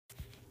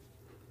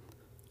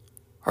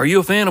Are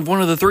you a fan of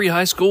one of the 3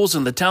 high schools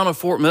in the town of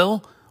Fort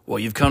Mill? Well,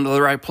 you've come to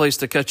the right place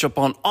to catch up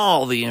on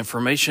all the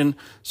information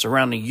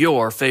surrounding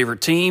your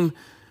favorite team.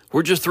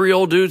 We're just 3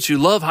 old dudes who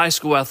love high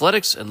school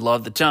athletics and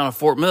love the town of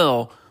Fort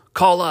Mill.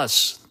 Call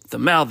us, the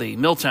Mouthy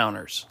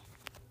Milltowners.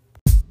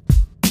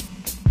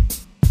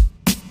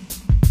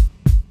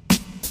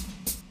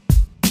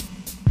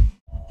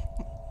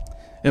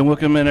 And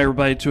welcome in,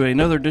 everybody, to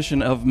another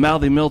edition of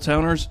Mouthy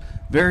Milltowners.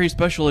 Very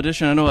special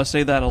edition. I know I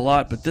say that a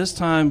lot, but this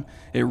time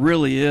it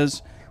really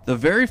is. The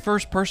very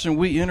first person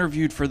we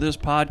interviewed for this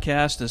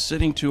podcast is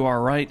sitting to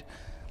our right,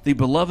 the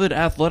beloved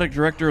athletic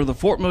director of the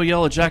Fort Mill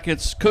Yellow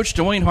Jackets, Coach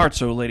Dwayne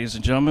Hartsoe, ladies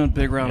and gentlemen.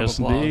 Big round of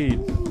applause.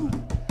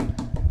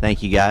 Indeed.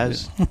 Thank you,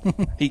 guys.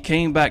 He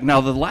came back. Now,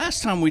 the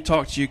last time we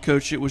talked to you,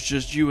 Coach, it was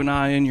just you and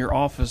I in your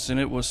office, and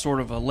it was sort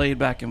of a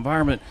laid-back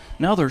environment.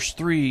 Now there's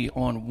 3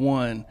 on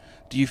 1.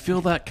 Do you feel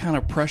that kind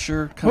of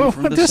pressure coming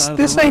from this side of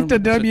the room? This ain't the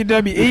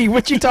WWE.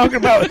 What you talking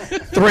about?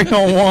 3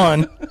 on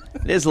 1.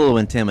 It is a little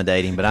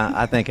intimidating, but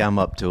I think I'm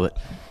up to it.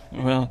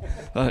 Well,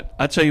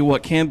 I tell you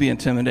what can be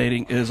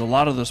intimidating is a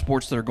lot of the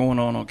sports that are going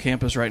on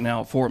campus right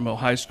now at Fort Mill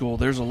High School.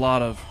 There's a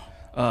lot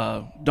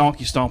of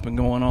donkey stomping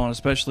going on,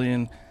 especially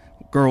in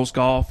girls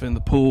golf and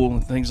the pool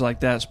and things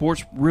like that.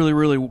 Sports really,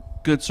 really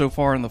good so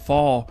far in the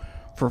fall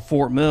for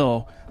Fort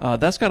Mill.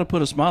 That's got to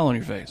put a smile on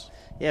your face.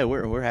 Yeah,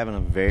 we're having a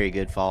very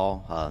good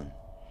fall.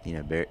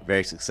 Very,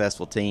 very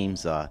successful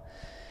teams.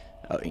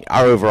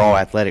 Our overall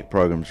athletic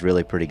program is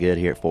really pretty good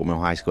here at Fort Mill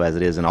High School, as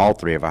it is in all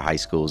 3 of our high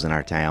schools in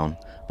our town.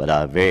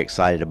 But very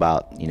excited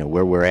about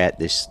where we're at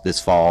this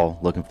fall.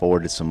 Looking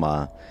forward to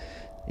some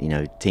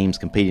teams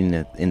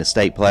competing in the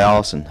state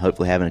playoffs and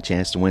hopefully having a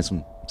chance to win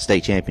some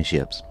state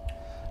championships.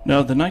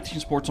 Now, the 19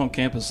 sports on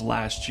campus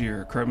last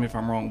year, correct me if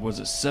I'm wrong, was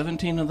it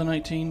 17 of the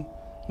 19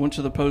 went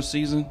to the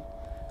postseason?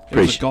 It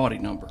was a gaudy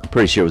number.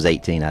 Pretty sure it was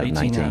 18 out of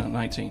 19. 18 out of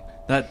 19.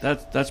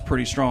 That's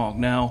pretty strong.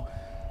 Now,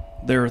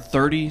 there are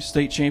 30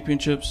 state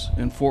championships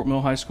in Fort Mill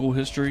High School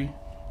history.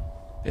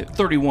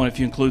 31 if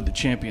you include the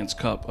Champions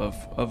Cup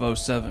of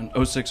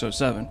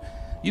 06-07.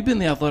 You've been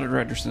the athletic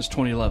director since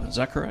 2011. Is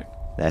that correct?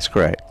 That's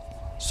correct.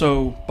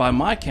 So, by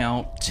my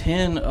count,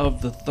 10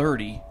 of the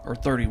 30 or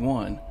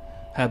 31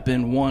 have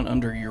been won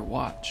under your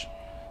watch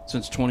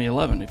since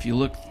 2011. If you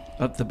look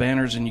up the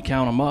banners and you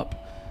count them up,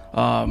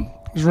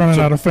 he's running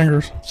out of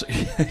fingers.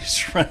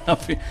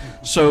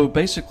 So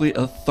basically,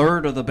 a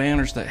third of the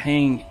banners that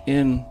hang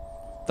in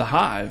the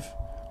Hive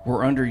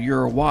were under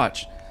your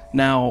watch.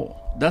 Now,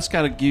 that's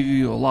got to give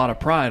you a lot of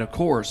pride, of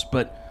course,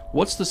 but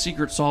what's the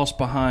secret sauce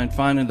behind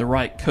finding the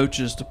right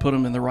coaches to put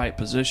them in the right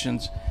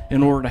positions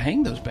in order to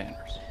hang those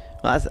banners?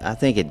 Well, I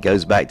think it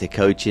goes back to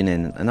coaching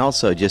and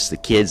also just the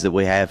kids that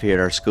we have here at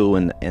our school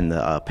and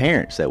the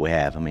parents that we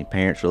have. I mean,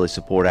 parents really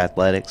support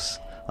athletics.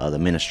 The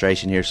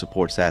administration here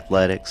supports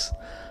athletics.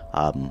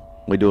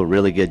 We do a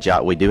really good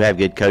job. We do have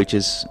good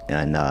coaches,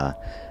 and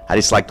I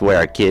just like the way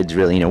our kids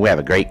really, we have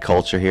a great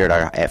culture here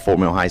at Fort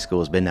Mill High School.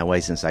 It's been that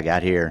way since I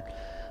got here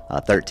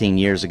 13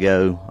 years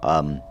ago.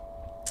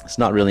 It's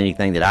not really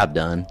anything that I've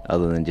done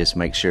other than just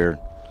make sure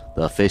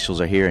the officials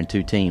are here in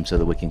 2 teams so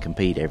that we can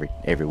compete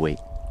every week.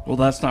 Well,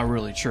 that's not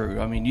really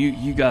true. I mean,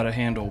 you got to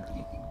handle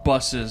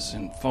buses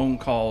and phone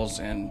calls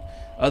and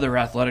other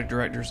athletic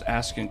directors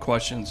asking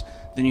questions.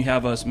 Then you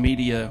have us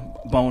media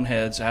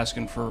boneheads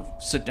asking for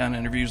sit-down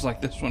interviews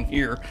like this one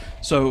here.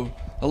 So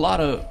a lot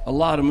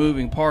of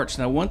moving parts.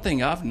 Now, one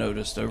thing I've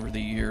noticed over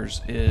the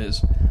years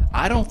is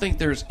I don't think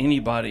there's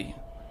anybody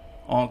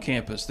on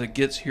campus that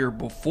gets here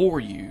before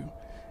you,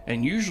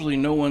 and usually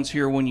no one's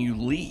here when you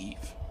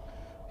leave.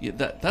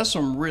 That's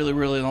some really,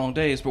 really long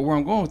days. But where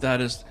I'm going with that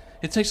is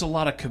it takes a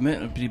lot of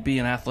commitment to be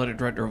an athletic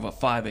director of a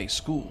 5A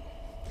school.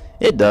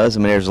 It does. I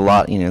mean, there's a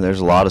lot. There's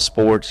a lot of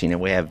sports.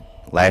 We have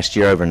last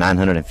year over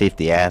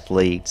 950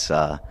 athletes.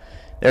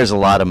 There's a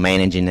lot of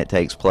managing that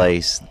takes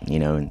place.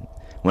 And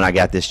when I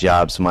got this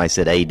job, somebody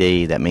said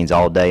AD. That means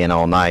all day and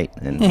all night,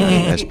 and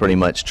that's pretty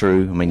much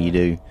true. I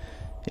mean,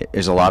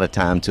 there's a lot of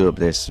time to it,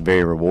 but it's a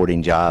very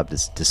rewarding job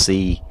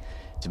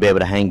to be able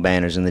to hang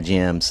banners in the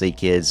gym, see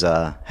kids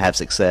have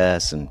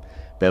success, and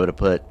be able to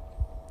put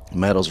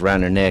medals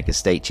around their neck as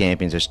state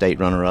champions or state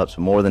runner-ups.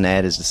 But more than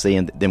that is to see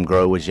them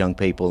grow as young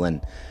people.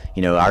 And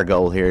our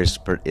goal here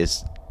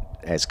is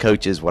as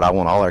coaches, what I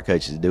want all our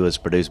coaches to do is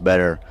produce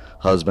better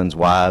husbands,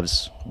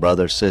 wives,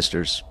 brothers,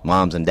 sisters,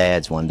 moms, and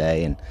dads one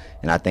day. And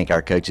I think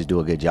our coaches do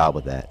a good job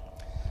with that.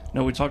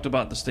 Now, we talked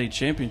about the state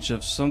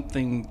championships,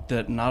 something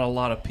that not a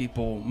lot of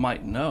people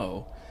might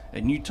know,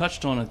 and you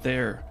touched on it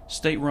there,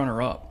 state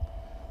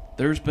runner-up.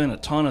 There's been a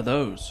ton of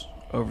those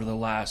over the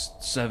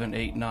last 7,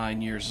 8,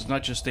 9 years. It's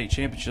not just state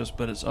championships,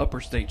 but it's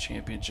upper state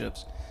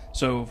championships.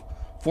 So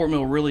Fort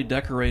Mill really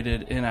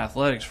decorated in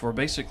athletics for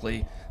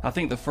basically, I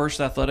think the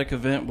first athletic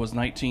event was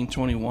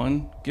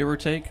 1921, give or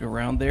take,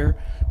 around there.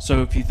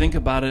 So if you think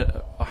about it,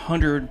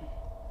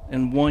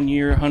 101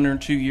 year,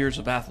 102 years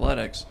of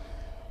athletics,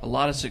 a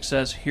lot of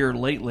success here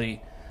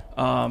lately.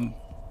 Do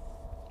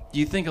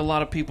you think a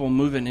lot of people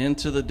moving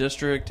into the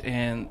district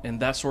and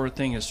that sort of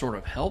thing has sort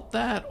of helped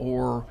that,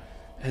 or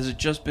has it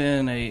just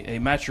been a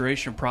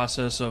maturation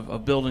process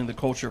of building the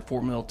culture at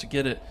Fort Mill to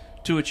get it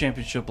to a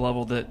championship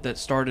level that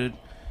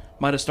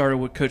might have started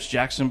with Coach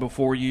Jackson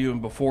before you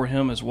and before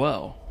him as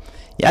well?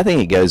 Yeah, I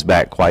think it goes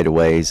back quite a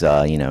ways.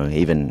 I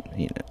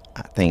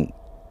think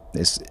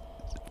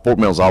Fort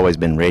Mill's always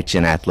been rich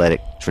in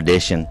athletic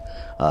tradition.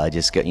 It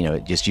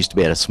just used to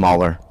be at a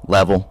smaller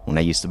level when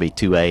they used to be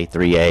 2A,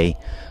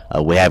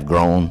 3A. We have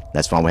grown.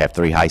 That's why we have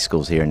 3 high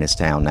schools here in this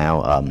town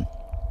now.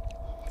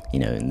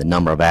 And the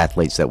number of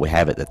athletes that we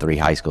have at the 3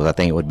 high schools, I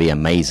think it would be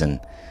amazing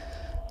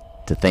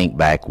to think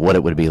back what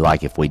it would be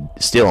like if we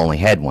still only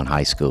had 1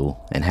 high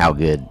school and how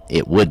good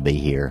it would be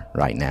here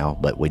right now.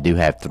 But we do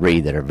have 3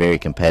 that are very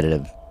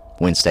competitive.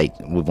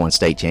 We've won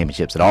state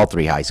championships at all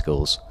 3 high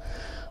schools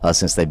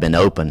since they've been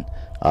open.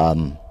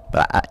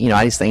 But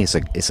I just think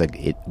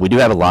we do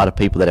have a lot of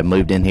people that have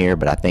moved in here,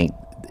 but I think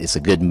it's a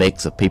good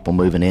mix of people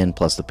moving in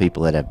plus the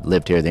people that have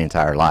lived here their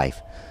entire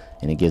life,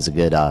 and it gives a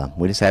good.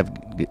 We just have,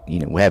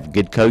 we have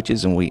good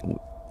coaches, and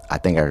I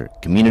think our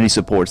community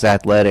supports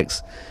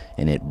athletics,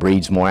 and it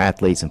breeds more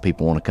athletes, and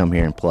people want to come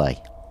here and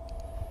play.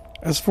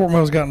 As Fort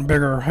Mill's gotten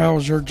bigger, how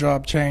has your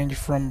job changed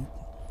from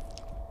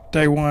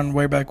day one,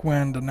 way back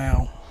when, to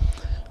now?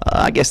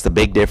 I guess the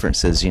big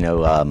difference is,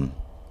 of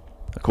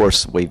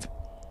course, we've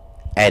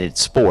added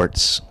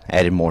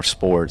more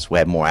sports. We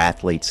have more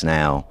athletes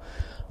now.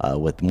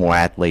 With more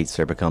athletes,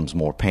 there becomes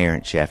more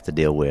parents you have to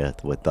deal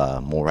with. With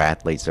more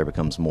athletes, there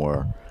becomes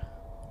more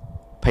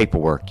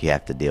paperwork you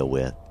have to deal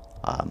with.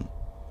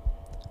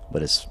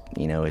 But it's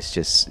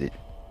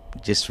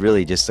just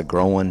really just a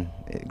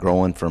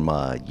growing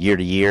from year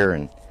to year.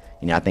 And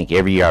I think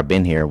every year I've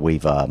been here,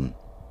 we've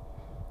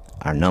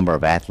our number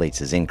of athletes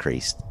has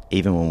increased.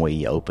 Even when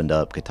we opened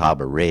up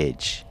Catawba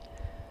Ridge.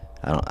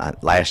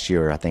 Last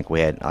year, I think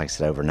we had, like I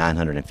said, over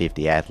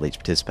 950 athletes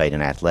participate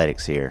in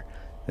athletics here.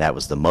 That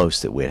was the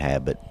most that we'd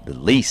have, but the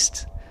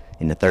least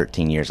in the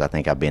 13 years I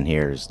think I've been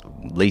here, is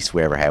the least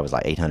we ever had was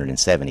like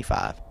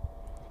 875,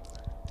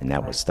 and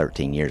that was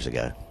 13 years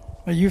ago.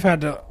 Now, you've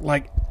had to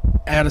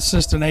add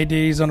assistant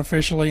ADs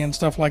unofficially and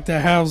stuff like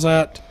that. How's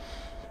that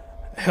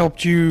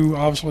helped you?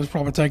 Obviously, it's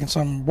probably taken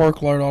some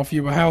workload off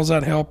you, but how's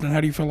that helped, and how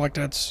do you feel like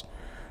that's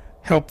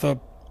helped the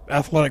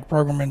athletic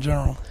program in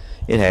general?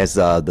 It has.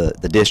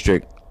 The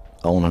district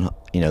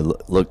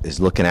is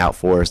looking out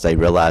for us. They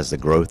realize the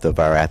growth of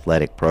our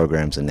athletic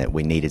programs and that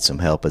we needed some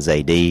help as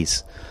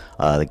ADs.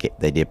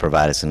 They did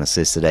provide us an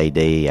assistant AD.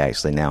 I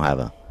actually now have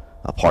a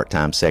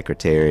part-time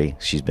secretary.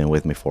 She's been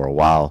with me for a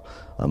while,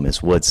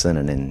 Miss Woodson.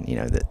 And then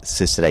the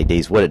assistant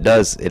ADs. What it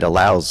does, it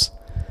allows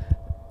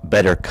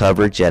better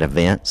coverage at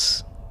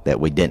events that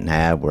we didn't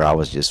have, where I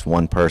was just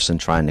one person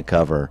trying to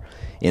cover.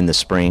 In the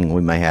spring,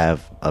 we may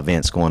have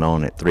events going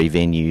on at 3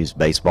 venues,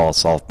 baseball,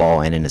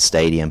 softball, and in the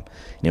stadium,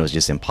 and it was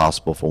just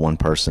impossible for one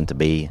person to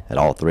be at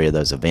all 3 of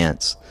those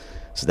events.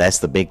 So that's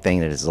the big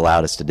thing that it's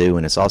allowed us to do,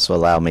 and it's also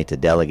allowed me to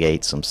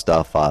delegate some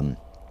stuff. Heather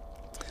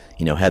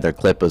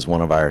Klippa is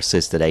one of our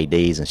assistant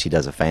ADs, and she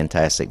does a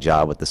fantastic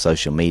job with the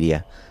social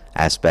media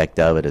aspect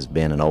of it. As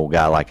being an old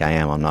guy like I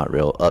am, I'm not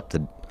real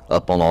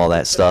up on all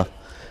that stuff.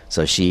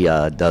 So she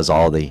does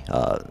all the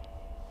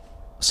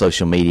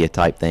social media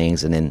type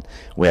things, and then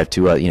we have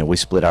 2 we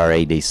split our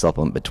AD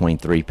supplement between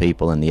 3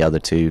 people, and the other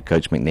 2,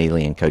 Coach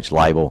McNeely and Coach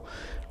Leibel,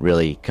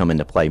 really come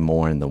into play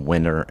more in the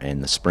winter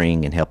and the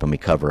spring and helping me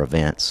cover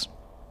events.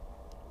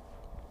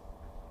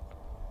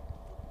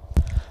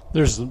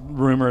 There's a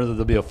rumor that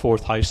there'll be a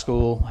 4th high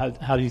school.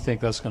 How do you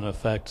think that's going to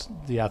affect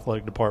the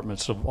athletic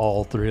departments of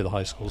all 3 of the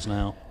high schools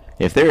now?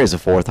 If there is a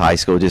 4th high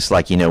school, just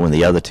like when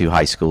the other 2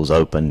 high schools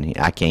opened,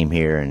 I came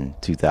here in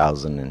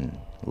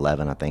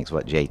 2011, I think is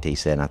what JT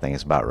said, and I think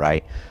it's about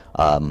right.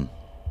 I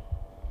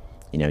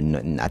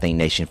think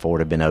Nation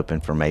Ford had been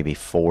open for maybe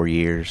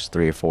 3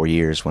 or 4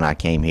 years when I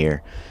came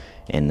here,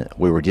 and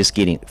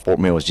Fort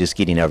Mill was just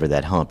getting over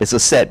that hump. It's a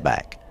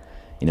setback.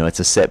 It's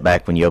a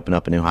setback when you open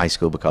up a new high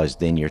school, because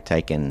then you're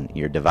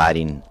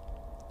dividing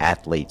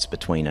athletes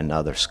between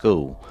another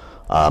school.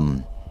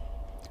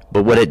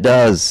 But what it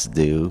does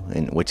do,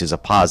 and which is a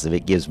positive,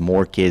 it gives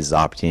more kids the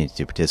opportunity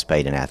to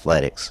participate in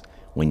athletics.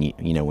 When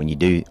you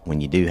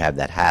do have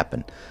that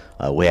happen,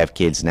 we have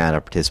kids now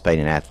that participate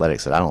in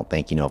athletics that I don't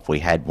think if we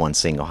had one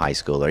single high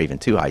school or even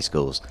 2 high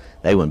schools,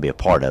 they wouldn't be a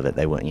part of it.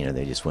 They wouldn't,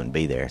 they just wouldn't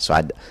be there. So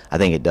I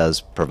think it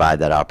does provide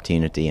that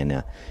opportunity.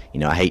 And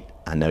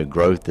I know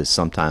growth is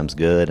sometimes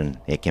good and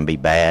it can be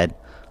bad.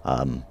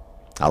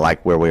 I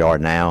like where we are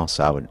now,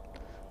 so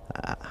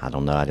I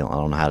don't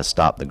know how to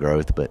stop the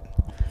growth, but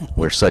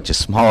we're such a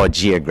small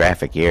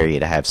geographic area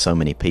to have so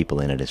many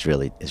people in it. It's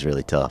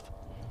really tough.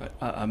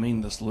 I mean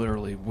this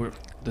literally.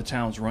 The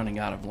town's running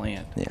out of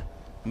land. Yeah.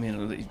 I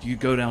mean, you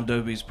go down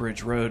Doby's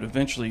Bridge Road,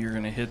 eventually you're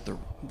going to hit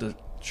the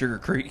Sugar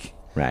Creek.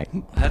 Right.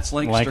 That's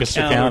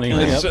Lancaster County.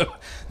 Yep. So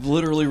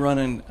literally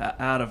running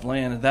out of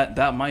land. And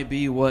that might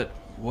be what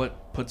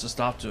puts a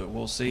stop to it.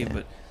 We'll see. Yeah.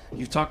 But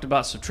you've talked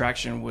about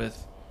subtraction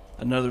with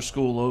another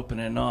school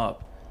opening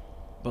up.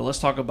 But let's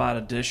talk about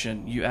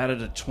addition. You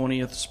added a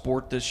 20th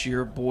sport this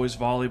year, boys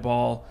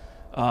volleyball.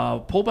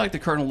 Pull back the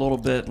curtain a little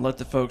bit and let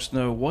the folks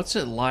know, what's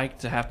it like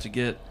to have to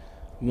get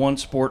one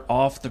sport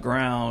off the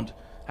ground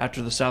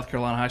after the South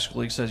Carolina High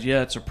School League says,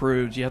 yeah, it's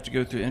approved. You have to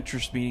go through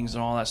interest meetings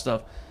and all that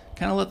stuff.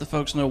 Kind of let the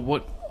folks know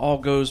what all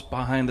goes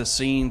behind the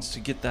scenes to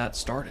get that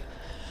started.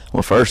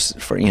 Well, first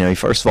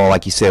of all,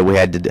 like you said, we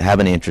had to have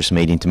an interest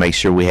meeting to make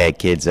sure we had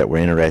kids that were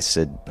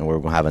interested and we were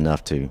going to have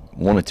enough to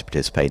wanted to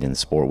participate in the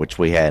sport, which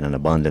we had an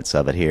abundance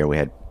of it here. We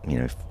had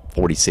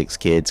 46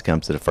 kids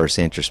come to the first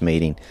interest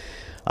meeting.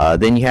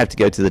 Then you have to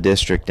go to the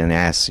district and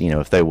ask,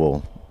 if they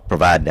will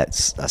provide a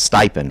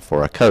stipend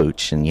for a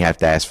coach, and you have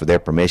to ask for their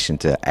permission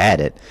to add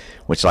it,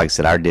 which, like I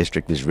said, our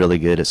district is really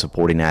good at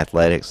supporting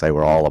athletics. They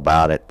were all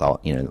about it.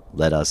 Thought,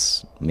 let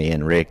us, me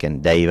and Rick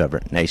and Dave over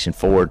at Nation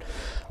Ford,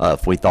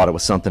 if we thought it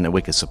was something that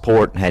we could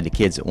support and had the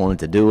kids that wanted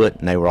to do it,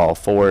 and they were all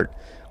for it,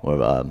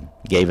 or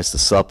gave us the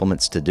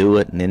supplements to do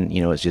it, and then,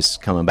 it's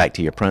just coming back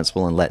to your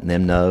principal and letting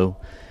them know.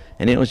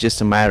 And it was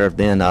just a matter of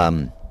then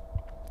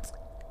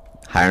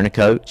hiring a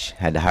coach,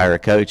 had to hire a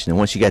coach, and then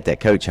once you got that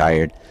coach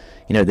hired,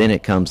 then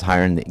it comes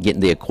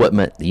getting the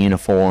equipment, the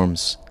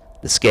uniforms,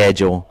 the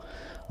schedule,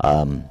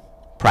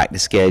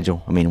 practice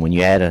schedule. I mean, when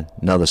you add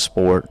another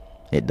sport,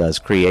 it does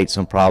create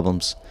some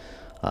problems,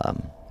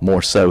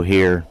 more so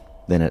here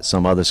than at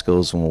some other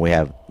schools when we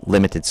have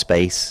limited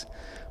space.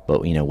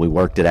 But, we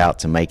worked it out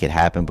to make it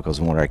happen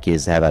because we want our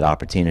kids to have that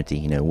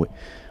opportunity.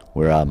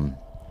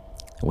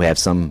 We have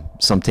some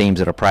teams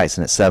that are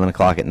practicing at 7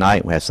 o'clock at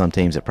night. We have some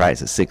teams that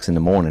practice at 6 in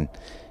the morning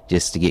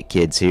just to get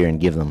kids here and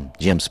give them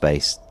gym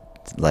space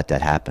to let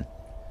that happen.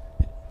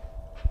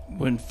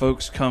 When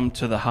folks come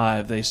to the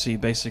Hive, they see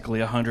basically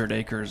 100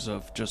 acres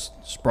of just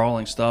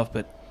sprawling stuff,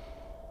 but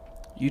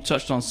you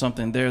touched on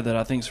something there that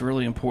I think is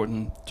really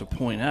important to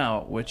point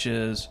out, which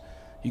is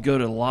you go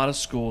to a lot of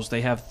schools,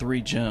 they have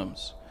 3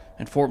 gyms,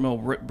 and Fort Mill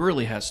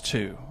really has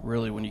 2,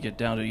 really, when you get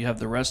down to it. You have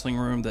the wrestling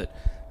room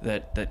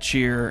that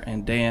cheer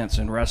and dance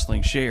and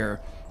wrestling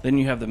share. Then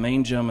you have the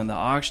main gym and the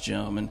Ox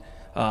gym. And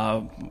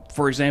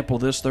for example,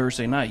 this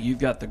Thursday night, you've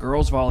got the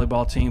girls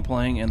volleyball team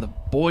playing and the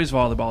boys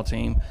volleyball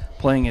team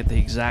playing at the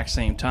exact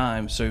same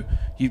time. So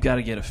you've got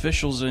to get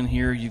officials in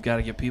here. You've got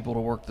to get people to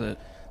work the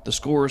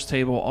scorers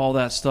table, all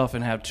that stuff,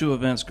 and have 2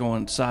 events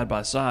going side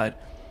by side.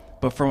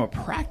 But from a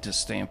practice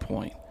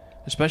standpoint,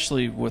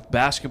 especially with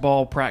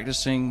basketball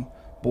practicing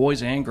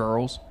boys and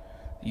girls,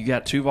 you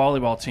got 2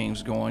 volleyball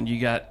teams going. You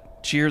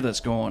got cheer that's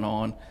going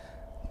on.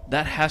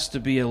 That has to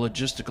be a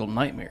logistical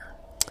nightmare.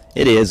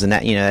 It is, and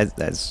that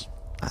that's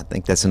I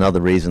think that's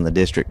another reason the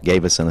district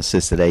gave us an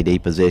assistant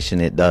AD position.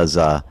 It does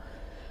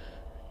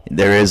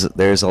there's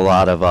a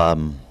lot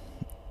of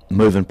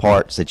moving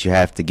parts that you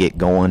have to get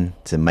going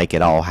to make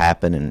it all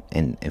happen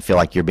and feel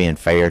like you're being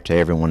fair to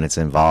everyone that's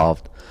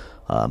involved.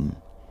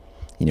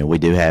 We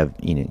do have,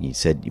 you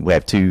said we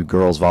have 2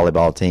 girls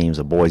volleyball teams,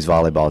 a boys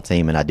volleyball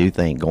team, and I do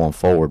think going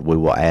forward we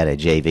will add a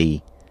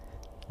JV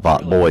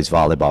boys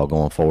volleyball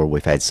going forward.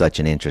 We've had such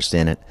an interest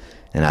in it,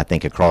 and I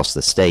think across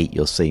the state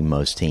you'll see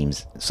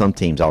some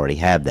teams already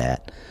have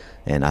that,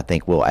 and I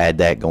think we'll add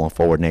that going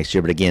forward next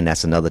year. But again,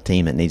 that's another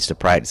team that needs to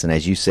practice, and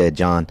as you said,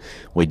 John,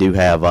 we do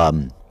have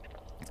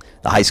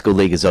the high school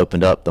league has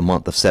opened up the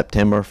month of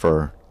September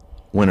for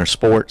winter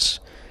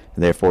sports,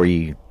 and therefore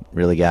you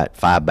really got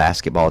 5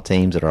 basketball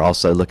teams that are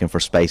also looking for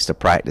space to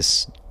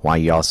practice, while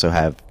you also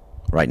have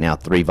right now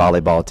 3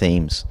 volleyball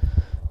teams,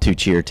 2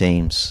 cheer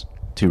teams,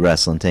 2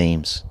 wrestling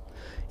teams.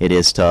 It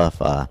is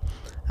tough.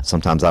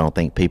 Sometimes I don't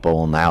think people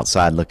on the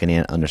outside looking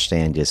in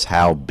understand just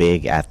how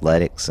big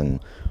athletics and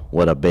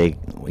what a big,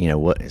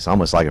 it's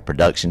almost like a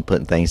production,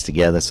 putting things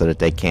together so that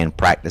they can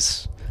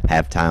practice,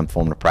 have time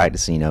for them to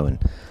practice, and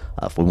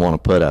if we want to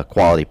put a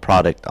quality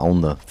product on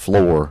the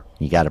floor,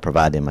 you got to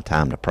provide them a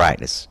time to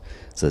practice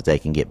so that they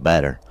can get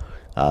better.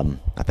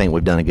 I think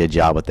we've done a good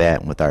job with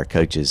that, and with our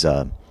coaches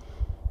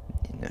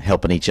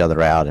helping each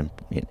other out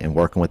and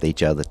working with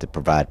each other to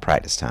provide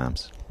practice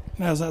times.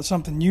 Now, is that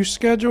something you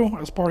schedule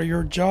as part of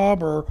your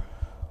job, or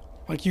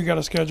like you got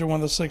to schedule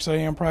when the 6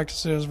 a.m.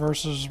 practice is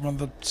versus when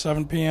the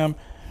 7 p.m.,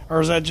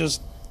 or is that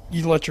just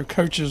you let your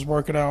coaches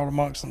work it out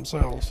amongst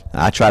themselves?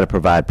 I try to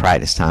provide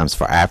practice times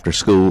for after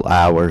school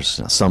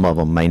hours. Some of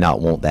them may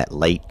not want that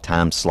late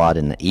time slot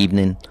in the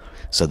evening,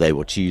 so they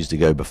will choose to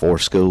go before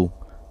school.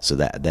 So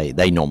that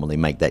they normally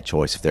make that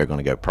choice if they're going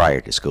to go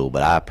prior to school,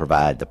 but I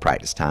provide the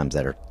practice times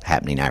that are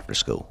happening after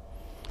school.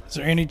 Is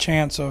there any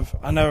chance of,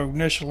 I know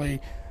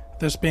initially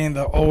this being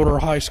the older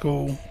high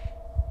school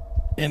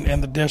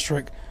in the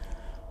district,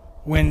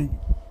 when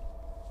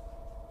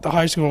the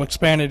high school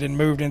expanded and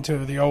moved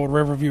into the old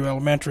Riverview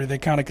Elementary, they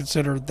kind of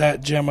considered that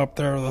gym up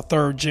there the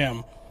 3rd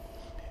gym.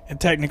 And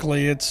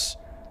technically it's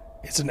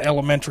an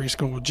elementary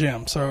school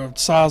gym, so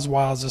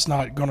size-wise it's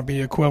not going to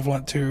be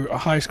equivalent to a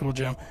high school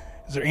gym.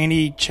 Is there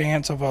any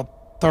chance of a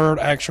 3rd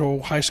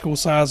actual high school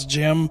size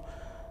gym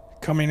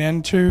coming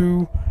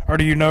into, or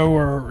do you know,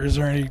 or is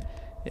there any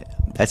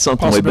That's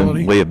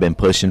something we have been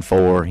pushing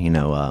for.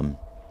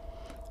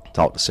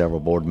 Talked to several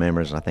board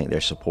members, and I think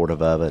they're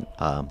supportive of it.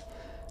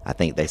 I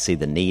think they see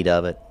the need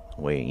of it.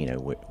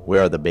 We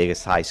are the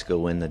biggest high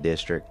school in the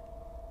district.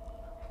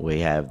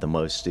 we have the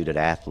most student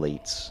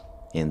athletes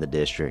in the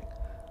district,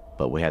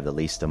 but we have the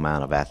least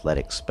amount of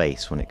athletic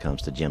space when it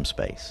comes to gym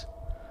space,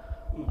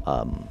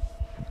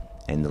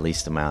 and the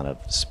least amount of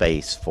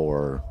space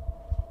for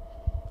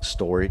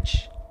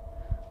storage.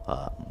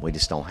 We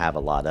just don't have a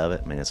lot of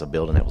it. I mean, it's a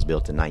building that was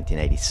built in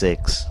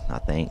 1986, I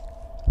think,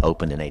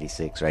 opened in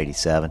 86 or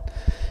 87.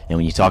 And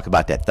when you talk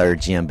about that third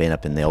gym being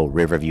up in the old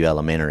Riverview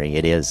Elementary,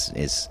 it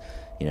is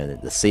you know,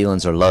 the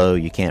ceilings are low.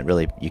 You can't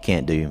do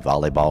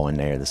volleyball in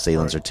there. The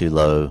ceilings are too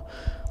low.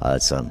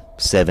 It's a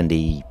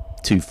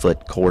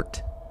 72-foot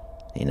court.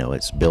 You know,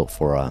 it's built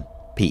for a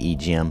PE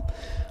gym.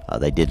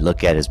 They did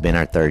look at it as being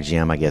our third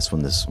gym, I guess,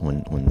 when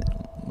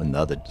the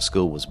other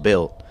school was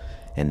built.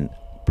 And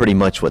pretty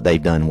much what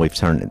they've done, we've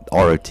turned it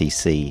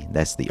ROTC.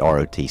 That's the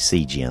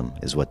ROTC gym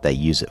is what they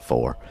use it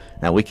for.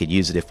 Now, we could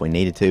use it if we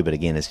needed to, but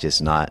again, it's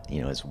just not,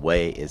 you know, it's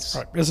right. It's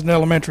an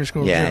elementary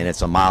school yeah, gym. and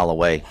it's a mile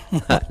away.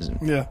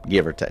 Yeah.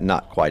 Give or take,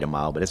 not quite a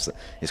mile, but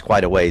it's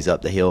quite a ways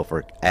up the hill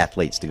for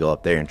athletes to go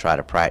up there and try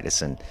to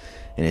practice, and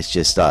it's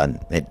just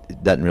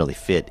it doesn't really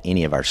fit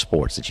any of our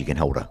sports that you can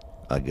hold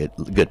a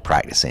good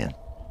practice in.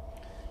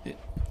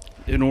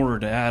 In order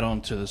to add on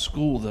to the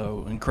school,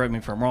 though, and correct me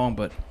if I'm wrong,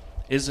 but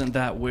isn't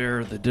that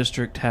where the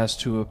district has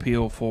to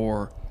appeal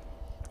for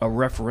a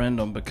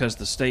referendum, because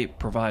the state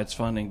provides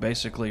funding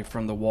basically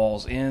from the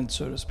walls in,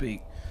 so to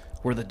speak,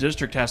 where the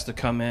district has to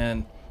come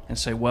in and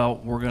say, well,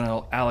 we're going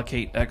to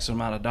allocate X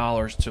amount of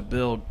dollars to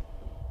build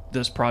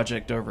this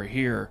project over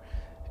here.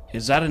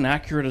 Is that an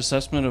accurate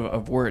assessment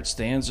of where it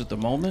stands at the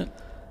moment?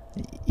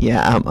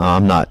 Yeah,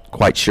 I'm not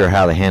quite sure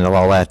how they handle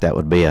all that. That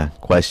would be a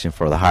question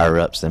for the higher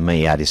ups than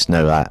me. I just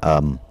know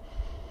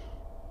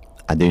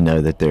I do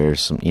know that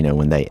there's some, you know,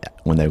 when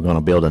they're going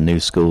to build a new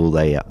school,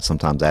 they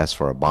sometimes ask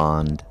for a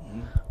bond,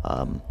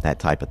 that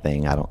type of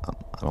thing. I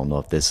don't know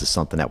if this is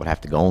something that would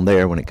have to go on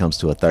there when it comes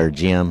to a third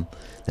gym,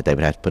 that they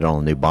would have to put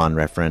on a new bond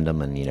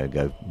referendum and, you know,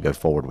 go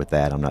forward with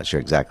that. I'm not sure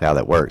exactly how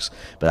that works,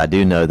 but I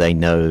do know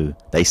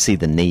they see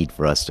the need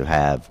for us to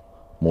have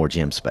more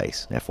gym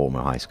space at Fort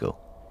Mill High School.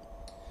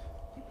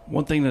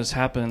 One thing that's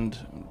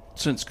happened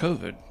since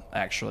COVID,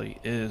 actually,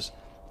 is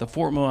the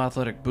Fort Mill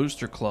Athletic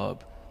Booster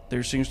Club.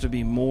 There seems to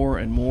be more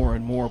and more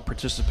and more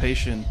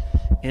participation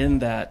in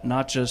that,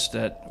 not just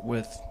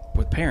with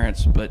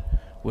parents, but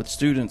with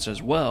students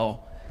as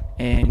well.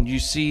 And you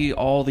see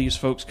all these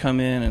folks come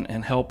in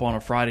and help on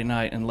a Friday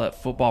night and let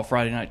Football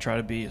Friday night try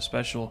to be as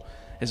special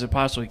as it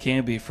possibly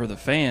can be for the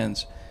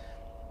fans.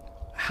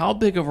 How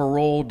big of a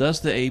role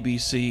does the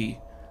ABC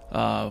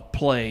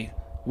play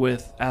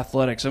with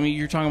athletics? I mean,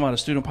 you're talking about a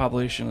student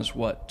population is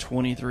what,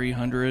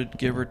 2,300,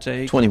 give or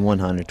take?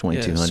 2,100,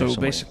 2,200. Yeah, so somewhere.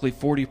 basically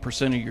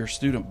 40% of your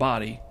student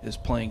body is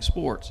playing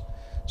sports.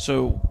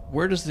 So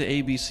where does the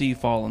ABC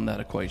fall in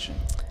that equation?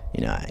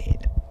 You know,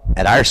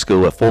 at our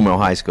school, at Fort Mill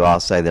High School, I'll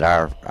say that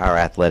our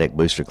athletic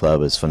booster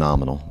club is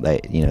phenomenal. They,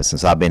 you know,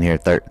 since I've been here,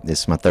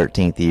 this is my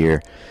 13th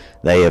year,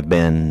 they have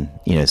been,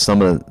 you know,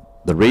 some of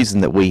the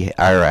reason that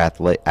our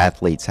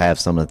athletes have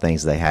some of the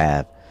things they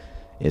have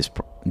is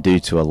due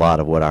to a lot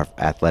of what our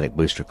athletic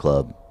booster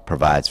club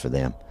provides for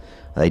them.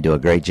 They do a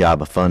great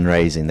job of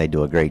fundraising. They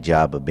do a great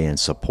job of being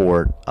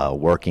support,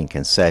 working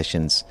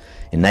concessions,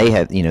 and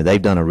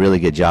they've done a really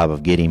good job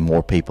of getting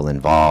more people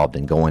involved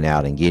and going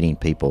out and getting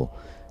people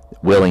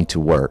willing to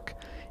work.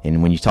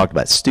 And when you talk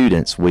about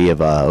students, we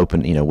have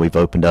we've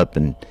opened up,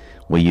 and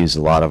we use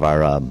a lot of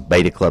our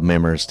beta club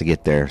members to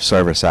get their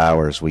service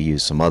hours. We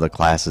use some other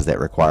classes that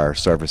require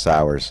service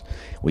hours.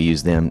 We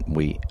use them.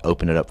 We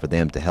open it up for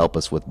them to help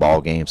us with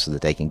ball games so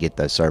that they can get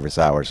those service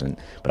hours.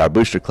 But our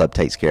booster club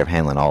takes care of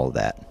handling all of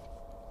that.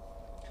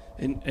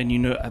 And you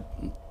know,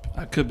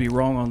 I could be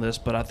wrong on this,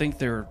 but I think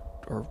there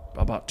are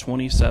about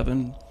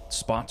 27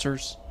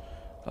 sponsors,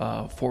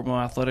 Fort Mill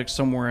Athletics,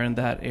 somewhere in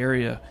that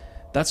area.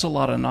 That's a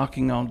lot of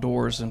knocking on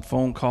doors and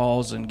phone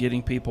calls and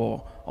getting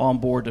people on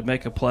board to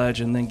make a pledge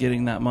and then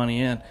getting that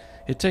money in.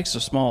 It takes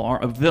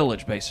a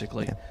village,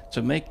 basically,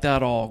 to make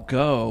that all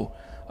go.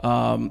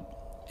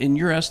 In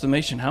your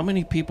estimation, how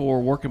many people are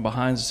working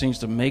behind the scenes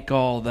to make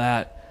all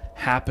that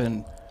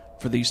happen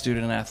for these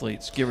student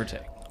athletes, give or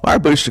take? Our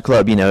booster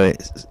club, you know,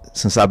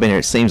 since I've been here,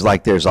 it seems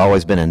like there's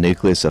always been a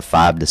nucleus of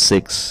 5 to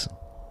 6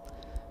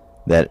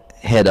 that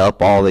head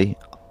up all the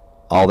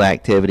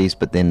activities.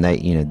 But then they,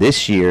 you know,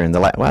 this year and the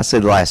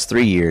last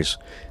 3 years,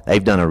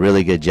 they've done a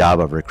really good job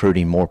of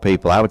recruiting more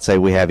people. I would say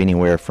we have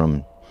anywhere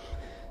from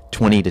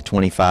 20 to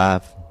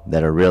 25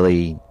 that are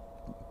really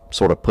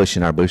sort of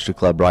pushing our booster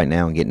club right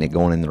now and getting it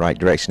going in the right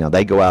direction. Now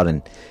they go out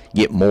and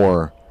get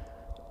more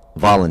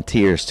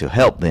volunteers to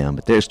help them,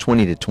 but there's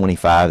 20 to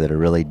 25 that are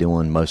really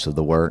doing most of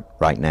the work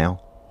right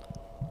now.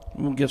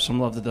 We'll give some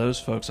love to those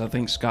folks. I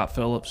think Scott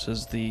Phillips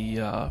is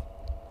the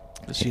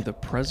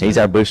president? He's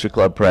our booster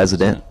club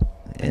president.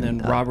 And then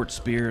Robert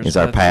Spears is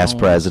our past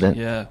president.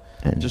 Yeah.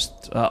 And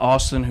just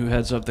Austin, who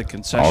heads up the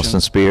concessions. Austin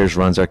Spears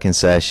runs our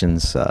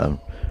concessions.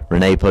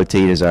 Renee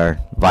Poteet is our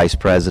vice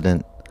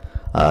president.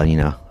 You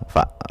know,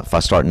 if I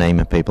start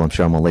naming people, I'm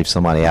sure I'm going to leave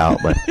somebody out.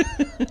 But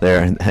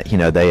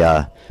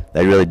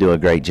they really do a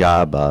great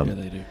job. Yeah,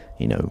 they do.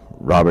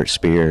 Robert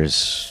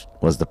Spears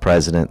was the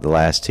president the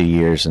last 2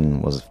 years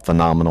and was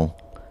phenomenal.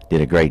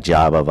 Did a great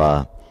job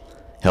of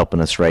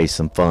helping us raise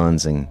some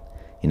funds, and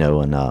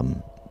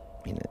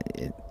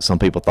some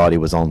people thought he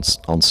was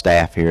on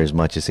staff here as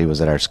much as he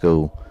was at our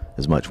school.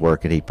 As much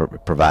work that he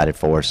provided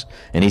for us,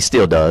 and he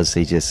still does.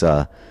 He just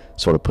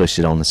sort of pushed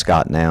it on to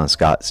Scott now, and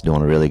Scott's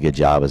doing a really good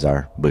job as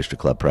our Booster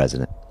Club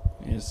president.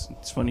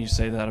 It's funny you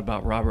say that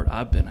about Robert.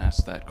 I've been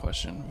asked that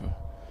question.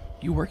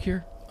 You work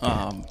here?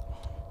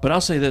 But I'll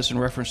say this in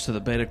reference to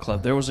the Beta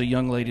Club. There was a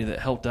young lady that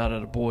helped out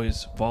at a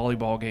boys'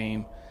 volleyball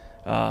game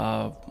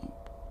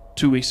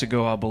 2 weeks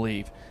ago, I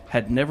believe.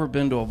 Had never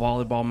been to a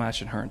volleyball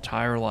match in her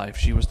entire life.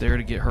 She was there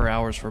to get her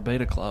hours for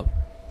Beta Club.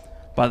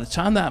 By the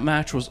time that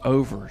match was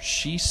over,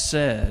 she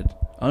said,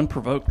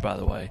 unprovoked by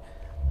the way,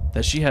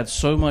 that she had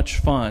so much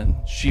fun,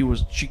 she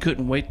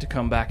couldn't wait to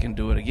come back and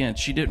do it again.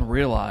 She didn't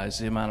realize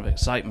the amount of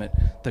excitement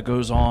that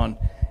goes on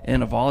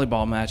in a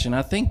volleyball match. And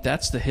I think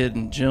that's the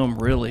hidden gem,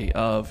 really,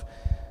 of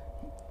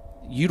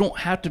you don't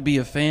have to be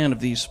a fan of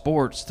these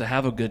sports to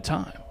have a good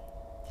time.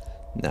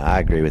 No, I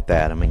agree with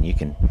that. I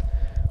mean,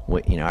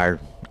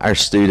 our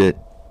student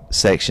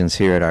sections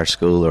here at our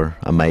school are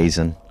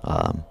amazing.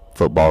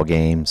 Football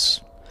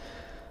games,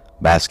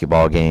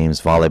 basketball games,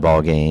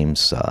 volleyball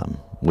games.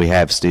 We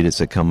have students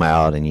that come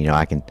out, and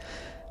I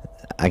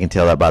can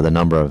tell that by the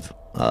number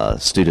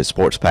of student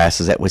sports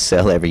passes that we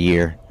sell every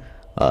year.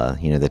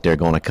 That they're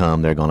going to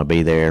come, they're going to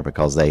be there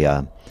because they,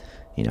 I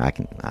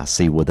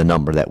see with the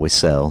number that we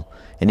sell.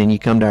 And then you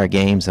come to our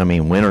games. I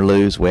mean, win or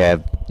lose, we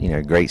have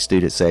great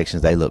student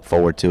sections. They look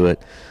forward to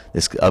it.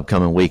 This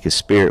upcoming week is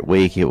Spirit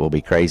Week. It will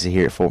be crazy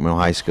here at Fort Mill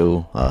High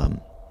School.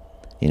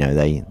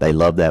 They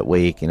love that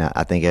week, and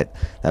I think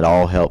that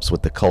all helps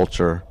with the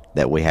culture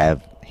that we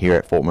have here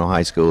at Fort Mill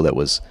High School that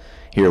was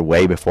here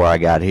way before I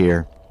got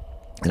here,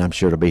 and I'm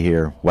sure to be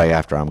here way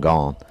after I'm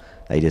gone.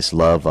 They just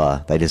love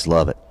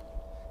it.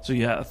 So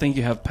yeah, I think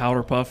you have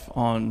Powder Puff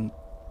on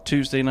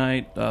Tuesday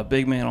night.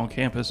 Big Man on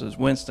Campus is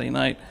Wednesday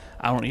night.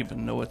 I don't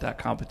even know what that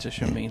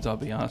competition means, I'll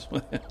be honest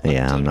with you.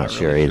 Yeah, I'm not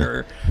sure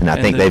either. And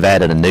I think they've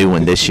added a new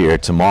one this year.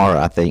 Tomorrow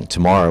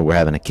we're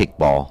having a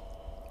kickball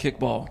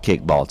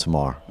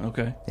tomorrow.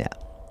 Okay. Yeah.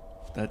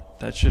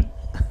 That should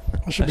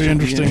be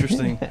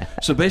interesting.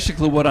 So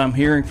basically what I'm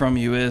hearing from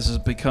you is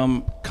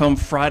come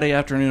Friday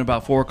afternoon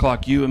about 4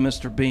 o'clock, you and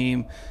Mr.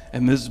 Beam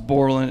and Mrs.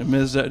 Borland and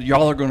Ms.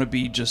 Y'all are going to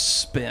be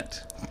just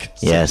spent.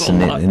 Yes,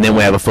 and then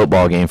we have a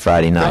football game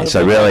Friday night.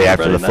 So really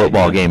after the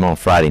football game on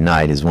Friday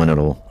night is when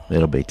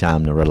it'll be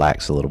time to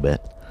relax a little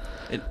bit.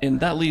 And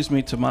that leads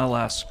me to my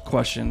last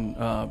question,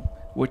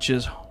 which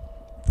is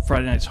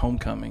Friday night's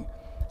homecoming.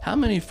 How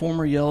many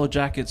former Yellow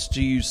Jackets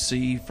do you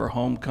see for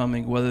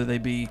homecoming, whether they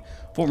be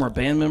former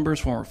band members,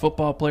 former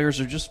football players,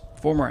 or just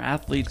former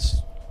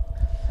athletes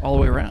all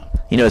the way around?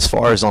 As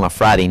far as on a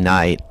Friday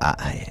night,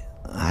 I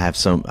have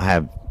so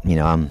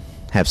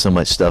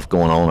much stuff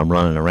going on. I'm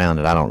running around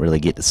that I don't really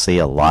get to see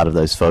a lot of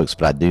those folks,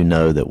 but I do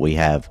know that we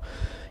have,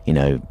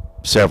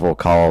 several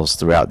calls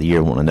throughout the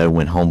year want to know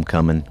when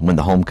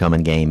the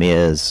homecoming game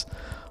is.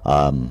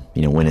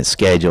 When it's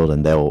scheduled,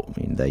 and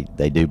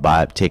they do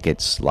buy up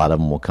tickets. A lot of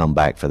them will come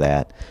back for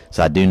that.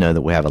 So I do know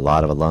that we have a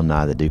lot of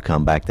alumni that do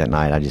come back that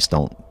night.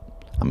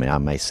 I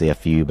may see a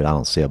few, but I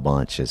don't see a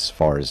bunch as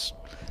far as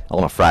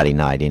on a Friday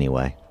night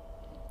anyway.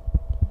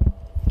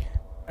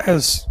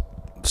 As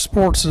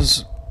sports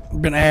has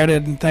been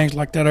added and things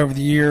like that over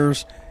the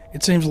years,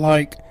 it seems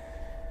like,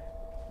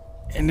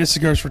 and this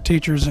goes for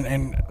teachers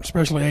and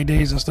especially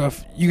ADs and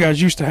stuff, you guys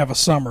used to have a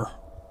summer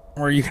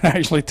where you can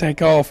actually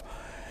take off.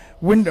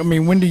 When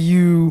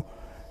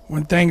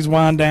things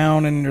wind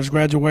down and there's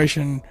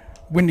graduation,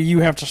 when do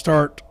you have to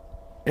start,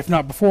 if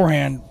not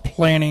beforehand,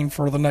 planning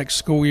for the next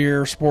school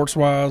year,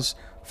 sports-wise,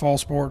 fall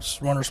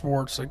sports, winter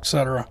sports,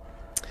 etc.?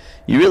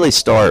 You really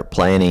start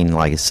planning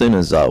like as soon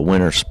as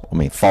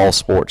fall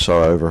sports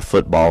are over,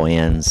 football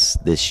ends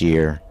this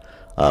year.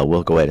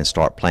 We'll go ahead and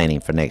start planning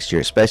for next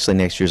year. Especially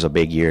next year's a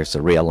big year. It's a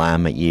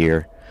realignment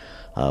year.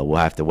 We'll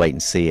have to wait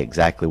and see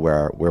exactly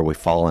where we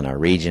fall in our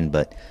region,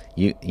 but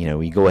you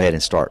go ahead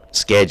and start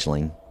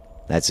scheduling.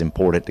 That's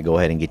important to go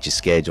ahead and get your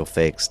schedule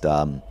fixed.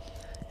 In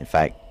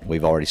fact,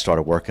 we've already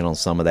started working on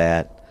some of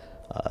that,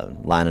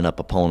 lining up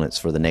opponents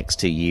for the next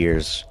 2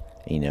 years.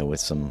 With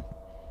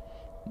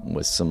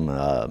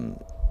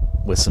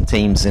some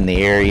teams in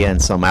the area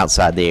and some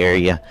outside the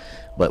area.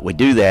 But we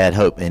do that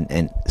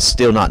and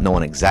still not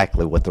knowing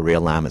exactly what the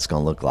realignment's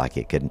going to look like.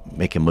 It can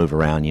move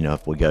around.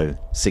 If we go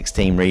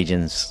 16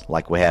 regions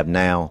like we have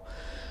now,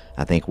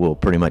 I think we'll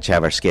pretty much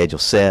have our schedule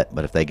set.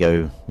 But if they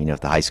go, if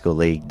the high school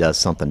league does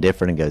something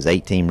different and goes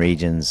 18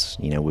 regions,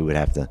 we would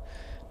have to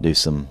do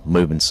some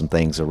moving some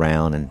things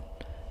around and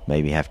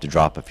maybe have to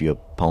drop a few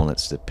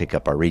opponents to pick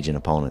up our region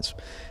opponents.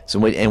 So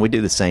we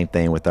do the same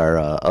thing with our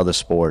other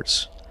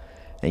sports.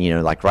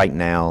 And like right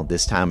now,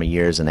 this time of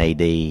year as an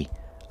AD,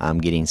 I'm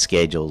getting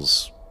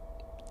schedules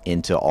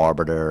into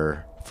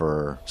Arbiter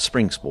for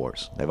spring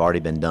sports. They've already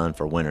been done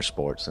for winter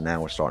sports, and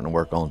now we're starting to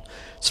work on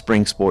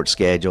spring sports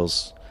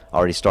schedules.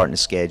 Already starting to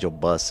schedule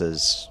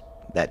buses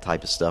that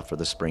type of stuff for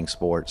the spring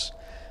sports.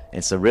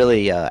 And so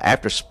really,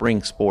 after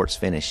spring sports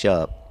finish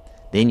up,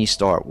 then you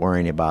start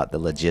worrying about the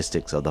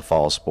logistics of the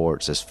fall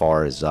sports as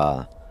far as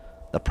the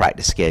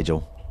practice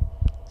schedule,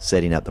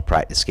 setting up the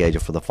practice schedule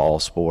for the fall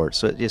sports.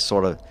 So it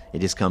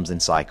just comes in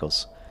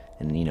cycles.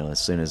 And, as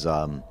soon as,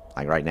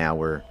 like right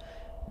now,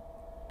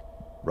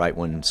 right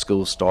when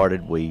school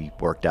started, we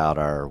worked out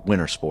our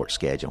winter sports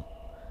schedule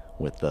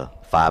with the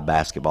 5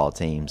 basketball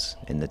teams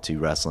and the 2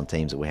 wrestling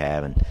teams that we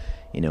have. And,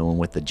 and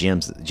with the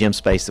gym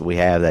space that we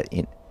have, that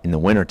in the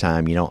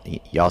wintertime, you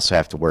also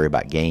have to worry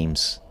about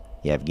games.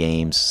 You have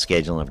games,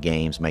 scheduling of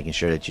games, making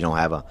sure that you don't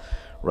have a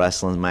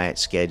wrestling match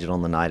scheduled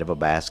on the night of a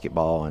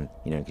basketball, and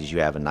because you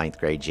have a 9th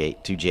grade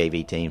 2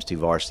 JV teams, 2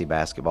 varsity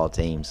basketball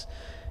teams.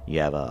 You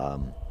have a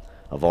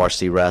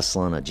varsity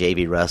wrestling, a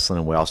JV wrestling,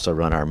 and we also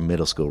run our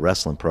middle school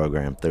wrestling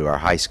program through our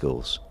high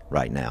schools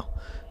right now.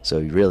 So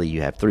really,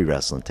 you have 3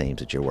 wrestling teams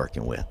that you're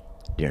working with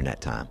during that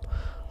time.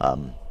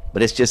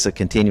 But it's just a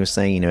continuous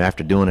thing.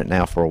 After doing it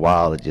now for a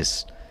while, I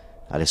just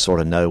sort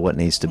of know what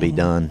needs to be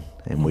done,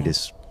 and we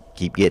just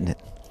keep getting it.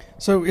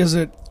 So is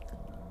it,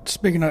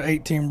 speaking of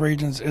 8-team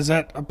regions, is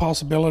that a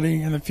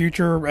possibility in the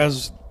future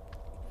as,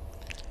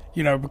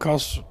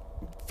 because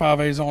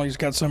 5A's only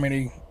got so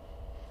many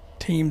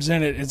teams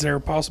in it, is there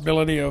a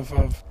possibility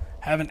of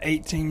having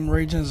 8-team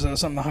regions? Is that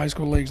something the high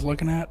school league's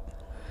looking at?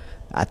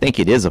 I think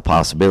it is a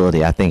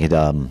possibility. I think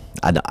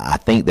I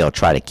think they'll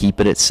try to keep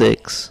it at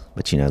 6.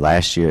 But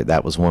last year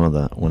that was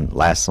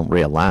last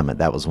realignment,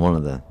 that was one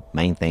of the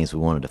main things we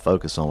wanted to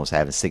focus on, was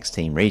having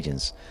 6-team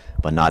regions.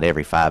 But not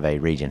every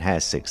 5A region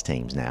has 6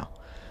 teams now.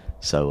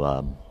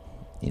 So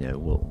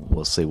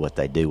we'll see what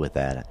they do with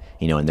that.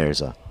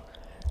 And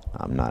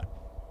I'm not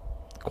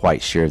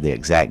quite sure the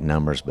exact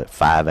numbers, but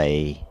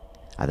 5A,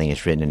 I think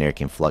it's written in there,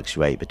 can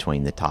fluctuate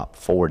between the top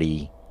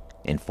 40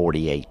 and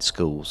 48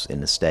 schools in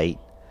the state.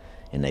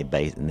 And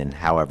then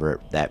however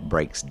that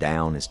breaks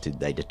down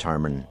they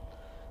determine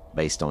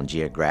based on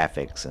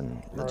geographics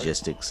and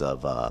logistics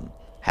of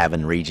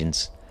having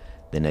regions.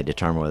 Then they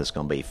determine whether it's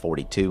going to be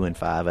 42 in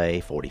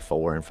 5A,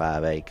 44 in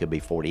 5A, could be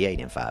 48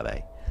 in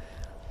 5A.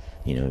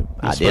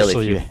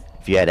 Ideally,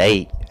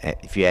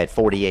 if you had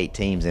 48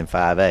 teams in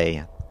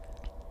 5A,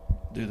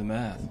 do the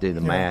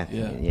math.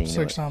 Yeah.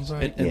 6 times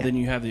 8. And then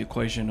you have the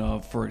equation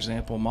of, for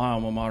example, my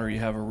alma mater, you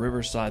have a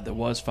Riverside that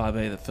was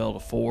 5A that fell to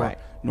 4. Right.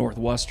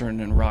 Northwestern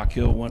and Rock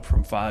Hill went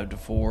from 5 to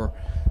 4.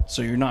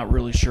 So you're not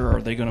really sure,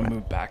 are they going to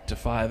move back to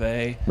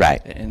 5A?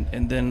 Right.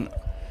 And then,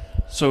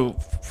 so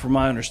from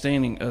my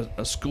understanding,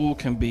 a school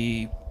can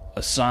be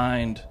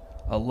assigned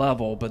a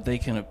level, but they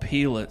can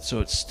appeal it,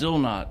 so it's still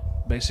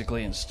not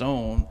basically in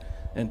stone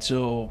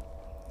until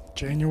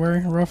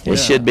January, roughly? It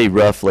should be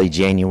roughly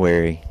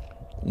January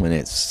when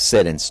it's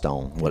set in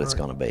stone what it's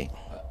going to be.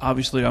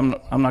 Obviously, I'm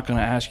not going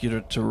to ask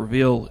you to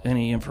reveal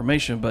any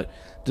information, but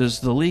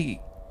does the league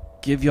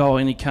give y'all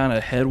any kind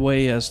of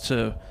headway as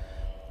to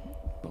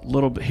a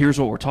little bit, here's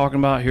what we're talking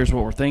about, here's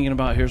what we're thinking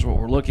about, here's what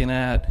we're looking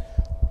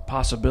at,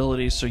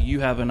 possibilities, so you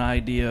have an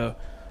idea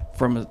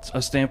from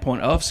a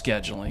standpoint of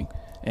scheduling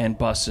and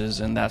buses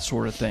and that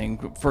sort of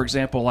thing? For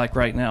example, like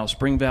right now,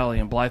 Spring Valley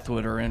and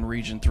Blythewood are in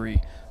Region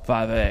 3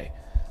 5A.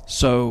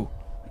 So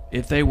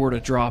if they were to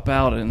drop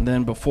out, and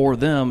then before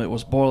them it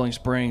was Boiling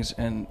Springs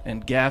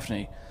and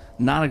Gaffney,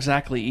 not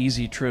exactly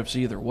easy trips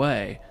either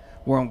way.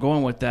 Where I'm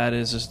going with that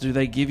is do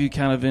they give you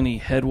kind of any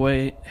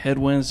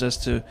headwinds as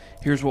to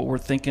here's what we're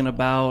thinking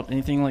about,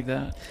 anything like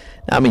that?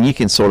 I mean, you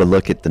can sort of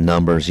look at the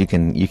numbers. You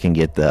can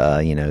get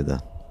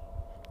the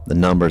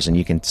numbers, and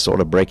you can sort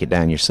of break it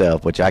down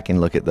yourself, which I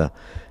can look at the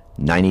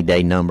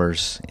 90-day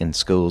numbers in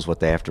schools, what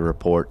they have to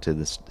report to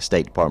the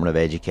State Department of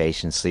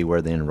Education, see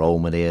where the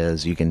enrollment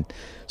is. You can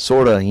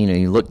sort of,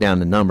 you look down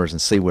the numbers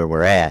and see where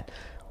we're at.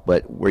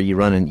 But where you're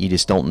running, you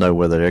just don't know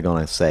whether they're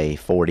going to say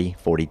 40,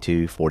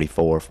 42,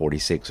 44,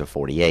 46, or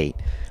 48.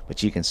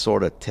 But you can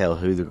sort of tell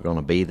who they're going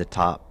to be the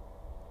top,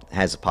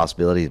 has the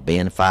possibility of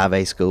being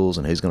 5A schools,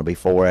 and who's going to be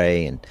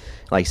 4A. And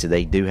like I said,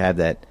 they do have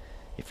that.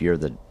 If you're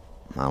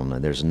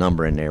there's a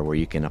number in there where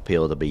you can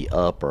appeal to be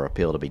up or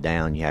appeal to be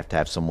down. You have to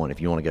have someone, if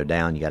you want to go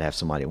down, you got to have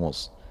somebody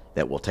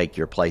that will take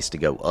your place to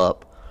go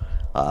up.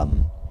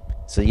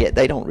 So yeah,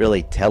 they don't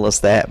really tell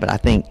us that, but I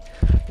think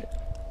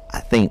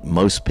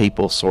most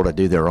people sort of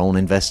do their own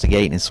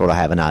investigating and sort of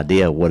have an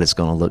idea of what it's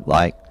going to look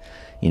like.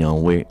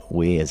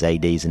 We as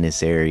ADs in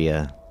this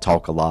area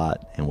talk a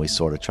lot, and we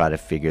sort of try to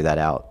figure that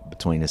out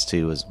between us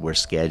two as we're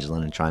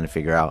scheduling and trying to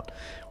figure out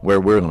where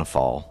we're going to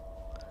fall,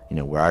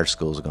 where our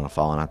schools are going to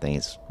fall. And I think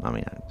it's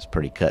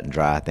pretty cut and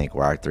dry. I think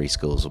where our 3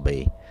 schools will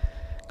be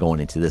going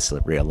into this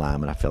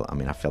realignment.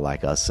 I feel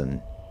like us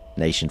and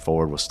Nation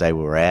Forward will stay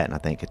where we're at, and I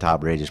think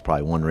Catawba Ridge is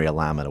probably one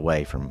realignment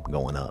away from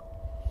going up.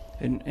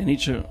 And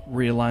each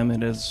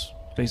realignment is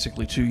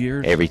basically 2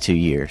 years? Every 2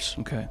 years.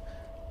 Okay.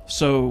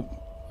 So,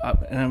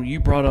 and you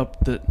brought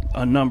up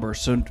a number.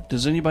 So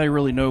does anybody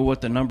really know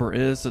what the number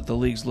is that the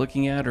league's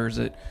looking at, or is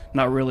it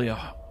not really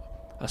a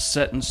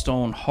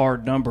set-in-stone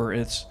hard number?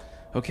 It's,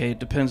 okay, it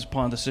depends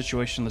upon the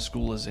situation the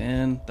school is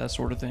in, that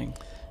sort of thing?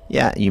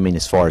 Yeah, you mean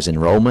as far as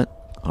enrollment?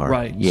 Or,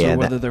 right. Yeah, so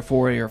whether they're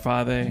 4A or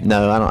 5A?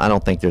 No, I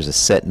don't think there's a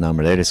set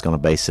number. They're just going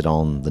to base it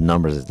on the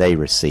numbers that they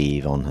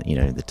receive on,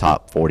 the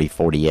top 40,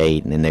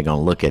 48, and then they're going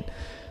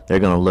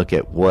to look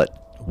at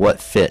what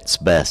fits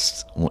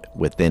best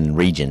within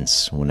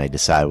regions when they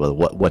decide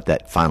what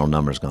that final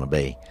number is going to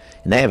be.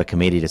 And they have a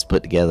committee that's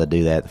put together to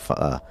do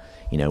that.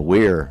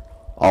 We're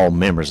all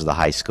members of the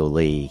high school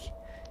league,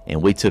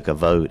 and we took a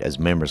vote as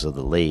members of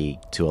the league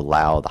to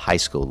allow the high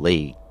school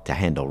league to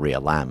handle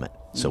realignment.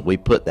 So we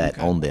put that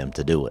on them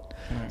to do it.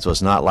 Right. So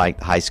it's not like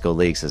the high school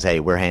league says,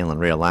 hey, we're handling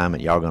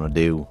realignment. Y'all going to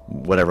do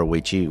whatever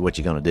we choose, what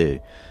you're going to do.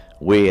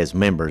 We as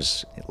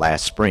members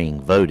last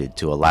spring voted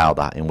to allow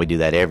and we do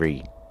that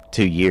every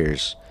 2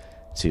 years.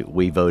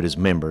 We vote as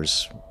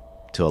members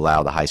to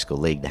allow the high school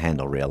league to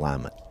handle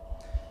realignment.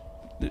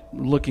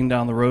 Looking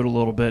down the road a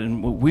little bit,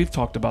 and we've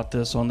talked about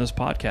this on this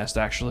podcast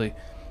actually,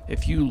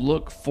 if you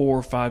look 4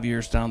 or 5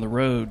 years down the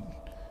road,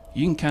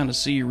 you can kind of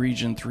see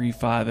Region 3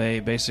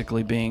 5A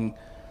basically being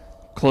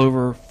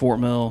Clover, Fort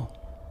Mill,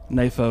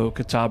 NAFO,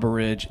 Catawba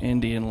Ridge,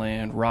 Indian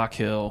Land, Rock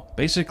Hill.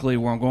 Basically,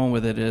 where I'm going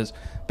with it is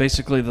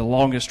basically the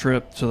longest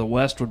trip to the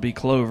west would be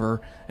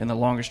Clover, and the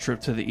longest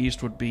trip to the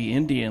east would be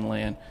Indian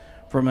Land.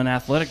 From an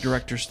athletic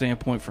director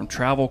standpoint, from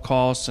travel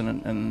costs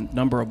and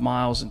number of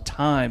miles and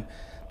time,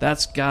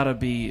 that's got to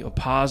be a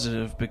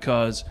positive,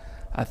 because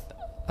I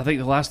think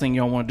the last thing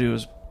y'all want to do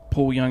is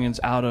pull youngins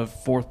out of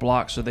fourth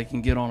block so they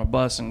can get on a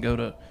bus and go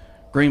to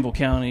Greenville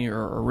County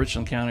or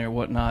Richland County or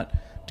whatnot.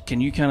 Can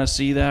you kind of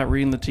see that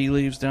reading the tea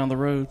leaves down the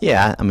road?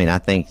 Yeah, I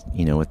think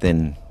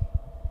within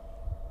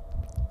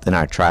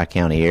our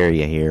tri-county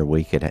area here,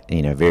 we could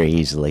very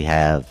easily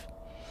have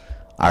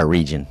our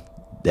region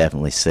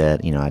definitely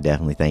set. I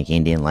definitely think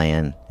Indian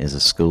Land is a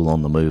school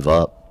on the move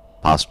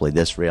up, possibly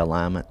this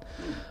realignment.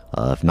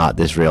 If not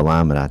this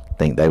realignment, I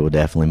think they will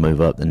definitely move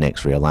up the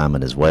next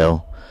realignment as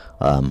well.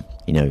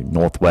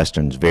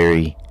 Northwestern's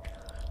very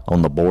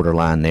on the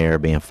borderline there,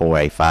 being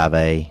 4A,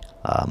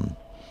 5A.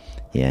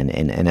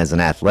 And as an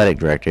athletic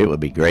director, it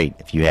would be great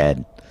if you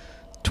had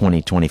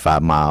 20,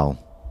 25-mile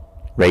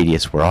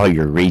radius where all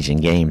your region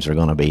games are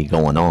going to be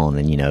going on,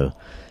 and,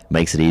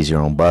 makes it easier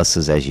on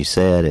buses, as you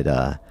said. It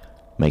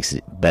makes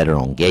it better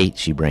on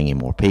gates. You bring in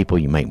more people,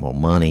 you make more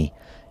money,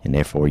 and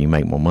therefore you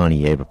make more money,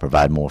 you're able to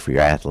provide more for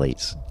your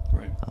athletes.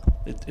 Right.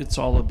 It's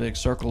all a big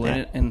circle in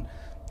it, and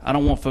I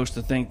don't want folks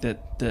to think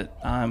that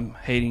I'm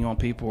hating on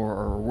people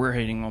or we're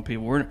hating on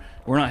people. We're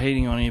not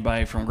hating on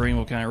anybody from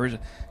Greenville County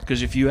originally,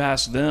 because if you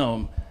ask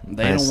them,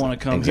 they don't want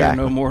to come here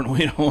no more than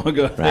we don't want to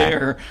go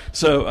there.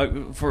 So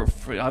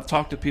I've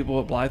talked to people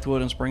at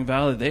Blythewood and Spring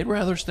Valley. They'd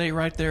rather stay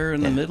right there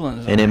in the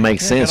Midlands. And it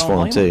makes sense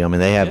for them, too.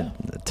 They have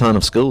a ton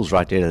of schools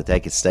right there that they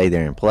could stay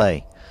there and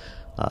play.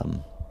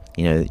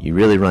 You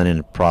really run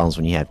into problems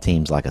when you have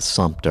teams like a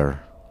Sumter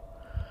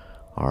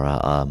or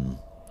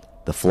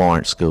the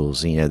Florence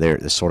schools.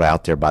 They're sort of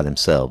out there by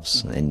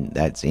themselves, and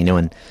that's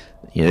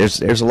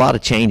there's a lot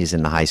of changes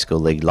in the high school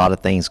league, a lot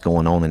of things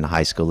going on in the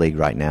high school league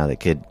right now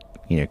that could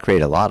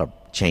create a lot of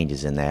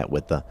changes in that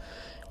with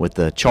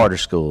the charter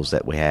schools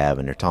that we have,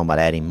 and they're talking about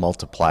adding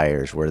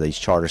multipliers where these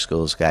charter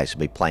schools could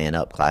actually be playing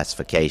up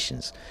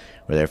classifications,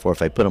 where therefore if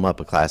they put them up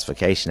a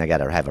classification, they got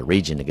to have a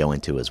region to go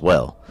into as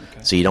well.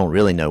 Okay. So you don't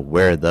really know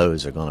where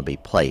those are going to be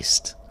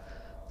placed.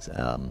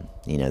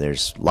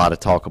 There's a lot of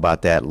talk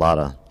about that, a lot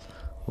of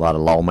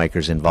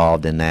lawmakers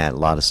involved in that, a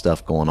lot of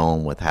stuff going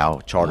on with how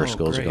charter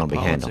schools are going to be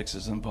handled. Politics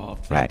is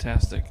involved.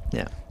 Fantastic. Right.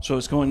 Yeah. So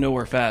it's going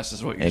nowhere fast,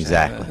 is what you're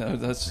saying.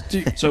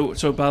 Exactly.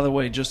 So by the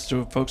way, just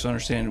so folks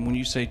understand, when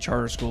you say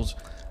charter schools,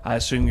 I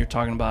assume you're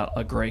talking about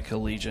a Gray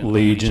Collegiate,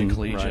 Legion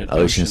Collegiate, right.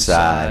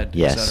 Oceanside,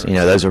 yes.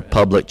 Those are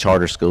public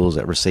charter schools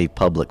that receive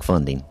public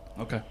funding.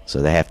 Okay.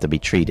 So they have to be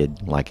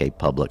treated like a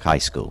public high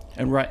school.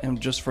 And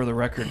just for the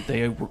record,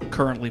 they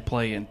currently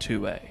play in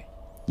 2A.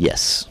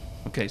 Yes.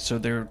 Okay, so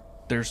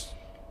there's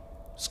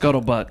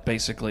scuttlebutt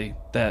basically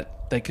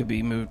that they could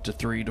be moved to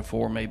 3 to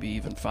 4, maybe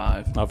even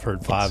 5. I've heard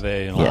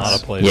 5A in a lot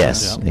of places.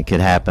 Yes, it could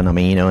happen.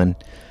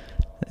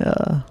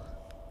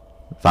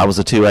 If I was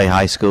a 2A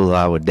high school,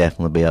 I would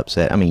definitely be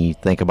upset. You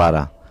think about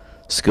a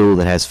school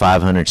that has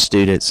 500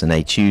 students, and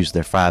they choose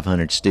their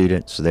 500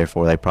 students, so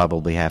therefore they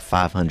probably have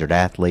 500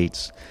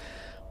 athletes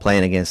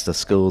playing against a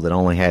school that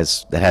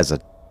has a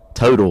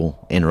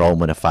total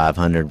enrollment of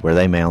 500, where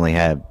they may only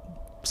have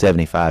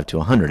 75 to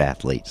 100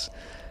 athletes.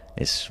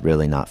 It's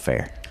really not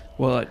fair.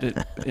 Well,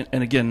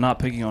 and again, not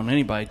picking on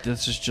anybody,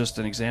 this is just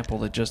an example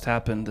that just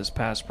happened this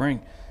past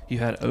spring. You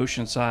had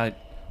Oceanside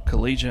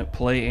Collegiate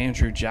play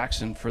Andrew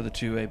Jackson for the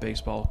 2A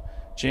baseball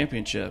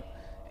championship,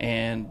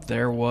 and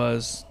there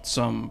was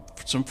some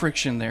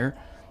friction there.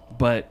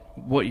 But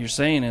what you're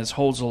saying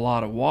holds a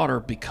lot of water,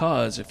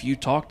 because if you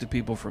talk to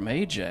people from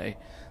AJ,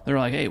 they're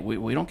like, hey,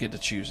 we don't get to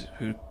choose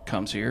who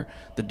comes here.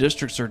 The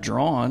districts are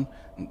drawn.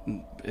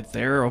 If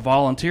they're a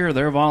volunteer,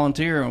 they're a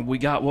volunteer, and we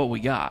got what we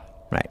got.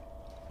 Right.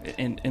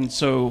 And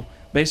so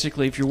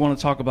basically, if you want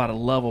to talk about a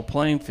level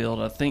playing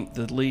field, I think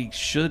the league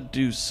should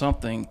do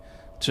something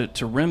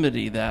to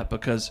remedy that,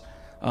 because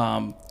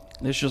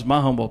It's just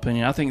my humble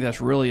opinion. I think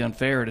that's really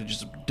unfair to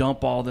just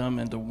dump all them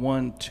into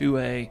one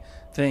 2A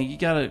thing. You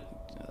got to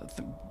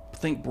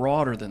think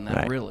broader than that,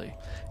 Right. really.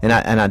 And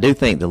I do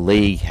think the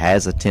league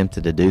has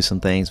attempted to do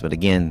some things, but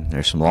again,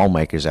 there's some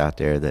lawmakers out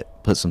there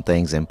that put some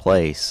things in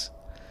place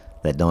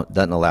that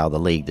doesn't allow the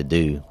league to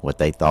do what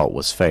they thought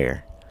was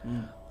fair.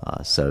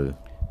 So,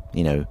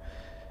 you know,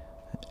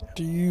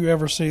 Do you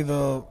ever see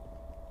the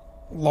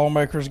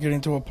lawmakers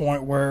getting to a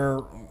point where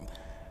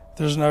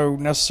there's no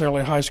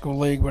necessarily high school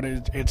league, but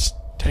it's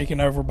taken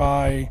over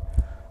by,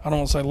 I don't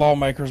want to say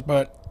lawmakers,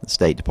 but the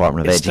State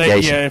Department of it's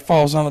Education. it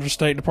falls under the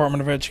State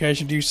Department of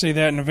Education. Do you see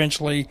that, and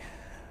eventually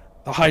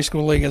the high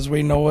school league as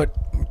we know it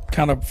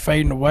kind of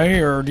fading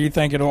away, or do you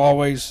think it'll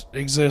always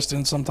exist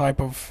in some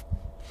type of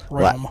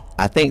realm? Well,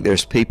 I think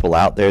there's people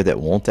out there that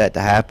want that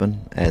to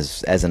happen.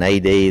 As an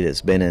AD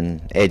that's been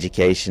in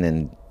education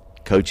and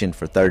coaching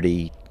for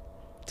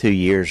 32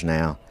 years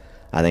now,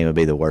 I think it would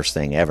be the worst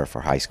thing ever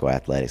for high school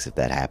athletics if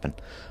that happened.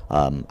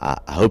 I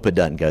hope it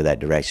doesn't go that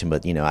direction,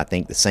 but, you know, I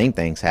think the same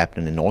thing's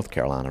happening in North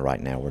Carolina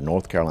right now, where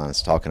North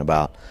Carolina's talking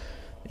about,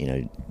 you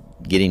know,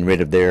 getting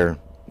rid of their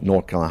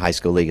North Carolina High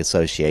School League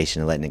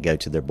Association and letting it go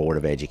to their Board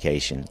of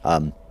Education.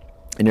 And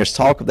there's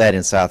talk of that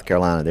in South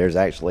Carolina. There's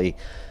actually,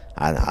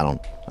 I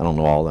don't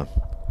know all the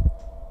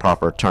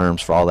proper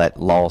terms for all that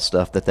law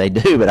stuff that they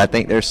do, but I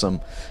think there's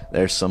some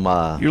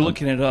You're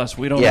looking at us.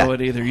 We don't yeah. know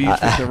it either. You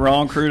picked the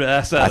wrong crew to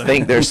ask that. I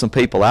think there's some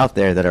people out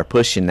there that are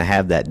pushing to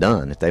have that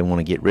done if they want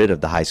to get rid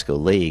of the high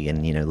school league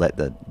and, you know, let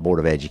the Board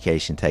of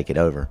Education take it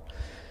over.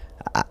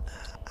 I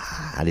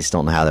just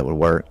don't know how that would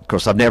work. Of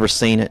course, I've never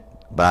seen it,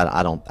 but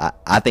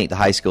I think the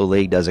high school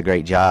league does a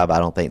great job. I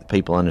don't think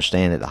people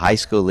understand that the high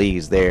school league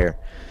is there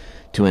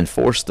to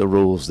enforce the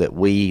rules that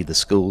we, the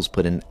schools,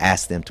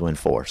 ask them to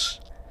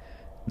enforce.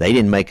 They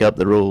didn't make up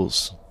the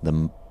rules.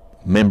 The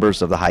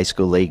members of the high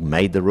school league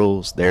made the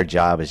rules. Their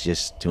job is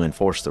just to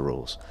enforce the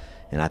rules,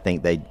 and I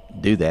think they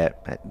do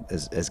that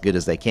as good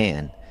as they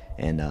can.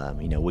 And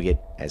you know, we get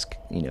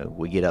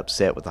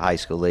upset with the high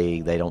school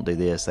league. They don't do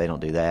this, they don't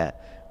do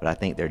that. But I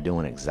think they're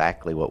doing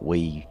exactly what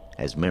we,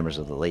 as members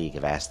of the league,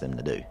 have asked them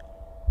to do.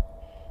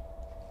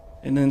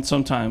 And then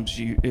sometimes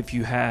if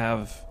you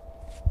have,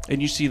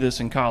 and you see this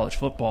in college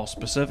football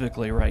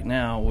specifically right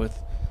now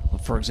with,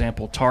 for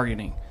example,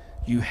 targeting.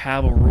 You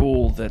have a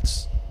rule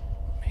that's,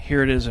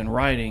 here it is in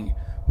writing,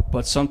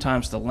 but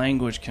sometimes the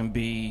language can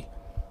be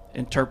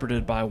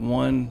interpreted by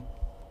one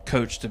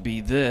coach to be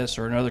this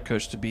or another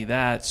coach to be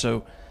that.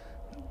 So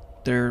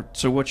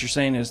what you're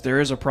saying is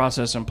there is a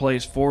process in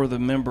place for the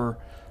member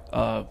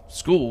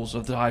schools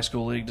of the high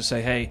school league to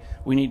say, hey,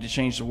 we need to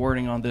change the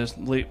wording on this,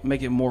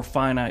 make it more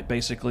finite,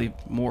 basically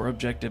more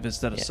objective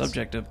instead of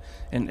subjective,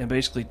 and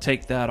basically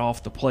take that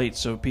off the plate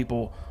so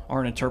people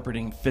aren't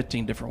interpreting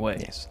 15 different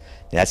ways. Yes.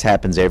 That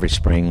happens every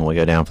spring when we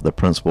go down for the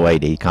Principal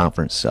AD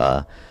Conference.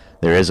 There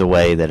is a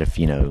way that if,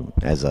 you know,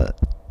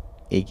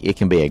 it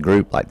can be a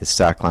group like the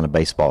South Carolina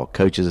Baseball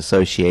Coaches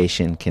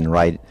Association can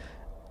write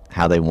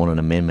how they want an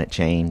amendment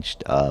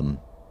changed,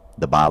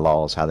 the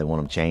bylaws, how they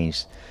want them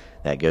changed.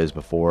 That goes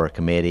before a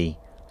committee.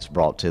 It's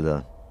brought to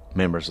the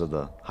members of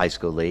the high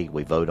school league.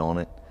 We vote on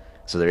it.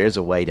 So there is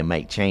a way to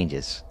make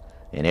changes,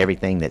 and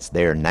everything that's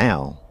there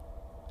now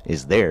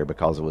is there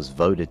because it was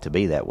voted to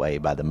be that way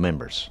by the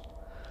members.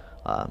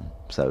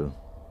 So,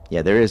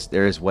 yeah, there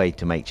is way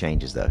to make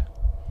changes though.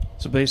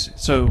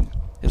 So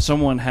if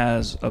someone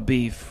has a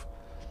beef,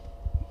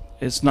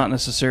 it's not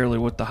necessarily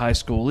with the high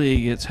school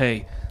league. It's,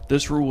 hey,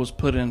 this rule was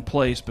put in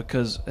place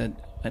because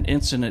an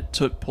incident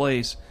took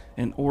place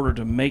in order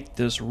to make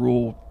this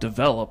rule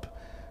develop.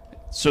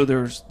 So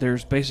there's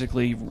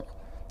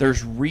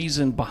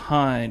reason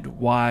behind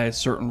why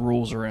certain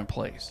rules are in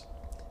place.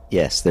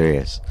 Yes, there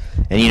is.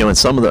 And, you know,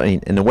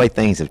 in the way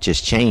things have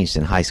just changed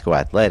in high school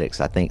athletics,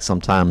 I think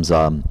sometimes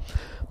the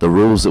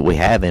rules that we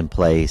have in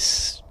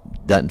place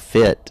doesn't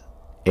fit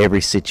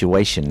every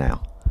situation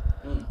now.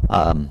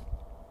 And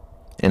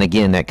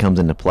again, that comes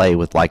into play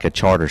with like a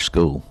charter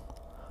school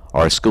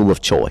or a school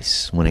of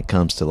choice when it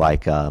comes to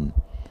like, you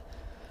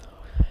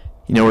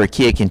know, where a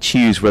kid can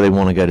choose where they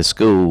want to go to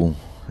school,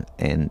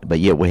 but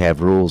yet we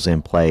have rules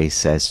in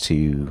place as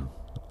to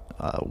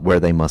where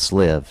they must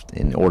live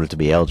in order to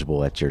be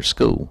eligible at your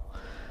school.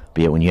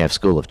 But yet when you have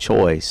school of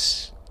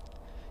choice,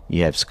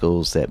 you have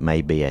schools that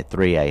may be a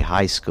 3A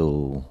high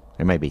school.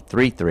 There may be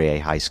 3A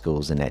high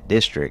schools in that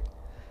district,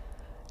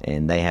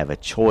 and they have a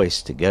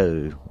choice to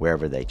go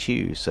wherever they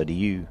choose. So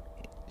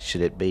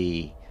should it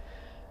be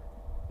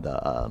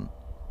the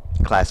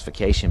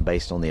classification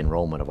based on the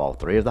enrollment of all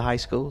three of the high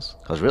schools?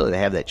 Because really they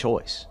have that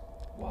choice.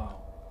 Wow.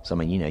 So, I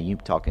mean, you know, you're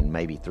talking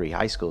maybe 3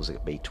 high schools that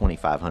could be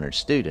 2,500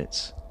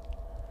 students.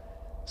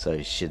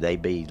 So should they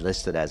be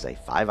listed as a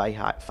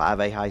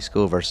 5A high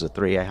school versus a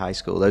 3A high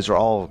school? Those are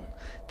all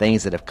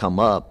things that have come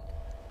up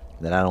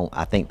that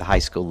I think the high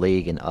school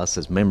league and us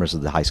as members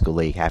of the high school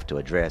league have to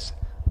address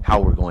how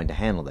we're going to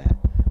handle that,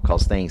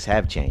 because things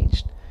have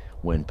changed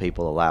when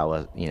people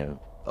allow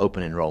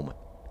open enrollment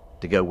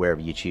to go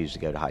wherever you choose to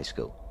go to high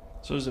school.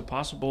 So is it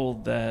possible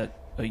that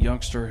a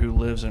youngster who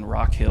lives in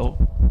Rock Hill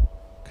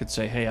could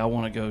say, hey, I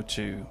want to go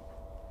to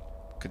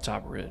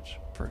Catawba Ridge,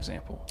 for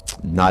example?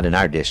 Not in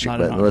our district,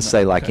 but let's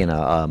say like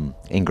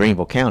in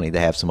Greenville County, they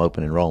have some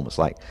open enrollments.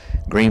 Like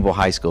Greenville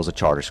High School is a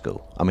charter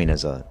school. I mean,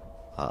 as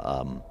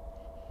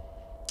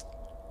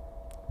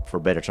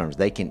for better terms,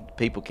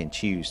 people can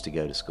choose to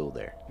go to school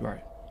there.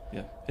 Right.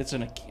 Yeah. It's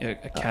an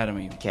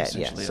academy. Yeah.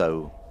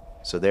 So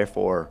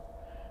therefore,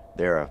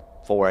 they're a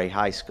 4A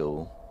high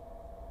school,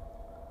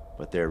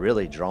 but they're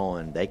really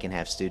drawing. They can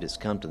have students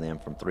come to them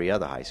from 3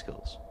 other high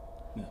schools.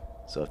 Yeah.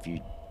 So if you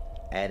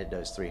added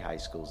those 3 high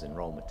schools'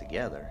 enrollment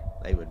together,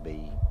 they would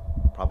be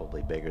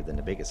probably bigger than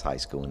the biggest high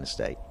school in the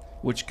state.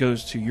 Which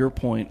goes to your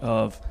point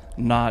of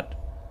not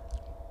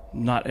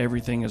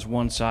everything is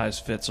one size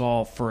fits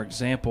all. For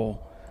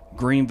example,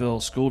 Greenville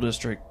School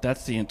District,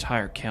 that's the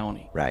entire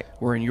county. Right.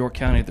 Where in York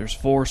County, there's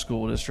 4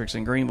 school districts.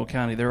 In Greenville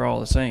County, they're all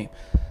the same.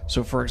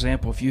 So, for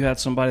example, if you had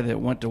somebody that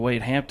went to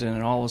Wade Hampton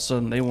and all of a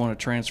sudden they want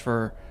to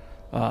transfer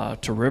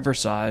to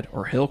Riverside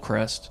or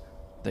Hillcrest,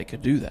 they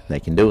could do that. They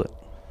can do it.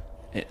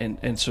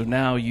 And so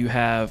now you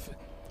have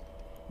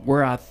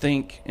where I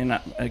think, and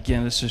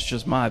again, this is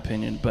just my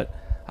opinion, but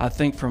I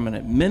think from an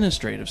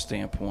administrative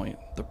standpoint,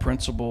 the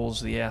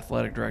principals, the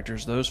athletic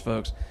directors, those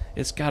folks,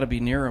 it's got to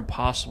be near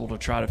impossible to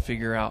try to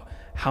figure out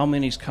how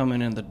many's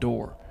coming in the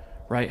door,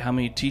 right? How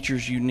many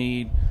teachers you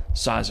need,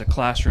 size of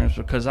classrooms,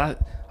 because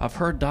I've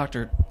heard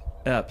Dr.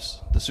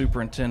 Epps, the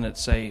superintendent,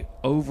 say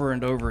over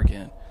and over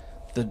again,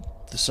 the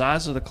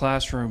size of the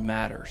classroom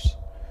matters.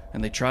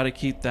 And they try to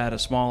keep that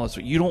as small as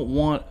you don't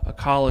want a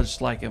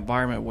college-like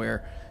environment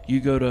where you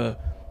go to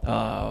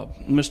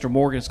Mr.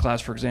 Morgan's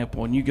class, for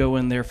example, and you go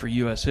in there for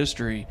U.S.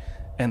 history,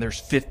 and there's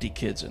 50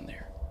 kids in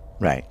there.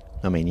 Right.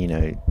 I mean,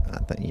 I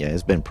think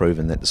it's been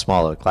proven that the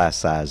smaller the class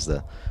size,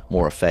 the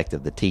more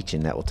effective the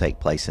teaching that will take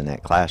place in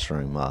that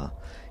classroom.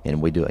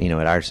 And we do, in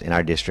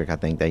our district, I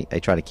think they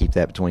try to keep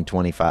that between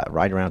 25,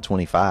 right around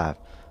 25.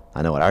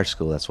 I know at our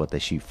school that's what they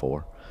shoot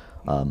for.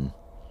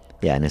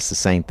 Yeah, and it's the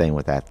same thing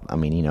with that. I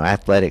mean,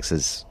 athletics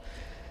is,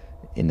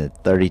 in the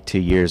 32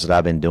 years that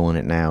I've been doing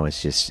it now, it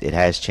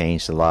has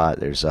changed a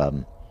lot. There's,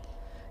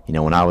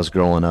 when I was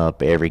growing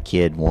up, every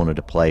kid wanted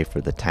to play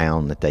for the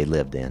town that they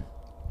lived in.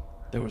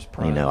 There was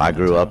pride. I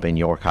grew up in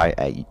York.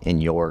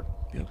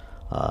 Yep.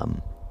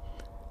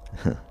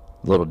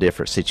 Little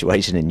different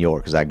situation in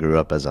York because I grew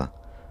up as a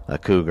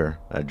Cougar,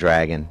 a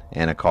Dragon,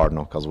 and a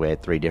Cardinal because we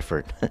had 3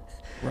 different.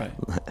 Right.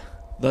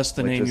 Thus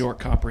the name York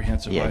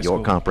Comprehensive High School. Yeah,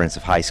 York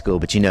Comprehensive High School.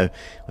 But,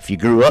 if you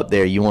grew up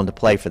there, you wanted to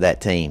play for that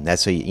team.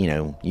 That's who,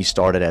 you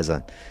started as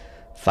a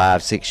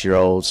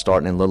 5-6-year-old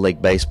starting in Little League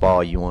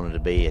Baseball. You wanted to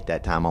be, at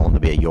that time, I wanted to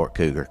be a York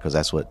Cougar because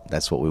that's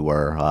what we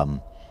were.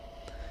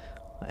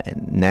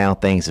 And now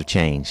things have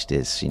changed.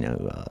 It's,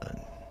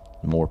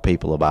 more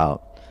people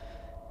about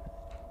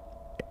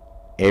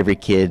every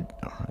kid.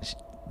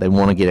 They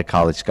want to get a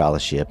college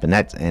scholarship, and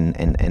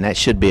that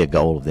should be a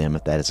goal of them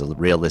if that is a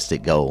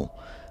realistic goal.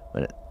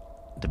 But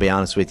to be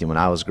honest with you, when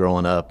I was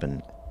growing up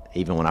and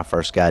even when I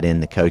first got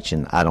into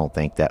coaching, I don't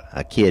think that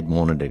a kid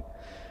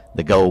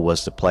the goal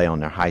was to play on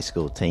their high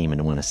school team and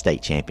to win a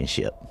state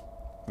championship.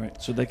 Right.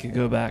 So they could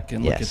go back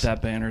and look at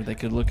that banner. They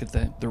could look at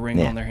the ring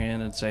on their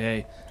hand and say,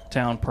 hey,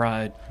 town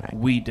pride,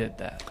 we did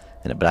that.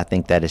 But I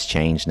think that has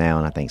changed now,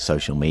 and I think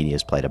social media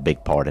has played a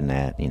big part in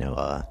that.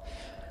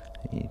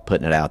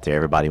 Putting it out there,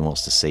 everybody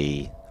wants to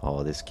see,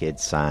 oh, this kid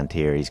signed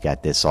here, he's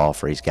got this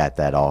offer, he's got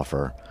that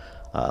offer.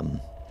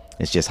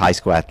 It's just high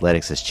school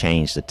athletics has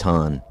changed a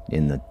ton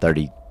in the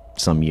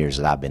 30-some years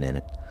that I've been in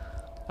it.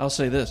 I'll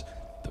say this.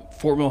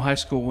 Fort Mill High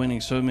School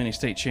winning so many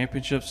state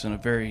championships in a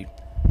very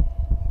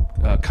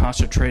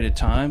concentrated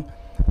time,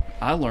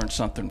 I learned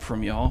something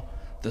from y'all.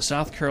 The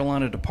South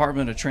Carolina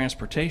Department of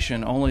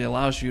Transportation only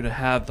allows you to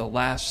have the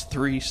last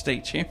 3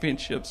 state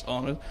championships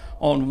on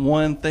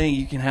one thing.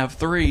 You can have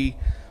 3,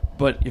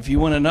 but if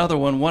you win another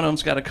one of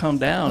them's got to come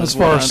down. As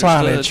far as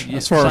signage.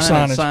 As far as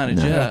signage.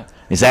 No. Yeah.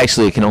 It's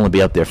actually, it can only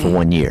be up there for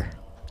 1 year.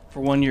 For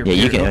 1 year. Yeah,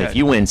 you can. Okay. If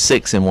you win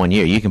 6 in 1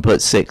 year, you can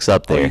put 6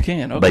 up there. Oh, you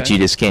can. Okay. But you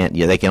just can't.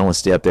 Yeah, they can only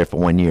stay up there for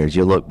 1 year. As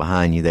you look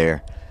behind you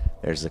there,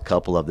 there's a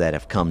couple of that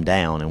have come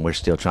down, and we're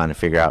still trying to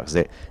figure out.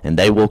 And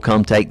they will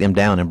come take them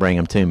down and bring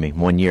them to me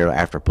 1 year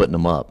after putting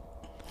them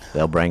up.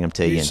 They'll bring them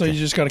to you. So you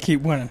just got to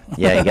keep winning.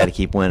 Yeah, you got to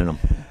keep winning them.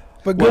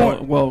 But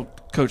well,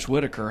 Coach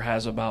Whitaker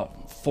has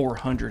about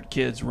 400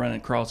 kids running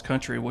cross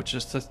country, which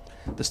is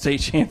the state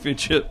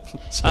championship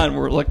sign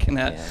we're looking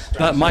at.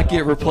 That might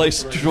get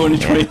replaced in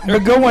 2020.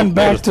 But going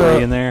back to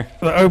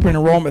the open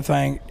enrollment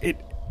thing,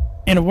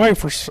 in a way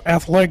for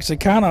athletics, it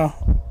kind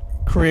of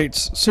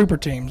creates super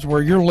teams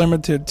where you're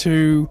limited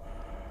to,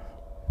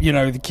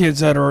 the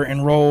kids that are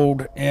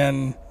enrolled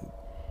in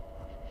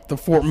the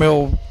Fort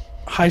Mill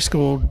High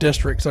School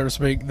district, so to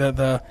speak, that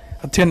the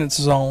attendance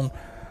is on.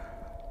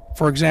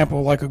 For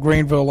example, like a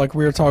Greenville, like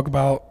we were talking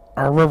about,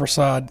 our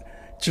Riverside,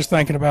 just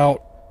thinking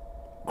about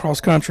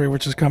cross country,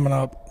 which is coming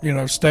up,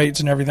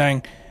 states and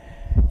everything,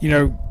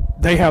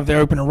 they have the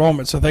open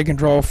enrollment, so they can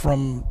draw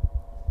from,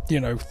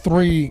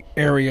 3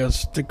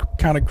 areas to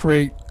kind of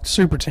create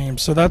super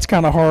teams. So that's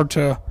kind of hard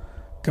to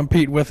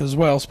compete with as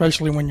well,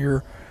 especially when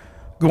you're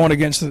going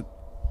against the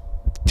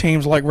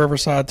teams like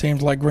Riverside,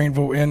 teams like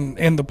Greenville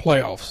in the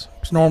playoffs?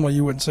 Because normally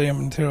you wouldn't see them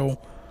until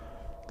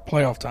the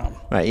playoff time.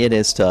 Right, it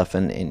is tough,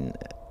 and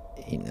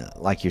you know,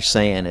 like you're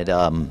saying, it.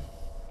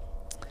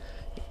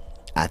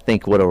 I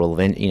think what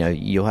will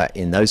you'll have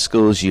in those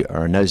schools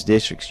or in those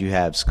districts, you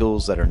have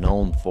schools that are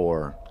known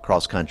for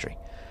cross country.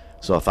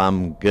 So if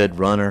I'm a good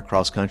runner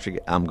cross country,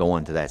 I'm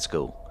going to that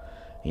school.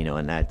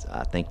 And I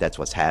think that's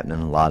what's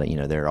happening. A lot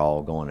of they're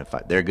all going. If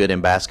they're good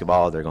in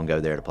basketball, they're going to go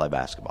there to play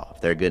basketball.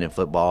 If they're good in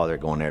football, they're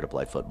going there to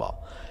play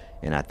football.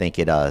 And I think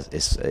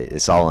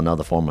it's all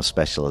another form of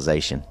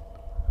specialization.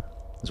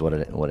 Is what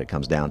it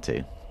comes down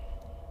to.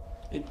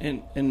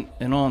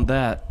 And on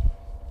that,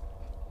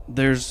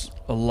 there's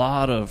a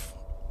lot of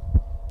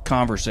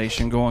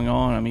conversation going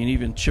on. I mean,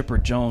 even Chipper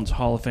Jones,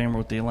 Hall of Famer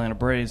with the Atlanta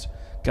Braves,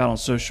 got on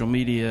social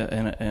media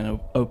and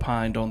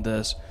opined on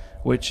this,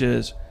 which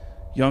is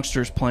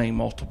youngsters playing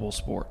multiple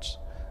sports.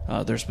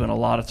 There's been a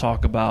lot of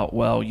talk about,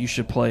 well, you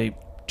should play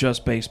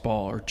just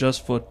baseball or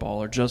just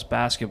football or just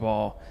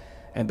basketball.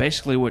 And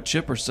basically what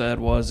Chipper said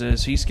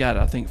is he's got,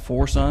 I think,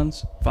 5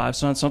 sons,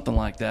 something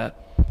like that.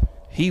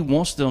 He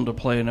wants them to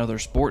play another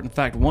sport. In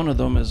fact, one of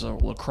them is a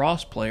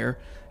lacrosse player,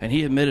 and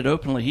he admitted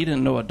openly he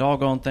didn't know a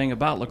doggone thing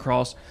about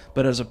lacrosse,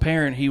 but as a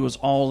parent, he was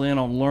all in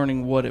on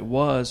learning what it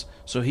was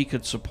so he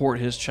could support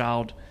his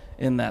child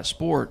in that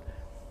sport.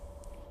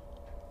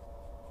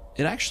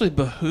 It actually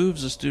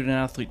behooves a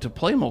student-athlete to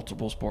play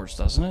multiple sports,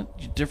 doesn't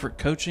it? Different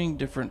coaching,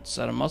 different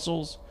set of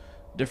muscles,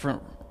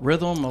 different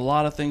rhythm. A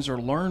lot of things are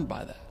learned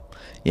by that.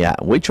 Yeah,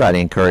 we try to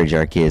encourage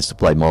our kids to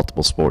play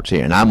multiple sports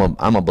here, and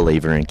I'm a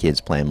believer in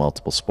kids playing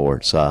multiple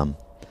sports. I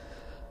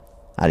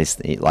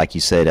just, like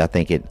you said, I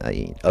think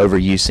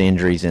overuse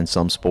injuries in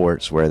some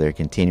sports where they're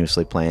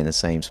continuously playing the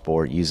same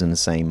sport, using the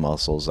same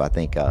muscles. I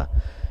think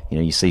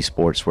you see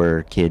sports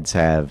where kids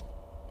have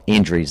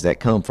injuries that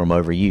come from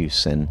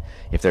overuse, and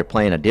if they're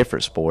playing a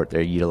different sport,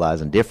 they're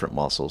utilizing different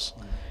muscles.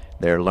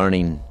 They're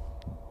learning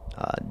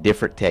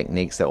different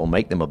techniques that will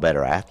make them a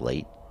better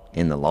athlete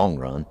in the long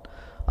run.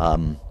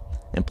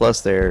 And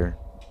plus, they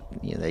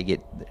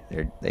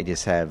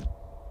just have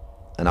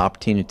an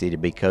opportunity to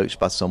be coached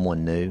by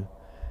someone new.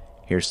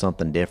 Here's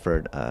something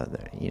different.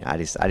 I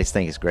just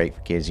think it's great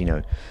for kids.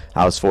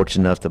 I was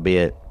fortunate enough to be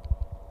at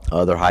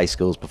other high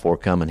schools before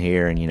coming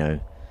here, and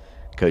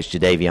Coach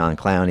Jadavion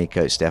Clowney,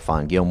 Coach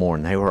Stephon Gilmore,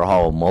 and they were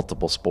all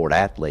multiple sport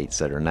athletes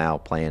that are now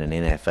playing in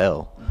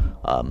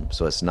NFL.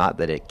 So it's not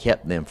that it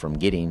kept them from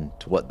getting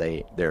to what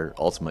their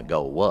ultimate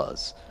goal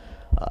was.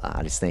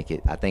 I think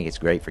it's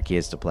great for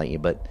kids to play,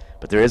 but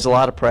there is a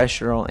lot of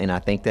pressure on, and I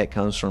think that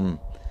comes from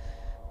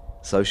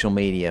social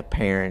media,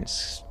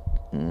 parents,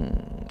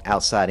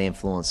 outside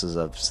influences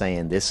of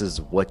saying this is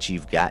what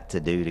you've got to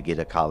do to get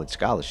a college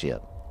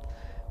scholarship.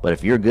 But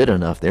if you're good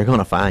enough, they're going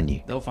to find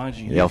you. They'll find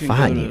you. They'll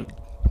find you.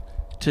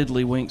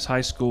 Tiddlywinks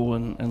High School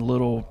and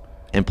little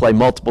and play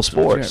multiple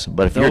sports.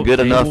 But if you're good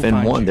enough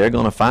in one, they're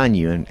going to find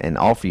you and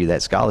offer you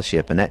that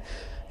scholarship, and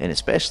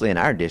especially in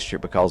our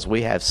district because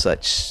we have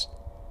such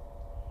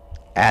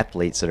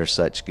athletes that are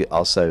such good,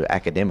 also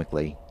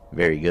academically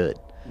very good.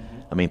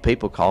 I mean,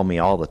 people call me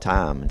all the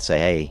time and say,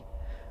 "Hey,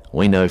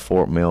 we know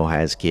Fort Mill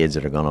has kids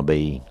that are going to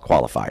be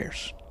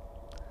qualifiers.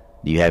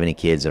 Do you have any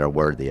kids that are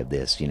worthy of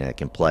this? That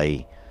can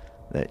play.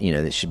 That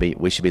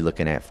we should be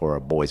looking at for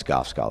a boys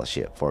golf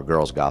scholarship, for a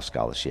girls golf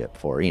scholarship,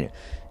 for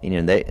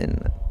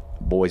and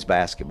boys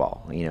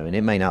basketball. And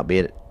it may not be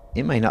at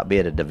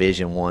a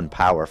Division I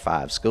Power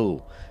 5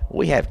 school.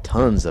 We have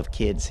tons of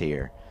kids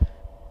here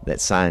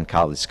that sign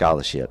college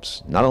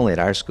scholarships, not only at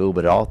our school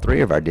but at all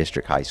 3 of our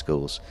district high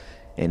schools.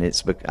 And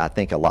I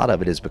think a lot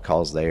of it is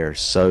because they are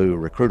so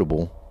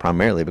recruitable,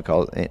 primarily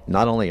because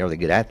not only are they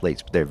good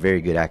athletes, but they're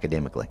very good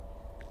academically.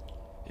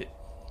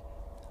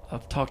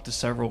 I've talked to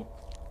several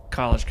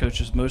college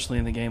coaches, mostly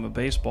in the game of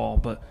baseball,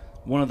 but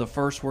one of the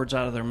first words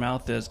out of their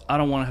mouth is, I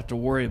don't want to have to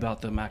worry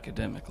about them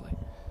academically.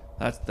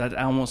 That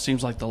almost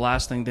seems like the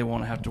last thing they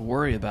want to have to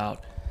worry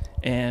about.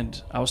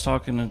 And I was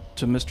talking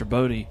to Mr.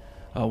 Bodie,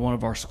 one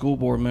of our school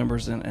board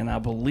members, and I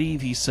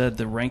believe he said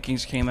the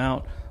rankings came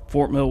out.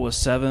 Fort Mill was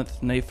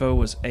 7th, NAFO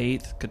was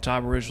 8th,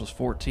 Catawba Ridge was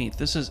 14th.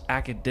 This is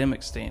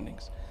academic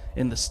standings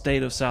in the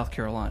state of South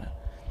Carolina.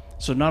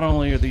 So not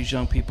only are these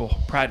young people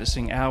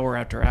practicing hour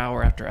after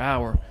hour after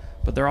hour,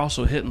 but they're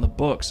also hitting the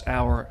books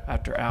hour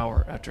after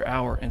hour after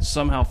hour and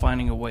somehow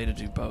finding a way to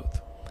do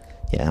both.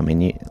 Yeah, I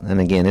mean, and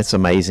again, it's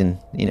amazing.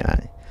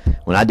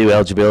 When I do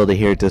eligibility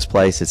here at this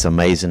place, it's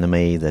amazing to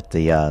me that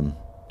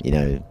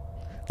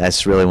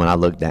that's really when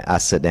I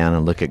sit down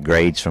and look at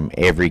grades from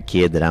every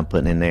kid that I'm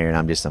putting in there, and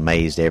I'm just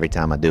amazed every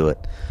time I do it.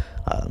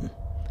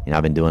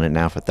 I've been doing it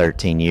now for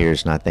 13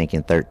 years, and I think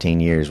in 13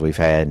 years we've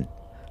had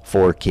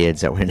 4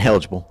 kids that were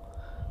ineligible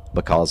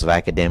because of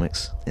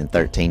academics in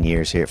 13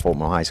 years here at Fort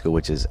Mill High School,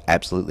 which is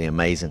absolutely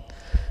amazing.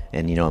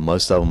 And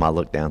most of them I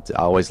look down to.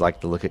 I always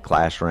like to look at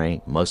class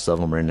rank. Most of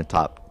them are in the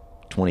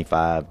top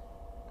 25%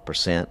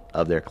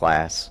 of their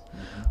class.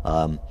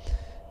 And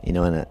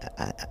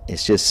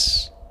it's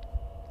just,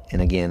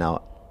 and again,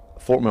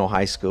 Fort Fort Mill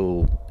High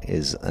School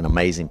is an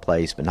amazing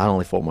place, but not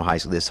only Fort Mill High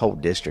School, this whole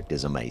district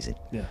is amazing.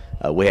 Yeah.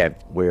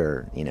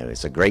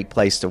 It's a great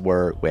place to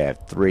work. We have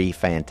 3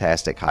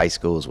 fantastic high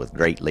schools with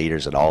great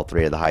leaders at all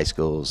 3 of the high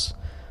schools.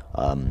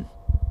 I'm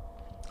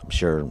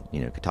sure,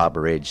 Catawba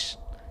Ridge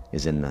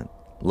is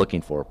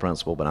looking for a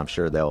principal, but I'm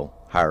sure they'll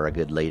hire a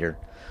good leader.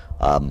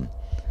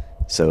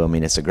 So,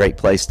 it's a great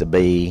place to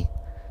be.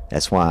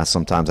 That's why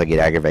sometimes I get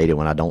aggravated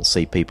when I don't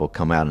see people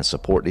come out and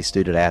support these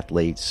student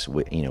athletes.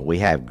 We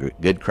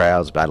have good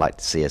crowds, but I'd like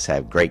to see us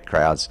have great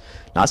crowds.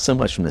 Not so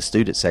much from the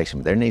student section,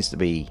 but there needs to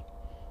be.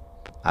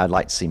 I'd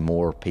like to see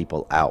more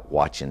people out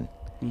watching,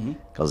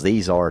 because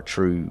these are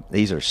true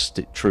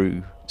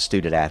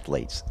student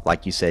athletes.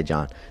 Like you said,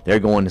 John, they're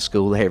going to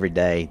school every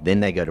day,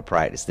 then they go to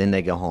practice, then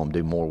they go home,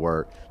 do more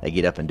work, they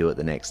get up and do it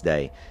the next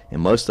day.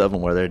 And most of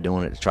them, where they're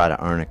doing it to try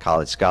to earn a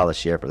college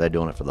scholarship, or they're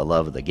doing it for the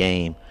love of the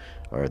game,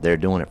 or they're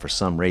doing it for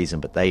some reason,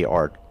 but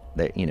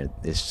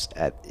it's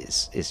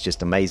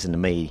just amazing to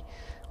me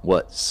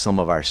what some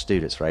of our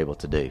students are able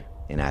to do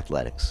in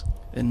athletics.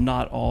 And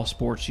not all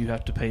sports you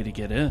have to pay to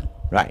get in.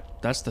 Right.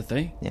 That's the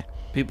thing. Yeah.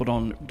 People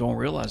don't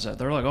realize that.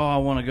 They're like, oh, I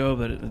want to go,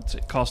 but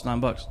it costs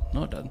 $9.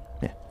 No, it doesn't.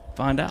 Yeah.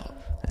 Find out.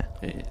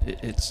 Yeah.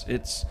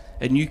 It's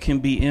and you can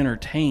be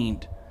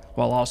entertained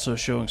while also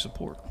showing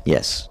support.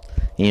 Yes.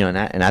 And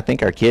I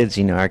think our kids,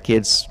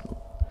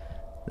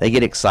 they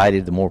get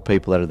excited the more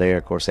people that are there.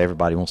 Of course,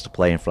 everybody wants to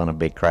play in front of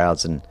big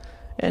crowds, and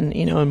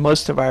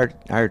most of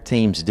our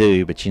teams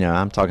do. But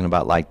I'm talking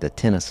about like the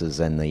tennises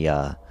and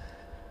the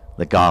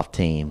golf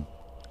team.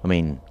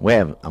 We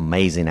have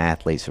amazing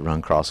athletes that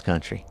run cross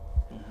country,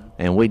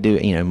 and we do.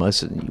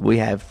 We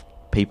have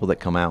people that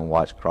come out and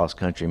watch cross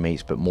country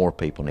meets, but more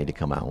people need to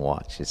come out and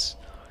watch.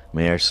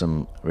 There's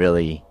some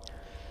really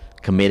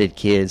committed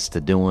kids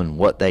to doing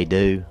what they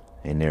do,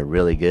 and they're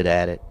really good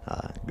at it.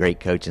 Great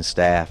coaching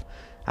staff.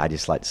 I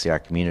just like to see our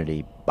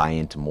community buy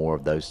into more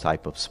of those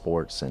type of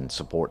sports and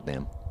support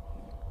them.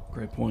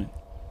 Great point.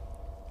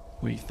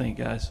 What do you think,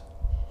 guys?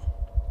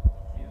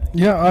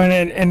 Yeah,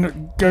 and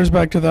it goes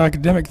back to the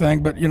academic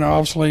thing, but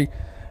obviously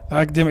the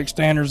academic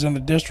standards in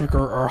the district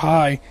are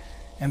high,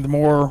 and the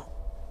more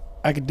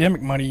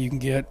academic money you can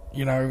get,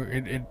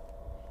 it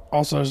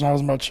also is not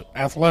as much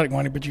athletic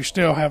money, but you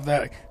still have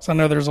that. So I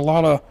know there's a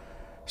lot of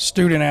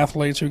student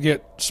athletes who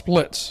get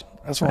splits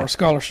as far as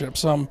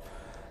scholarships.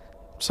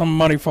 Some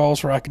money falls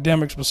for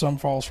academics, but some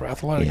falls for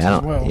athletics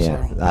as well.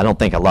 Yeah, so. I don't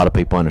think a lot of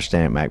people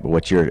understand it, Mac.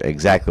 But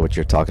exactly what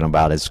you're talking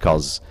about is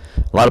because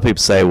a lot of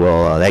people say,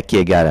 "Well, that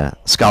kid got a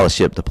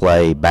scholarship to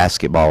play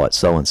basketball at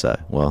so and so."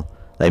 Well,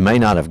 they may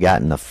not have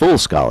gotten a full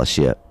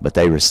scholarship, but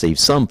they received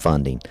some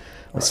funding.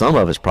 Right. Some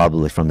of it's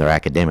probably from their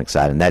academic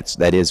side, and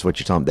that is what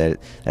you're talking about.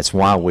 That's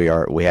why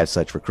we have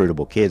such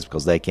recruitable kids,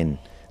 because they can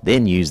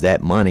then use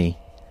that money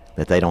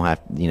that they don't have.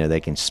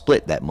 They can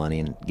split that money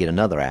and get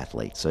another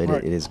athlete. So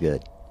it is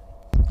good.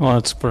 Well,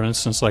 it's, for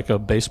instance, like a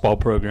baseball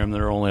program.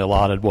 They're only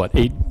allotted,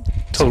 8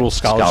 total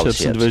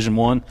scholarships in Division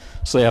I,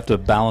 so they have to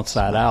balance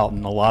that out,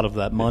 and a lot of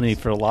that money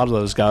for a lot of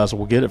those guys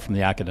will get it from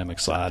the academic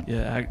side.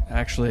 Yeah,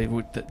 actually,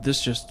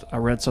 I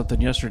read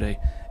something yesterday.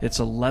 It's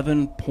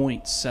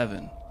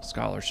 11.7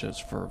 scholarships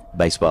for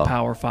baseball,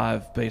 Power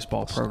 5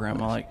 baseball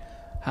program. I'm like,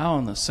 how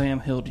in the Sam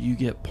Hill do you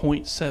get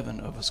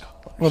 0.7 of a scholarship?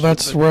 Well,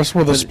 that's where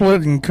the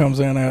splitting comes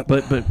in at.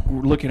 But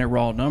looking at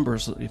raw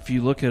numbers, if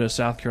you look at a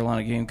South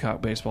Carolina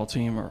Gamecock baseball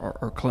team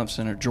or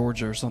Clemson or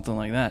Georgia or something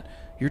like that,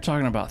 you're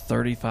talking about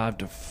 35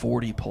 to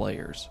 40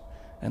 players,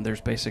 and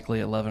there's basically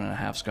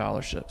 11.5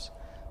 scholarships.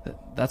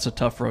 That's a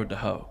tough road to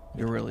hoe.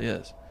 It really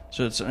is.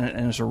 So it's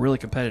a really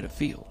competitive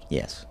field.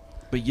 Yes.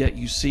 But yet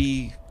you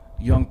see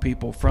young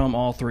people from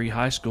all 3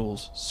 high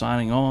schools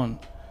signing on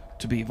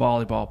to be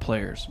volleyball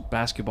players,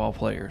 basketball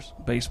players,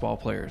 baseball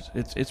players.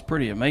 It's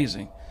pretty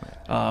amazing.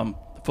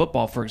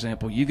 Football, for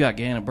example, you got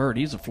Gannon Bird.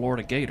 He's a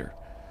Florida Gator.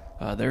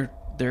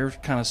 They're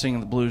kind of singing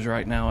the blues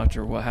right now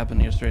after what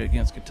happened yesterday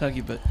against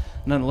Kentucky. But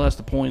nonetheless,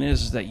 the point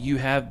is that you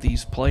have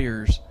these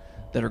players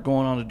that are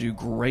going on to do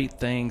great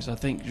things. I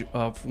think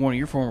one of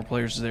your former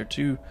players is there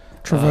too.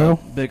 Travell.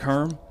 Big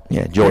Herm.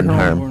 Yeah, Jordan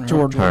Herm.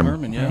 Jordan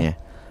Herman, yeah.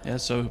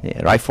 So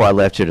right before I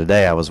left here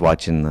today, I was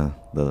watching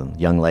the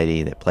young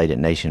lady that played at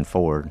Nation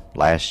Ford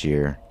last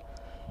year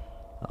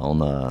on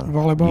the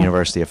volleyball.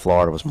 University of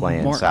Florida was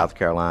playing Martin. South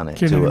Carolina.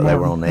 They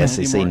were on the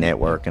SEC Martin.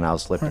 network, and I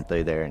was flipping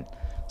through there and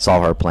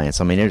saw her playing.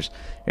 So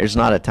there's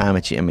not a time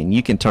that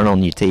you can turn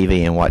on your TV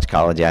and watch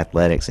college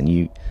athletics,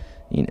 and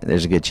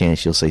there's a good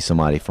chance you'll see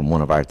somebody from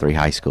one of our 3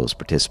 high schools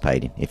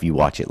participating if you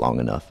watch it long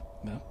enough.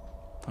 Yeah,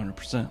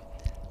 100%.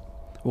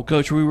 Well,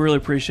 Coach, we really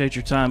appreciate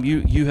your time.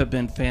 You have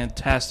been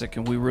fantastic,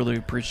 and we really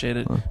appreciate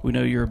it. We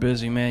know you're a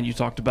busy man. You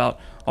talked about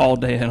all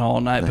day and all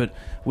night, but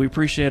we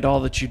appreciate all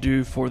that you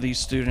do for these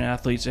student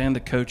athletes and the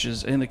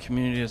coaches and the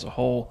community as a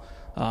whole.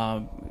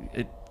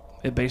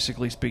 It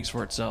basically speaks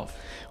for itself.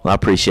 Well, I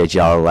appreciate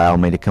y'all allowing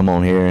me to come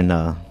on here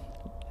and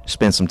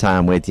spend some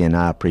time with you, and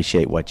I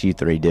appreciate what you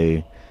 3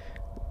 do,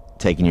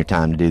 taking your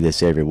time to do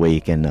this every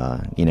week and,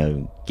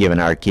 giving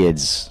our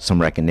kids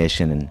some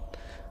recognition and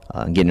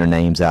getting their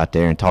names out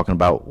there and talking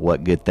about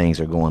what good things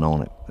are going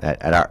on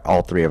at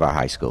all three of our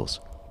high schools.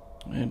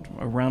 And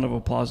a round of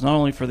applause not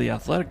only for the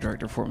athletic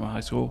director of Fort Mill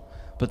High School,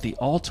 but the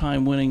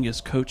all-time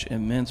winningest coach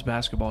in men's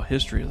basketball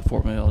history of the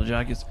Fort Mill Yellow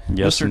Jackets,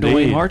 yes, Mr. indeed.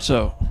 Dwayne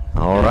Hartsoe.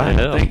 All right.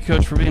 Yeah. Thank you,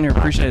 Coach, for being here.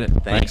 Appreciate it.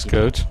 Thanks,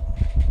 Coach.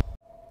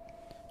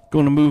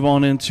 Going to move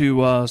on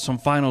into some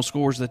final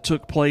scores that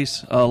took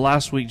place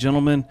last week,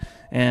 gentlemen,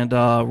 and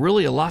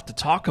really a lot to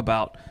talk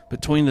about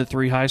between the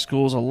three high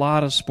schools. A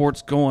lot of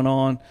sports going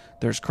on.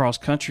 There's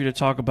cross-country to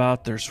talk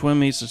about. There's swim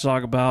meets to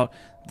talk about.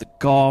 The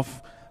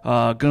golf.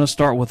 Going to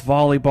start with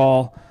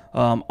volleyball.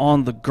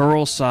 On the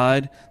girls'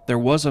 side, there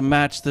was a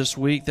match this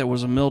week that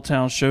was a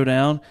Milltown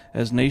showdown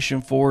as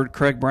Nation forward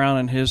Craig Brown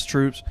and his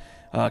troops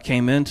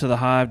came into the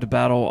Hive to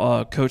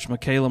battle Coach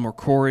Michaela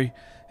McCrory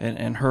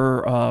and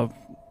her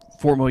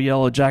Fort Mill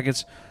Yellow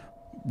Jackets.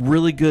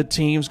 Really good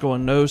teams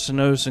going nose to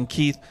nose. And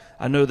Keith,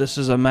 I know this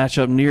is a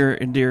matchup near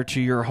and dear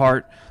to your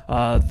heart.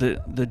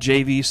 The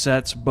JV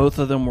sets, both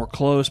of them were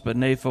close, but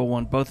NAFO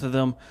won both of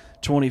them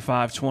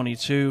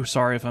 25-22.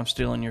 Sorry if I'm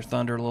stealing your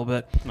thunder a little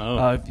bit.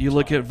 No, If you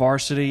look at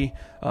varsity,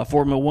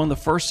 Fort Mill won the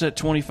first set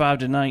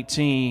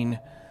 25-19,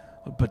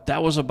 but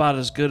that was about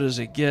as good as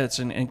it gets.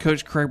 And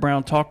Coach Craig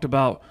Brown talked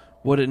about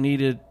what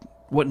needed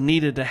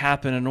to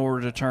happen in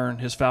order to turn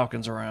his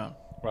Falcons around.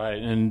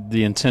 right, and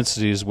the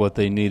intensity is what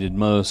they needed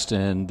most,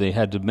 and they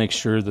had to make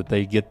sure that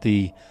they get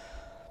the,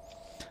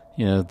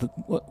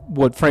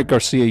 what Frank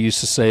Garcia used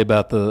to say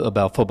about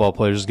football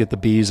players is get the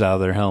bees out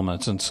of their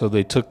helmets, and so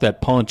they took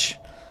that punch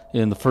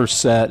in the first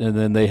set, and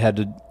then they had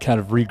to kind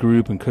of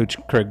regroup, and Coach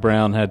Craig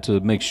Brown had to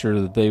make sure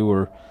that they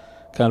were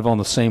kind of on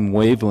the same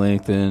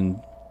wavelength,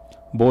 and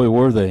boy,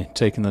 were they,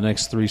 taking the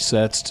next three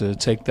sets to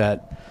take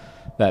that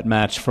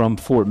match from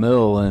Fort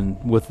Mill.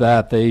 And with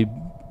that,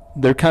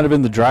 they're kind of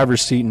in the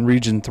driver's seat in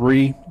Region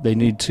 3. They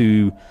need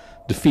to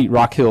defeat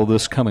Rock Hill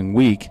this coming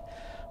week,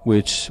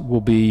 which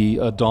will be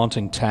a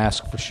daunting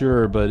task for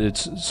sure, but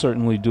it's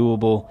certainly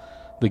doable.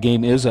 The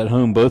game is at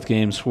home. Both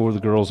games for the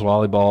girls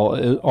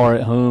volleyball are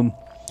at home.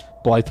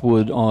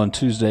 Blythewood on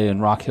Tuesday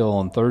and Rock Hill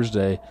on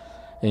Thursday.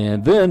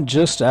 And then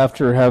just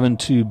after having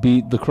to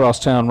beat the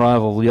crosstown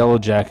rival Yellow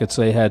Jackets,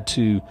 they had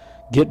to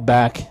get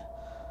back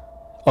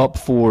up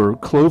for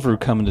Clover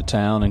coming to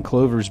town, and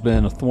Clover's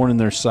been a thorn in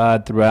their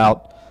side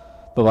throughout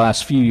the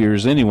last few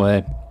years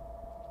anyway.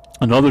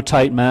 Another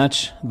tight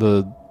match.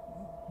 The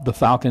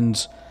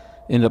Falcons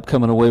end up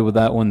coming away with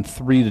that one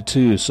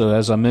 3-2. So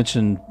as I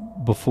mentioned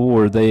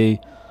before,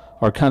 they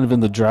are kind of in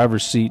the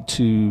driver's seat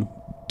to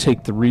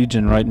take the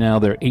region right now.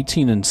 They're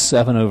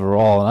 18-7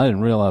 overall, and I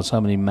didn't realize how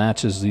many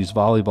matches these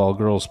volleyball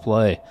girls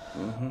play,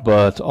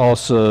 but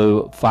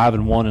also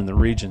 5-1 in the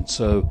region.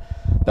 So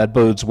that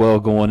bodes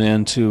well going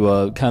into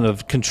a kind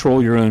of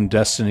control your own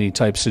destiny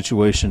type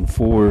situation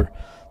for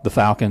the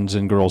Falcons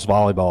in girls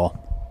volleyball.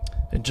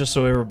 And just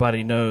so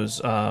everybody knows,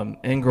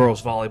 in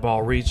girls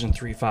volleyball, Region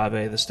 3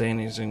 5A, the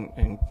standings,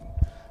 and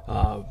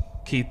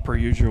Keith, per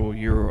usual,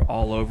 you're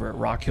all over it.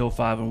 Rock Hill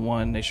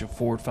 5-1, Nation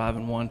Forward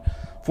 5-1,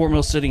 Fort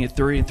Mill sitting at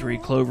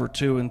 3-3, Clover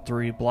 2-3,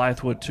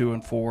 Blythewood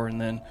 2-4, and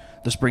then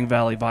the Spring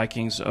Valley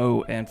Vikings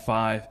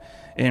 0-5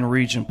 in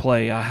region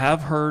play. I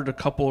have heard a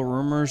couple of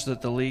rumors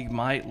that the league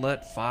might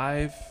let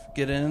 5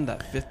 get in.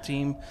 That 5th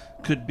team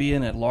could be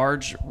in at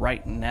large.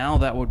 Right now,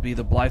 that would be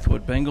the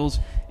Blythewood Bengals.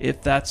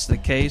 If that's the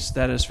case,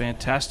 that is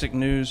fantastic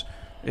news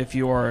if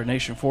you are a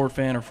Nation Forward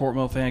fan or Fort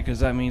Mill fan,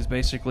 because that means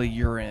basically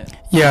you're in.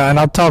 Yeah, and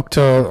I talked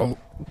to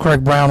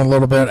Craig Brown a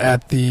little bit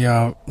at the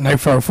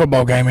NAFO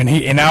football game,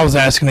 and I was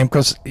asking him,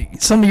 because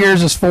some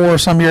years it's 4,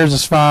 some years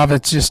it's 5.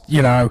 It's just,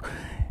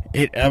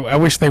 I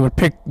wish they would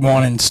pick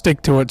one and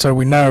stick to it so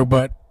we know.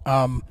 But,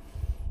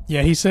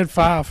 yeah, he said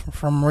 5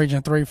 from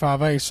Region 3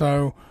 5A.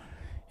 So,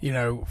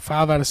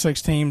 5 out of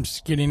 6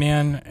 teams getting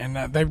in,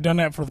 and they've done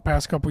that for the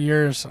past couple of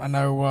years. I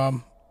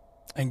know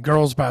in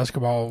girls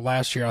basketball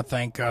last year, I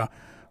think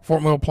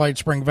Fort Mill played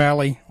Spring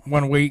Valley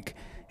one week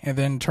and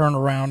then turned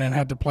around and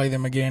had to play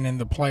them again in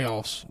the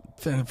playoffs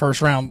in the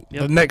first round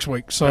the next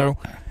week. So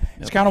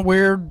it's kind of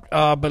weird,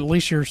 but at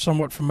least you're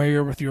somewhat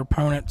familiar with your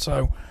opponent.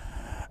 So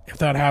if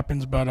that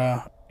happens,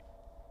 but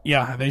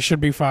yeah, they should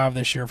be 5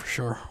 this year for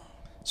sure.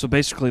 So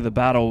basically the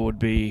battle would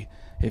be,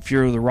 if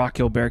you're the Rock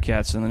Hill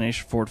Bearcats and the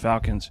Nation Forward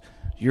Falcons,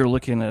 you're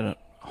looking at a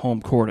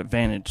home court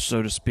advantage,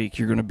 so to speak.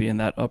 You're going to be in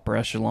that upper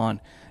echelon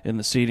in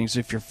the seedings.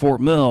 If you're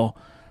Fort Mill,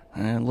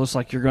 and it looks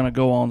like you're going to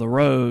go on the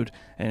road,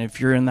 and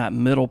if you're in that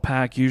middle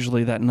pack,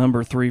 usually that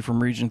number 3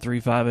 from Region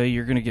 3 5A,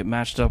 you're going to get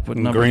matched up with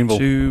number Greenville.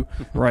 2.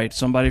 Right,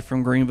 somebody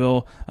from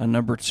Greenville, a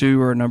number 2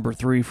 or a number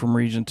 3 from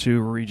Region 2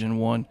 or Region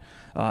 1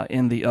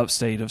 in the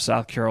upstate of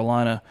South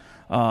Carolina.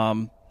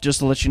 Just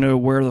to let you know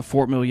where the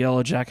Fort Mill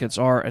Yellow Jackets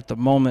are at the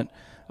moment,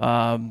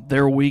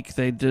 their week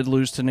they did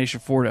lose to Nation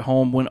Forward at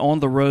home. Went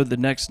on the road the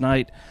next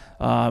night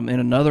in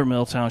another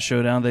Milltown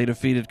showdown. They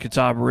defeated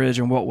Catawba Ridge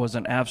in what was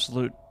an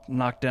absolute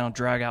knockdown,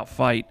 drag-out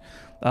fight.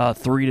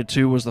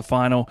 3-2 was the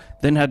final.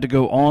 Then had to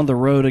go on the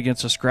road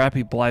against a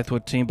scrappy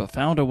Blythewood team, but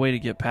found a way to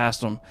get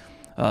past them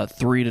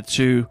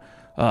 3-2.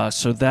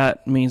 So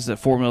that means that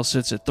Fort Mill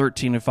sits at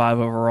 13-5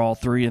 overall,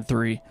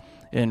 3-3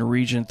 in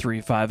Region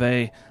 3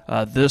 5A.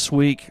 This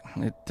week,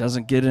 it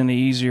doesn't get any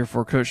easier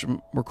for Coach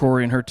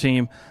McCrory and her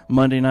team.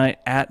 Monday night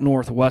at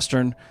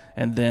Northwestern,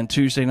 and then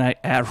Tuesday night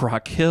at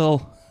Rock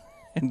Hill,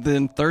 and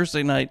then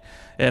Thursday night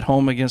at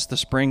home against the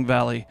Spring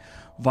Valley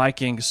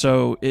Vikings.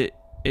 So it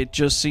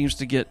just seems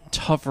to get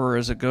tougher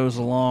as it goes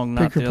along,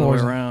 not the other way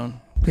around.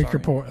 Pick your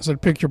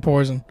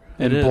poison.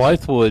 And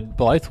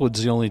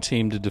Blythewood's the only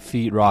team to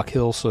defeat Rock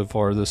Hill so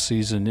far this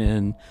season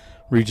in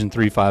Region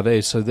 3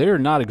 5A. So they're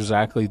not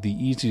exactly the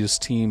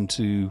easiest team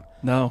to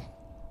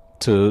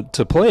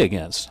play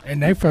against.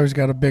 And NAFO's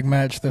got a big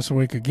match this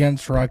week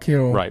against Rock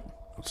Hill. Right.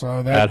 So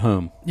at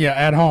home. Yeah,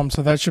 at home.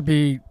 So that should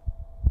be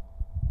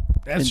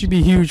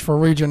huge for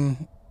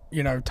region,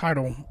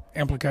 title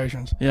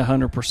implications. Yeah,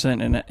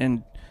 100%.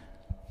 And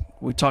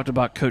we talked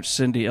about Coach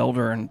Cindy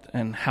Elder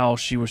and how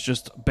she was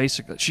just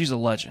basically, she's a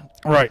legend.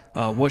 Right.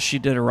 What she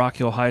did at Rock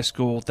Hill High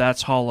School,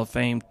 that's Hall of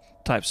Fame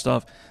type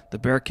stuff. The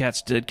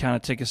Bearcats did kind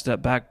of take a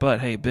step back,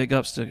 but hey, big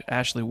ups to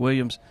Ashley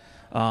Williams,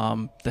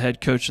 the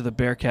head coach of the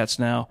Bearcats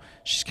now.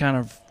 She's kind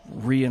of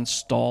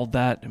reinstalled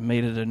that and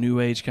made it a new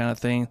age kind of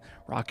thing.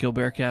 Rock Hill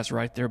Bearcats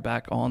right there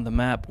back on the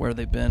map where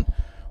they've been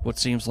what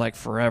seems like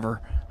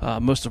forever,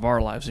 most of our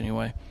lives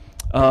anyway.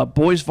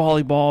 Boys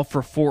volleyball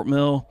for Fort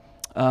Mill.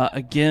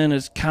 Again,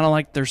 it's kind of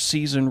like their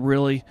season,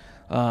 really.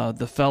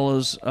 The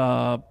fellas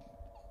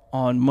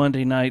on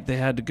Monday night, they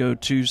had to go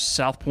to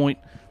South Point.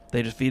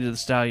 They defeated the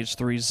Stallions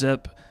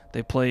 3-0.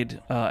 They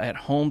played at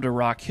home to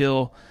Rock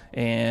Hill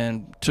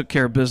and took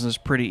care of business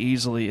pretty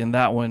easily in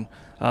that one,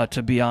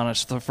 to be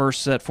honest. The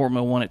first set, Fort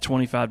Mill won at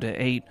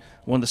 25-8,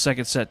 won the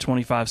second set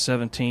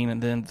 25-17,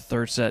 and then the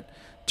third set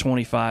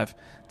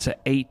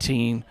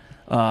 25-18.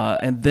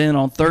 And then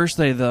on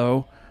Thursday,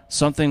 though,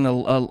 something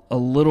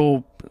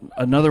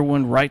another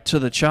one right to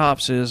the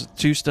chops is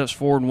 2 steps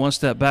forward and 1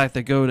 step back.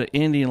 They go to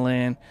Indian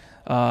Land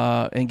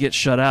and get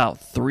shut out,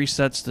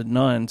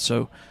 3-0.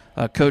 So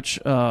Coach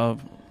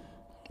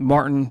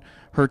Martin,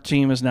 her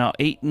team is now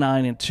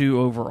 8-9-2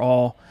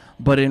 overall.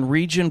 But in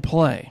region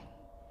play,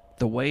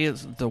 the way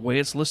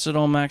it's listed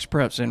on Max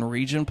Preps, in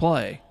region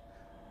play,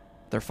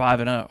 they're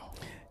 5-0.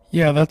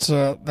 Yeah, that's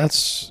a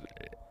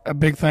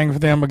big thing for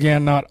them.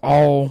 Again, not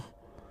all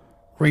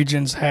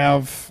regions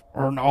have,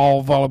 or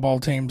all volleyball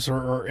teams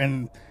are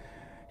in,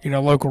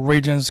 local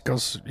regions,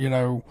 because,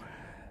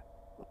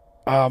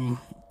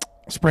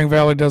 Spring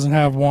Valley doesn't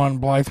have one,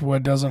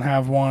 Blythewood doesn't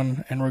have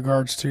one in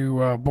regards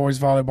to boys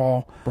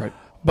volleyball. Right.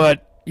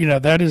 But,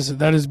 that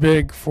is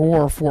big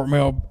for Fort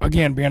Mill,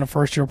 again, being a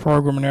first-year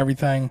program and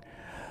everything.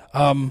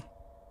 Kind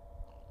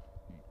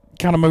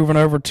of moving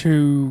over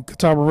to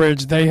Catawba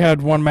Ridge, they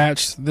had one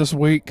match this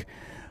week.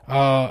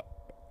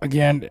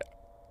 Again,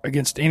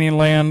 against Indian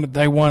Land,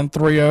 they won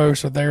 3-0,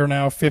 so they are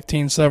now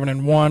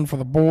 15-7-1 for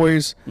the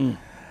boys.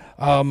 The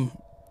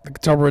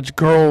Catawba Ridge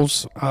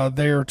girls,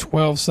 they are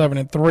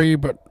 12-7-3,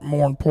 but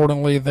more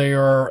importantly, they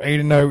are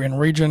 8-0 in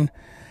region.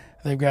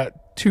 They've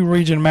got 2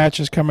 region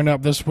matches coming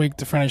up this week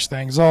to finish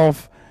things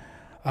off.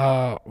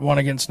 One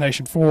against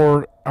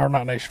Northwestern,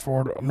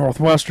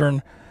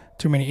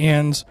 too many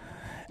N's,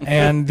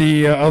 and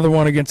the other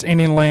one against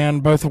Indian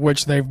Land, both of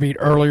which they've beat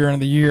earlier in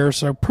the year.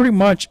 So pretty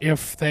much,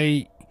 if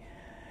they,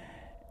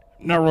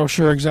 not real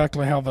sure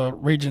exactly how the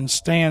region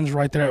stands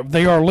right there.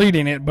 They are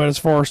leading it, but as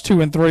far as 2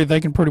 and 3, they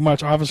can pretty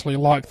much obviously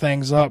lock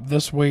things up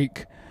this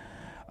week,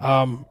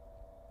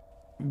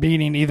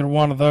 beating either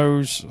one of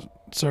those.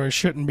 So it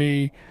shouldn't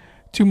be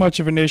too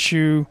much of an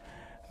issue.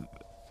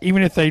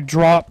 Even if they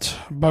dropped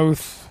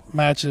both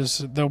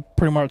matches, they'll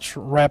pretty much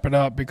wrap it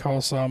up,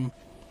 because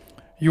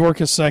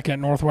York is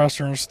second,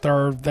 Northwestern's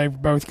third. They've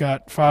both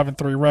got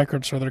 5-3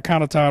 records, so they're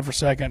kind of tied for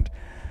second.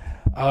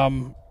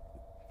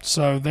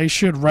 So they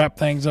should wrap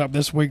things up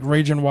this week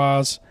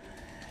region-wise.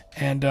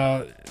 And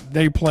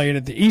they played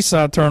at the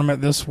Eastside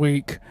tournament this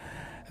week.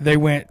 They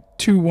went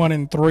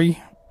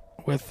 2-1-3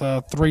 with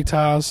 3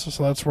 ties,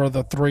 so that's where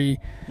the 3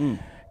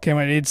 came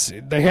in.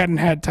 They hadn't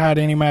had tied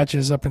any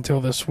matches up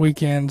until this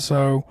weekend,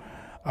 so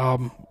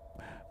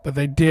but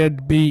they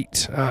did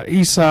beat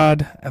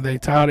Eastside, and they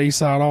tied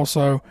Eastside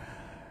also.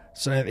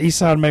 So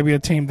Eastside may be a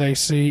team they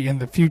see in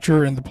the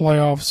future in the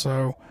playoffs,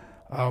 so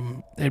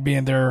it'd be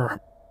in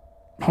their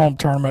home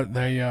tournament.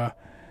 They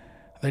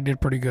did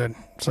pretty good.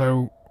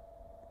 So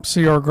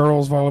CR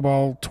girls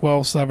volleyball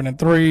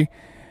 12-7-3,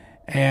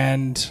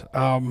 and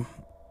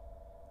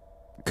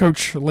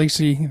Coach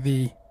Lacey,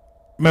 the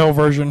male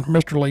version,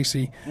 Mr.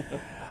 Lacey,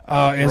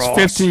 is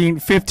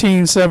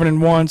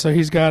 15-7-1, so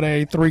he's got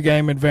a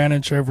 3-game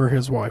advantage over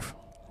his wife.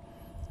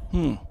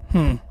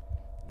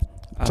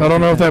 So I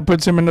don't know if that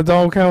puts him in the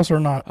doghouse or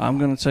not. I'm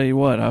going to tell you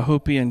what. I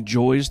hope he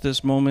enjoys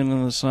this moment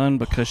in the sun,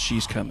 because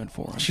she's coming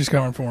for him. She's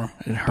coming for him.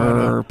 And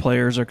her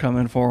players are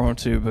coming for him,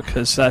 too,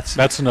 because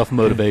that's enough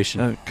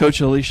motivation. Coach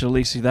Alicia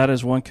Lacey, that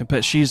is one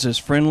she's as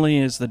friendly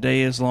as the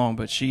day is long,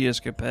 but she is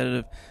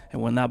competitive.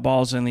 And when that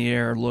ball's in the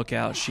air, look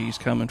out. She's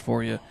coming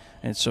for you,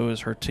 and so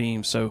is her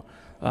team. So,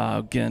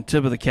 again,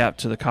 tip of the cap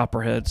to the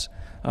Copperheads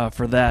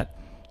for that.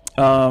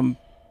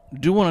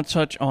 Do want to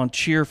touch on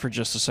cheer for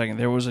just a second.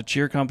 There was a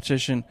cheer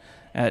competition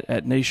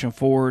at Nation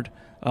Ford.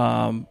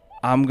 I'm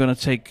going to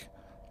take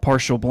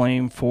partial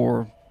blame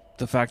for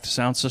the fact the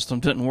sound system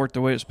didn't work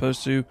the way it's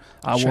supposed to.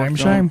 I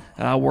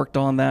worked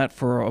on that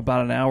for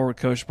about an hour with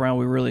Coach Brown.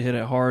 We really hit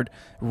it hard.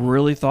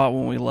 Really thought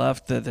when we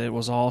left that it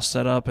was all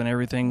set up and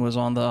everything was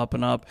on the up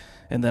and up.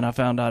 And then I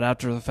found out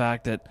after the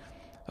fact that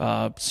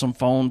some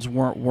phones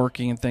weren't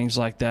working and things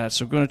like that.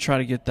 So we're going to try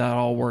to get that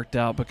all worked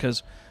out,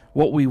 because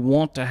what we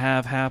want to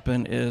have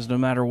happen is no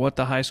matter what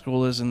the high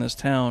school is in this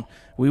town,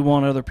 we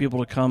want other people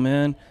to come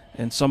in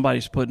and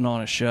somebody's putting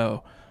on a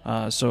show.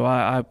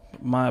 So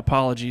my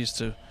apologies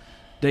to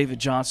David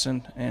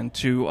Johnson and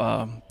to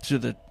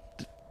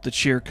the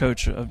cheer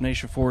coach of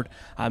Nation Ford.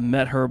 I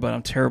met her, but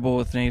I'm terrible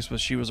with names, but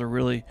she was a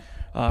really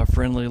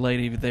friendly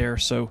lady there.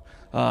 So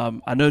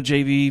I know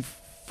JV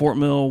Fort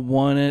Mill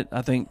won it.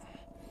 I think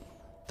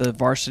the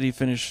varsity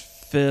finished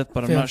fifth,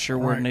 but I'm not sure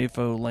where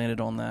NAFO landed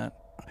on that.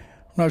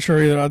 I'm not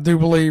sure either. I do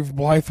believe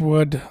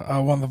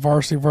Blythewood won the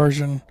varsity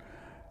version.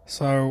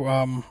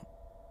 So,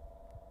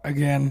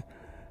 again,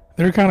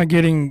 they're kind of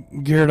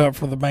getting geared up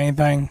for the main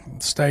thing,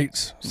 the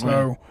states.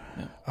 So,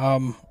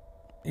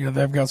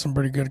 they've got some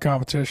pretty good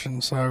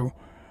competition. So,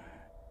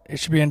 it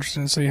should be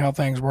interesting to see how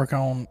things work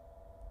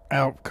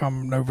out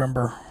come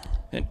November.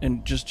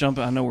 And just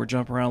I know we're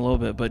jumping around a little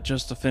bit, but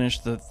just to finish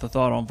the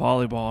thought on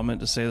volleyball, I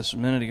meant to say this a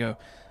minute ago.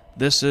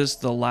 This is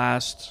the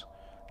last,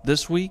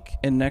 this week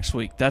and next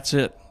week. That's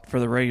it for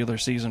the regular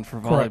season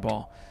for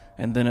volleyball. Correct.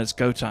 And then it's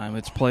go time.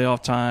 It's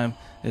playoff time.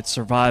 It's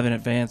survive and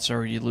advance,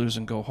 or you lose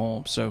and go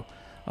home. So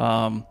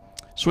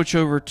switch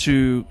over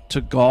to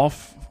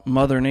golf.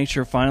 Mother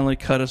Nature finally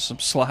cut us some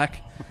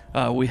slack.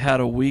 We had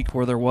a week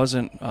where there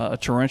wasn't a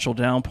torrential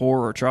downpour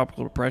or a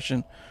tropical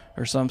depression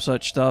or some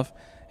such stuff.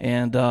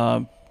 And,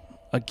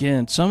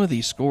 again, some of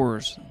these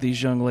scores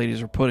these young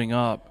ladies are putting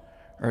up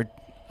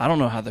I don't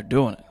know how they're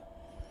doing it,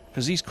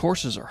 because these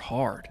courses are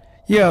hard.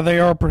 Yeah, they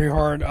are pretty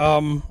hard.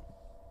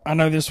 I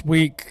know this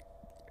week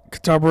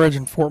Catawba Ridge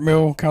and Fort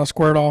Mill kind of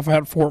squared off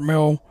at Fort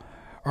Mill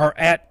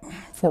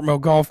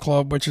Golf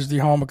Club, which is the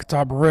home of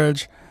Catawba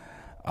Ridge.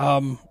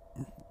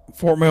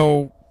 Fort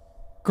Mill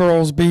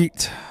girls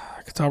beat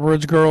Catawba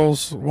Ridge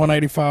girls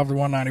 185 to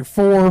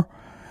 194.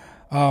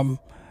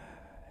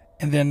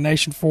 And then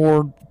Nation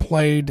Ford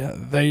played.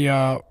 They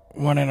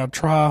went in a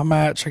try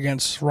match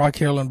against Rock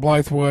Hill and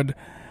Blythewood.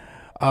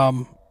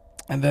 And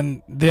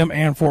then them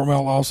and Fort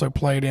Mill also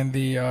played in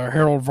the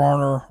Harold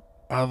Varner,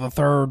 the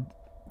third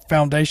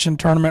foundation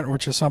tournament,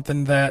 which is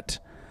something that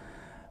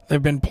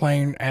they've been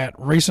playing at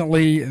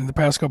recently in the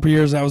past couple of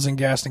years. That was in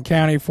Gaston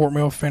County. Fort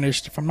Mill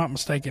finished, if I'm not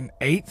mistaken,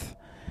 8th.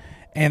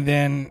 And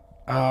then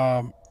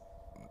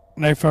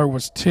NAFO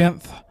was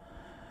 10th.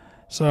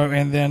 So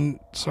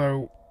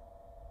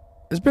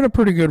it's been a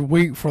pretty good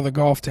week for the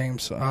golf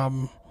teams.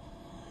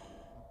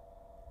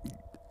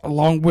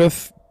 Along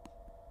with,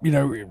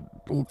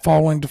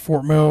 falling to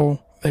Fort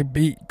Mill,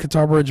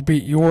 Catawba Ridge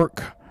beat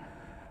York.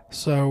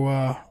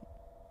 So,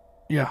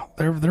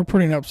 they're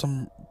putting up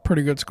some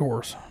pretty good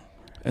scores.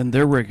 And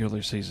their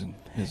regular season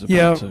is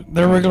about to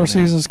their regular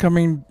season is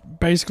coming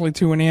basically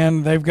to an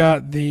end. They've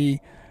got the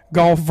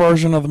golf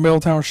version of the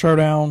Middletown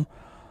Showdown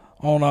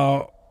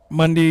on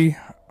Monday,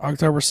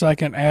 October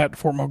 2nd at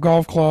Fort Mill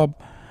Golf Club.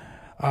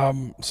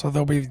 So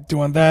they'll be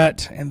doing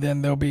that, and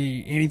then there'll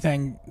be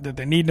anything that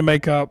they need to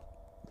make up.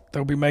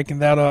 They'll be making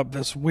that up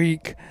this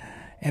week.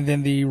 And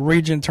then the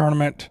region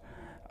tournament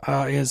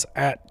is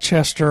at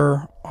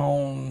Chester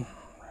on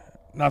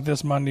not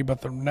this Monday, but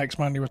the next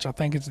Monday, which I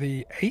think is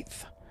the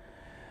 8th.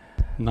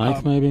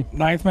 9th, maybe?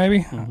 9th,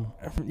 maybe.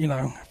 Mm-hmm.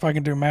 If I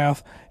can do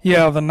math.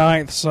 Yeah, the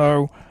 9th.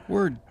 So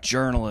we're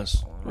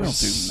journalists. We don't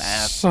do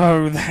math.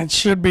 So that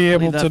should be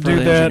able to do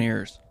that.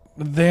 Engineers.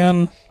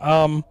 Then,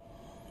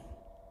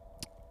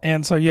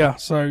 and so, you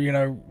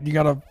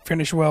got to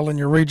finish well in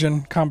your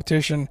region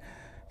competition,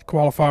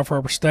 qualify for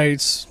upper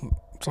states,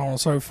 so on and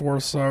so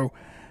forth. So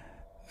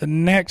the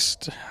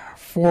next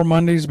 4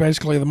 Mondays,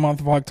 basically the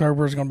month of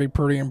October, is going to be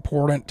pretty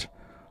important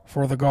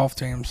for the golf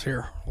teams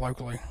here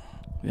locally.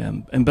 Yeah,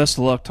 and best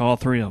of luck to all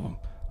three of them.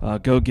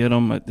 Go get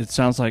them. It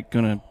sounds like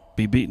going to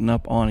be beating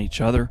up on each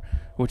other,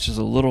 which is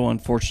a little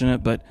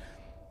unfortunate. But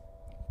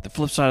the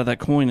flip side of that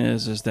coin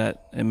is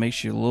that it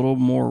makes you a little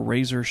more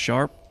razor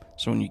sharp.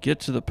 So when you get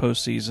to the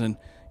postseason,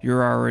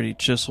 you're already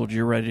chiseled.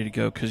 You're ready to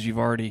go because you've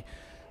already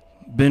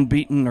been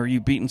beaten, or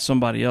you've beaten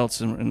somebody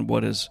else in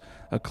what is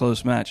a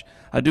close match.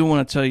 I do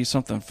want to tell you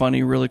something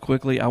funny really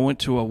quickly. I went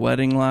to a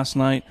wedding last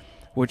night,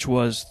 which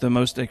was the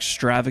most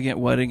extravagant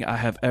wedding I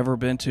have ever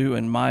been to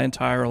in my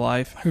entire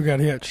life. Who got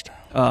hitched?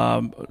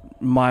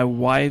 My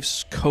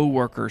wife's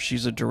coworker.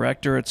 She's a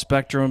director at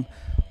Spectrum.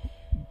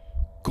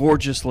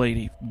 Gorgeous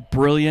lady,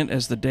 brilliant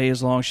as the day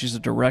is long. She's a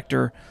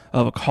director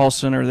of a call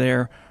center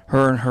there.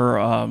 Her and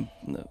her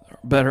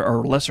better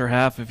or lesser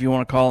half, if you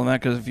want to call them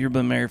that, because if you've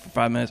been married for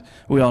 5 minutes,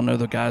 we all know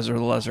the guys are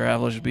the lesser half.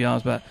 Let's just be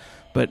honest about it.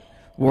 But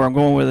where I'm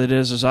going with it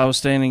is I was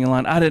standing in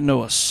line. I didn't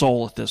know a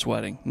soul at this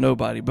wedding,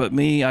 nobody but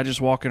me. I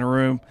just walk in a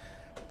room,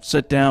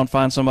 sit down,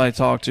 find somebody to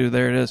talk to.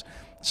 There it is.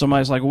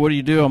 somebody's like, what do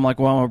you do? I'm like,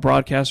 well, I'm a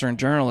broadcaster and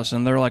journalist.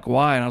 And they're like,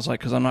 why? And I was like,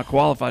 because I'm not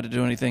qualified to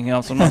do anything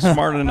else. I'm not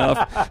smart enough.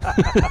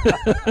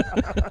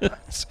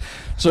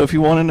 So if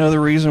you want to know the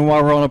reason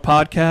why we're on a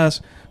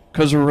podcast,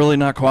 because we're really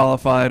not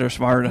qualified or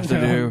smart enough to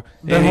do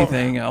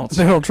anything else.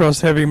 They don't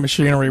trust heavy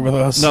machinery with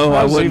us. No,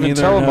 I was wouldn't even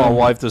either. telling No. my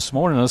wife this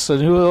morning. I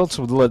said, who else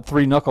would let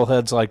three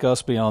knuckleheads like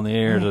us be on the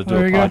air to do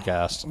There a you go.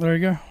 podcast? There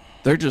you go.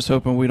 They're just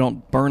hoping we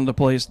don't burn the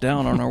place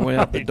down on our way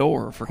out the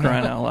door, for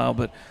crying out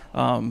loud.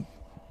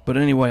 But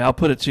anyway, I'll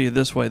put it to you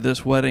this way.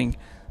 This wedding,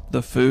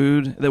 the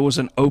food, there was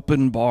an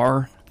open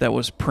bar that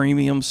was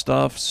premium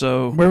stuff.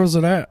 So Where was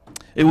it at?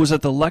 it was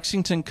at the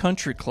Lexington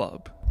Country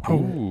Club.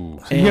 Ooh.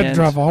 So you had to And-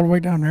 drive all the way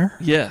down there?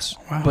 Yes.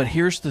 Wow. But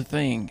here's the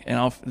thing,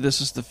 and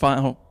this is the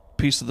final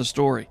piece of the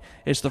story.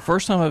 It's the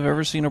first time I've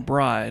ever seen a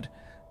bride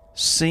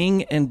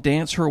sing and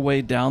dance her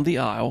way down the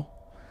aisle.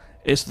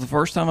 It's the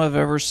first time I've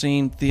ever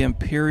seen the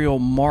Imperial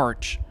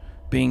March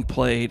being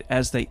played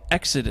as they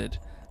exited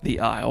the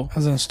aisle.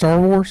 As in Star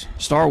Wars?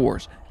 Star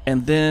Wars.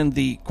 And then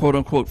the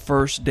quote-unquote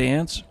first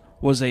dance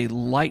was a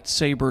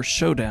lightsaber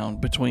showdown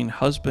between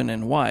husband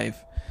and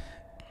wife.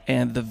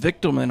 And the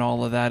victim in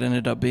all of that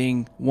ended up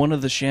being one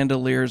of the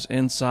chandeliers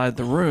inside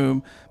the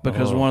room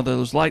because one of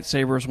those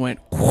lightsabers went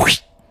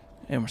whoosh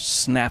and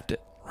snapped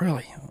it.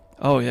 Really?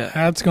 Oh, yeah.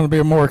 That's going to be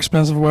a more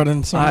expensive wedding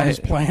than someone was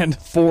planned.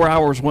 4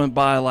 hours went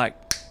by like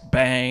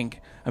bang.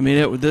 I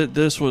mean,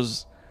 this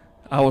was,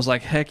 I was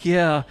like, heck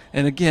yeah.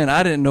 And again,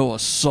 I didn't know a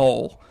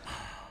soul.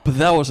 But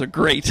that was a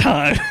great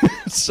time.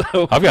 So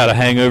I've got a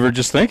hangover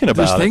just thinking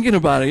about just it. thinking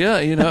about it, yeah,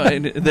 you know,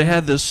 and they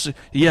had this.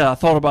 Yeah, I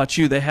thought about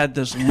you. They had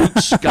this Luke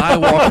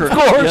Skywalker. Of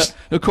course.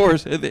 Yeah, of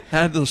course. They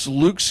had this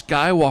Luke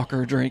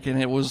Skywalker drink,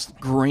 and it was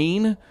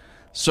green.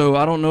 So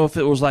I don't know if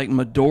it was like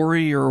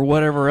Midori or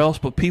whatever else,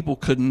 but people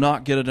could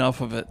not get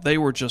enough of it. They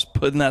were just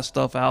putting that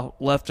stuff out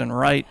left and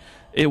right.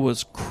 It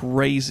was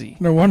crazy.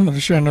 No wonder the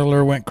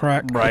chandelier went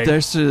crack. Right.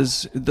 This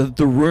is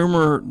the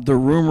rumor. The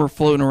rumor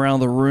floating around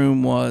the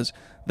room was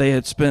they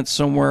had spent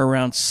somewhere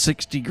around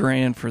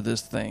 $60,000 for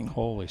this thing.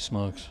 Holy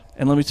smokes.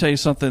 And let me tell you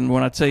something.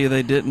 When I tell you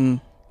they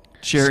didn't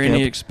share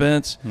any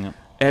expense,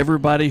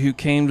 everybody who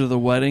came to the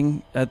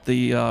wedding at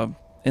the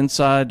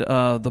inside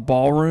the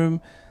ballroom,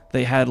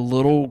 they had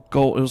little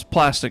gold. It was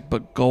plastic,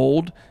 but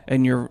gold,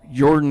 and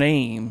your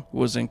name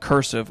was in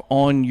cursive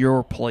on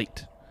your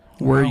plate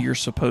where you're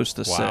supposed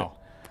to sit.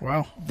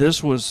 Wow.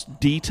 This was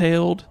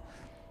detailed,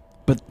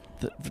 but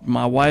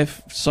my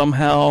wife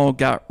somehow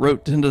got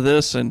roped into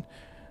this, and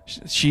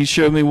she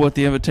showed me what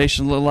the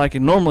invitation looked like.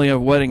 And normally at a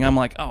wedding, I'm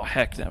like, oh,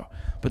 heck no.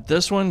 But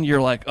this one,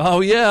 you're like,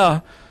 oh, yeah.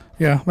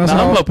 Yeah. That's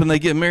Now I'm all. hoping they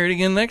get married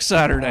again next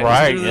Saturday.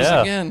 Right, Let's do this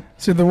yeah. again.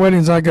 See, the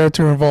weddings I go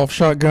to involve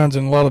shotguns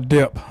and a lot of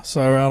dip.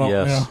 So I don't,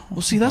 Yes.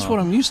 Well, see, that's what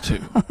I'm used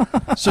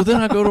to. So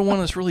then I go to one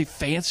that's really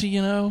fancy,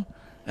 you know,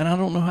 and I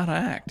don't know how to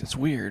act. It's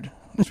weird.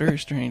 It's very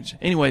strange.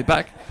 Anyway,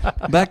 back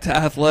to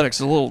athletics,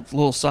 a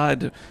little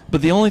side.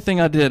 But the only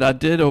thing I did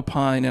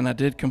opine and I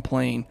did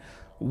complain.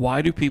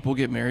 Why do people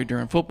get married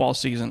during football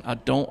season? I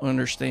don't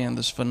understand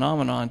this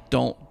phenomenon.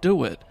 Don't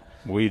do it.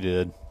 We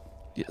did.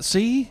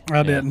 See?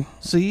 I didn't.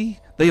 See?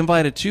 They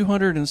invited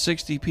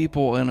 260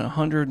 people and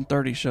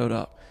 130 showed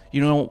up.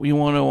 You want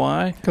to know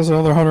why? Because the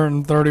other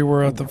 130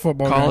 were at the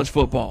football College game.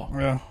 football.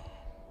 Yeah.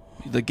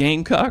 The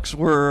Gamecocks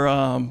were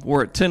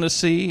at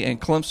Tennessee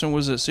and Clemson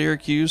was at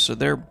Syracuse, so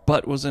their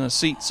butt was in a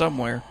seat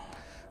somewhere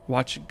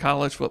watching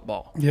college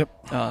football.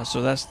 Yep.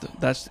 So that's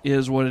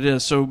what it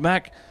is. So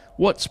Mac,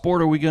 what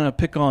sport are we going to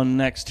pick on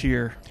next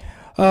here?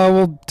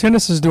 Well,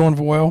 tennis is doing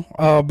well.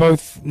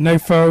 Both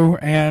NAFO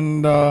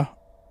and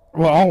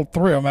all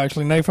three of them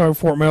actually. NAFO,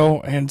 Fort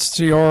Mill, and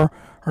CR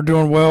are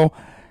doing well.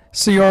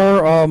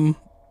 CR,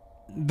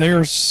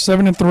 they're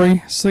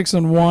 7-3,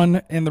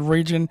 6-1 in the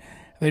region.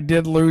 They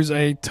did lose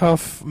a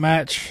tough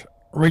match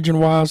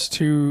region-wise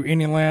to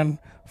Indian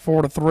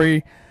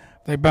 4-3.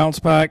 They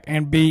bounced back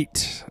and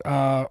beat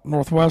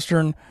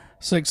Northwestern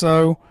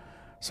 6-0.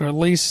 So at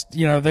least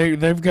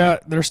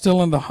they're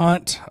still in the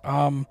hunt.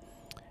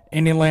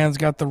 Indian Land's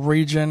got the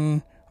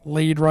region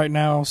lead right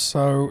now.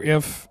 So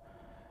if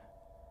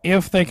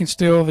they can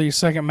steal the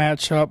second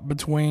matchup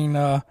between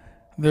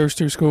those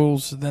two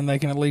schools, then they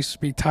can at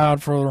least be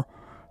tied for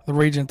the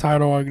region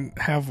title and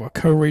have a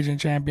co-region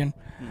champion.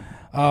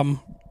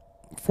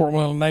 Fort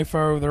Mill and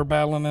NAFO, they're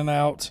battling it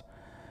out.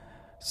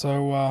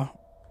 So,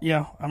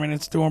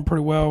 it's doing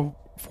pretty well.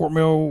 Fort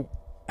Mill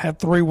had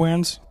 3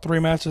 wins, 3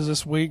 matches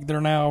this week. They're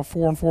now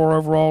 4-4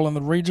 overall in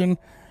the region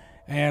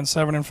and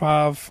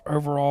 7-5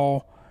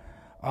 overall.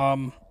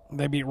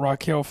 They beat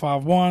Rock Hill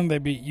 5-1. They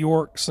beat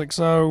York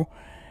 6-0,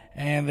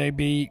 and they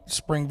beat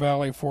Spring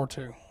Valley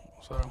 4-2.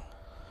 So.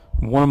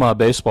 One of my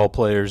baseball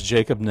players,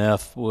 Jacob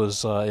Neff,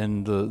 was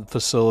in the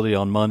facility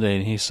on Monday,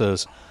 and he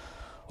says,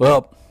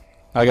 well,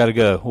 I got to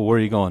go. Well, where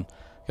are you going?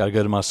 Got to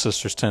go to my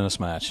sister's tennis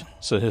match.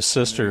 So his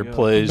sister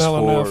plays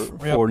Bella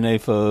for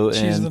Neff, yep. NAFO.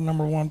 She's and the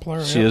number 1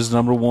 player. She is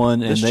number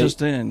 1. And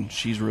Just in,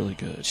 she's really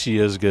good. She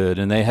is good.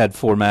 And they had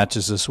 4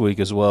 matches this week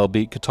as well.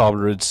 Beat Catawba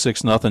Ridge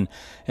 6-0.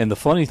 And the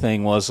funny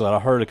thing was that I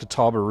heard a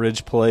Catawba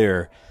Ridge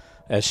player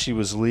as she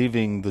was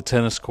leaving the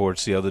tennis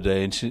courts the other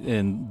day,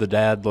 and the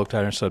dad looked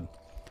at her and said,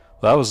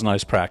 "Well, that was a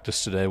nice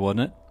practice today,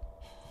 wasn't it?"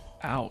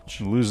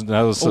 Ouch. Losing,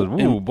 I said,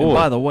 "Ooh, boy!" And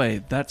by the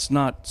way, that's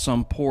not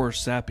some poor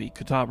sappy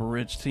Catawba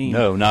Ridge team.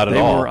 No, not at they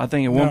all. Were, I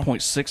think, at one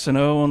point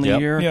 6-0 on the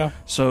year. Yeah.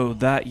 So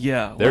that,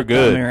 they're let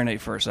good. That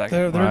marinate for a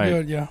second. They're Right.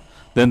 good. Yeah.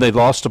 Then they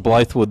lost to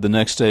Blythewood the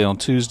next day on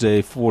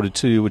Tuesday,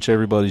 4-2, which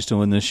everybody's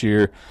doing this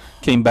year.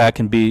 Came back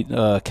and beat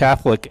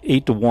Catholic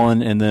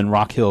 8-1, and then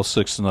Rock Hill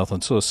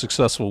 6-0. So a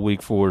successful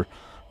week for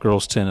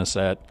girls tennis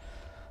at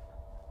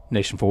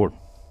Nation Ford.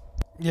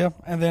 Yeah,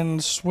 and then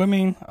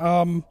swimming,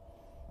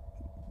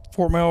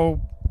 Fort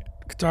Mill,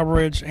 Catawba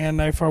Ridge, and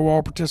NAFO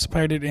all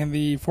participated in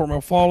the Fort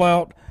Mill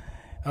Fallout.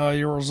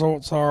 Your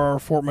results are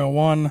Fort Mill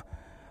 1,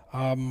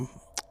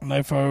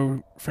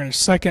 NAFO finished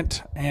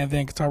second, and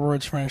then Catawba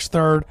Ridge finished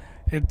third.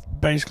 It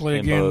basically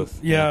In again,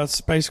 both. yeah,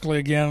 it's basically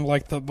again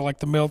like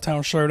the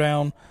Milltown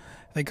Showdown.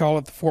 They call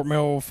it the Fort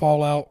Mill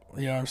Fallout.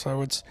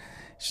 So it's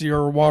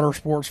your water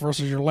sports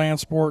versus your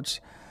land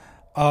sports.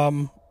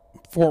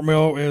 Fort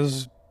Mill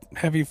is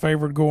heavy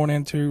favored going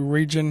into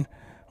region,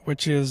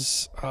 which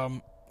is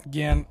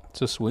again.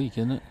 It's this week,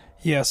 isn't it?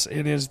 Yes,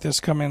 it is this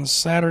coming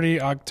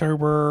Saturday,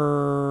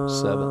 October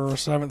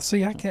 7th.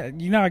 See, I can't.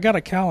 I got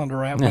a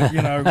calendar app, but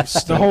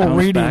it's the whole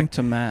reading. Back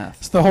to math.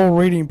 It's the whole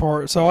reading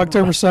part. So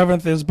October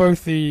 7th is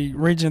both the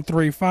Region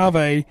 3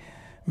 5A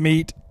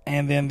meet,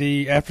 and then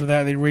after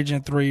that the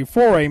Region 3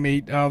 4A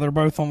meet. They're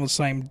both on the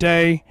same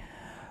day.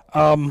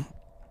 They're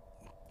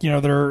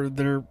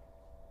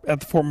at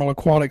the Fort Mill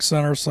Aquatic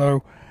Center,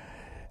 so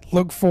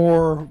look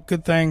for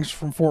good things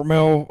from Fort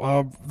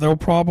Mill. They'll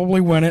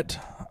probably win it.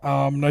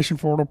 Nation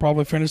Ford will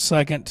probably finish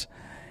second,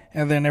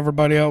 and then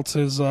everybody else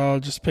is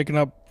just picking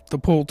up the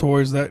pool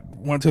toys that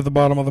went to the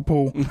bottom of the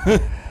pool.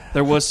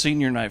 There was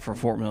senior night for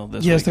Fort Mill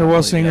this week. Yes, there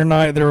was senior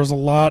night. There was a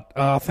lot.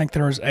 I think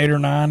there was 8 or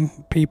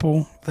 9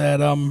 people that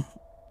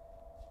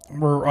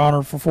were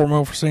honored for Fort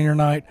Mill for senior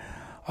night.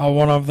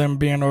 One of them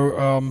being,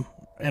 and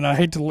I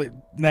hate to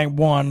name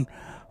one,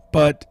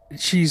 but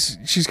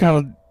she's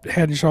kind of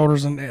head and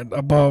shoulders and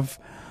above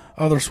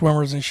other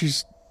swimmers, and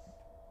she's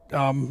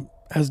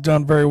has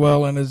done very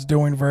well and is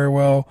doing very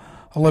well.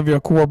 Olivia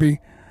Corby,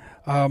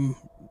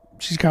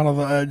 she's kind of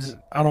I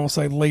don't want to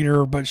say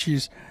leader, but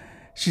she's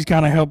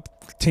kind of helped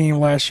the team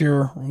last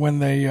year win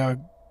the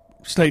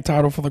state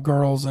title for the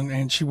girls,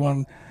 and she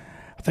won,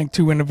 I think,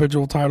 2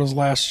 individual titles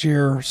last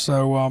year.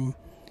 So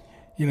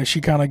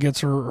she kind of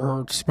gets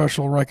her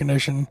special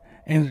recognition,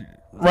 and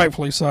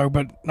rightfully so,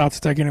 but not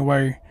to take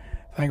anything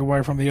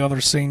away from the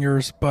other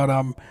seniors. But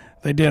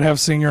they did have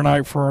senior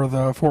night for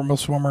the Fort Mill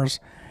swimmers,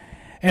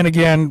 and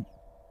again,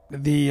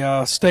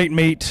 the state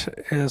meet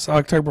is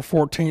October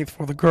 14th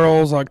for the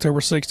girls, October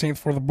 16th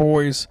for the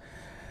boys.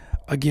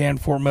 Again,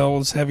 Fort Mill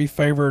is heavy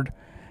favored.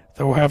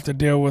 They'll have to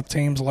deal with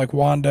teams like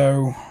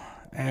Wando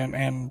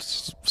and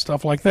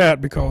stuff like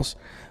that, because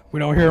we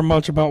don't hear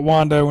much about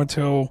Wando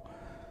until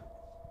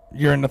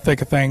you're in the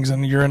thick of things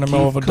and you're in the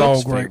middle of a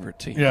dog break.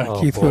 Yeah,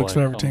 Keith Cook's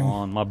favorite team.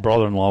 My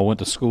brother-in-law went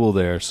to school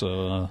there,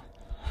 so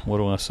what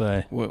do I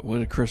say? What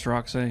did Chris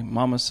Rock say?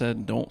 Mama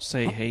said, "Don't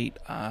say hate.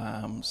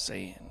 I'm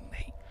saying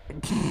hate."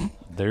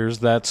 There's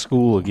that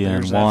school again,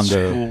 There's Wando.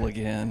 that school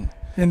again.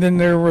 And then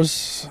there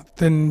was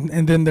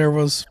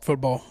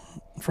football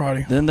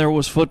Friday. Then there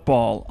was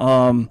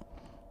football.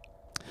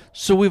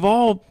 So we've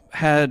all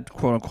had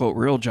quote unquote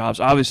real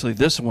jobs. Obviously,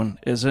 this one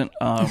isn't.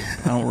 I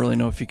don't really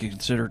know if you could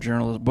consider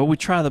journalism, but we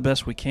try the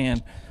best we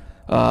can.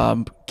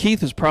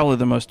 Keith is probably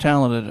the most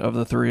talented of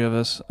the three of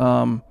us.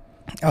 I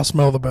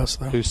smell the best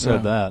though. Who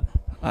said that?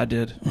 I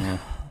did. Yeah.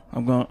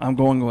 I'm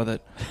going with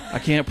it. I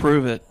can't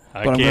prove it,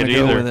 I but I'm going can't to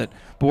go either. with it.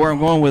 But where I'm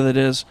going with it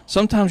is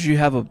sometimes you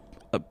have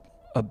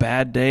a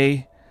bad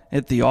day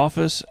at the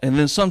office, and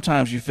then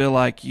sometimes you feel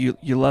like you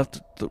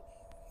left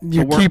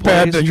Your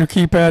workplace,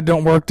 keypad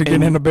don't work to get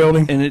and- in the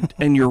building.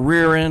 and your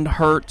rear end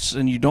hurts,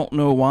 and you don't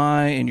know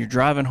why, and you're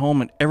driving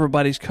home, and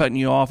everybody's cutting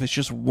you off. It's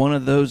just one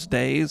of those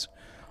days.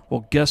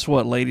 Well, guess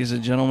what, ladies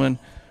and gentlemen?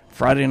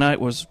 Friday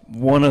night was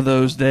one of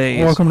those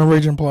days. Welcome to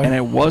Region Play. And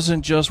it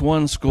wasn't just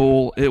one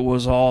school, it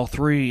was all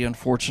three,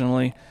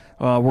 unfortunately.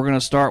 We're going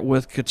to start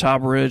with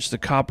Catawba Ridge, the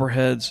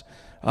Copperheads,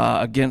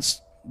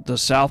 against the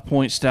South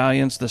Point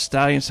Stallions. The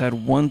Stallions had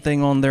one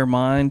thing on their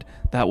mind,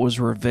 that was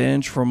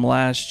revenge from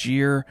last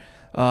year.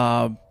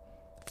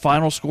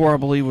 Final score, I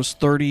believe, was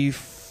 31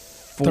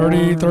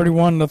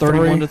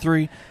 to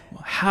 3.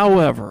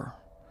 However,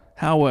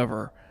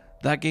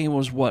 that game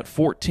was,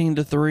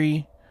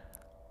 14-3?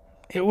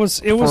 It was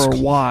For a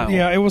while.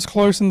 Yeah, it was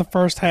close in the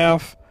first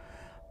half.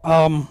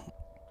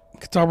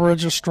 Catawba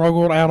Ridge just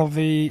struggled out of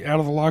the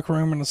locker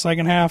room in the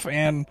second half,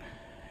 and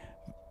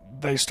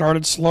they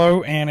started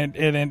slow, and it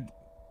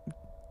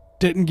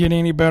didn't get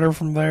any better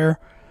from there.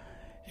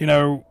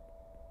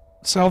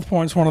 South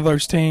Point's one of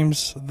those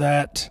teams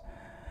that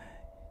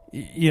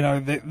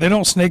they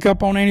don't sneak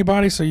up on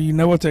anybody, so you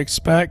know what to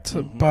expect.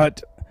 Mm-hmm.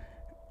 But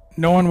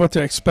knowing what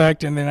to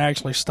expect and then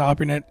actually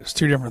stopping it is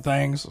two different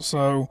things.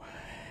 So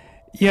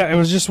yeah, it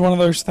was just one of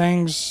those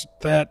things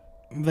that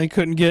they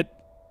couldn't get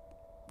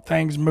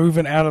things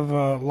moving out of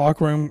the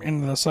locker room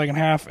into the second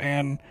half,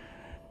 and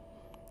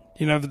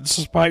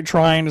despite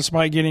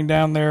getting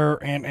down there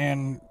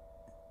and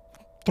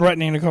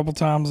threatening a couple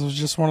times, it was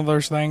just one of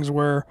those things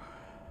where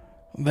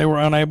they were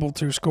unable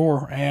to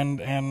score, and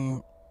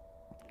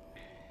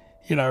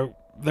they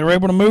were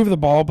able to move the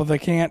ball, but they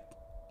can't.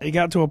 It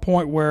got to a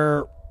point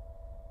where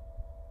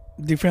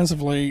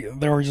defensively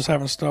they were just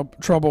having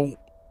trouble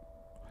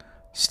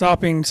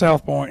stopping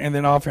South Point, and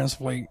then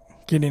offensively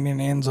getting in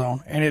the end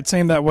zone. And it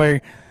seemed that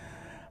way,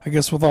 I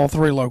guess, with all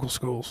three local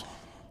schools.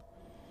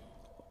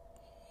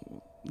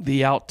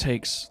 The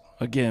outtakes,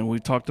 again, we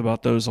talked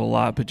about those a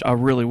lot, but I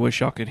really wish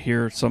y'all could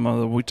hear some of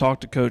them. We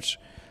talked to Coach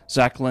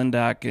Zach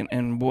Lindak,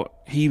 and what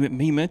he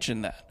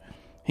mentioned that.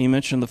 He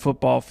mentioned the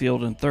football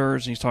field in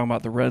thirds, and he's talking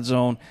about the red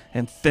zone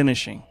and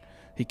finishing.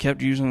 He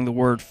kept using the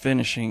word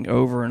finishing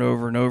over and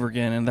over and over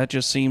again, and that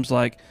just seems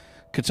like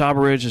Catawba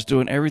Ridge is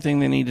doing everything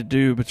they need to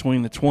do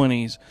between the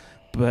 20s,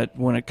 but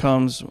when it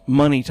comes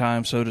money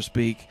time, so to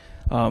speak,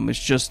 it's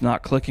just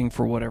not clicking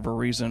for whatever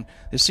reason.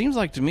 It seems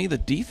like to me the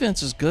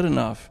defense is good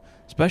enough.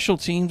 Special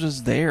teams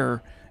is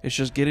there. It's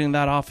just getting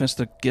that offense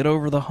to get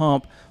over the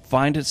hump,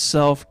 find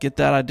itself, get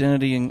that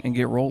identity, and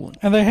get rolling.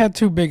 And they had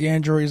two big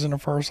injuries in the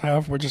first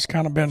half, which has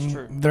kind of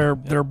been their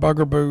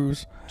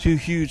bugaboos. Two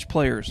huge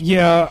players.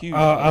 Yeah,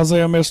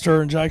 Isaiah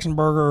Mister and Jackson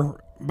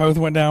Berger both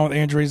went down with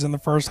injuries in the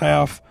first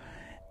half.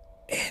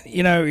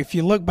 And, if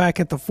you look back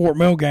at the Fort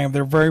Mill game,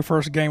 their very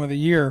first game of the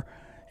year,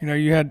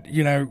 you had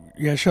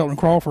Shelton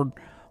Crawford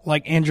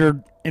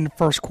injured in the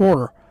first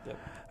quarter. Yep.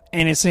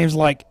 And it seems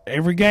like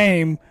every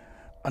game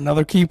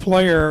another key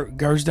player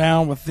goes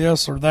down with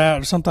this or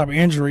that or some type of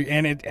injury,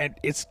 and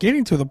it's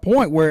getting to the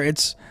point where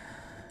it's,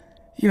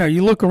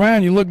 you look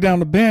around, you look down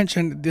the bench,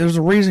 and there's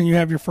a reason you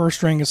have your first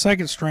string and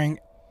second string,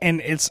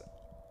 and it's,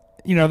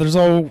 there's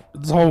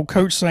this whole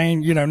coach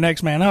saying,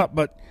 next man up,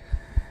 but,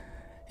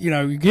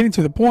 you're getting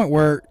to the point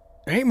where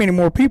there ain't many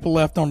more people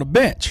left on the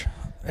bench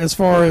as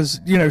far as,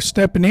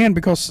 stepping in,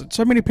 because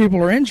so many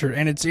people are injured,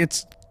 and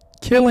it's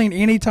killing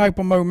any type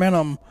of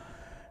momentum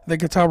that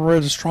Catawba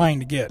Ridge is trying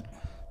to get.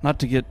 Not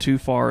to get too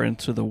far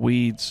into the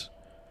weeds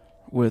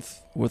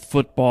with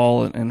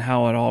football and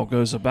how it all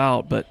goes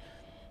about, but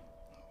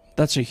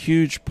that's a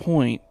huge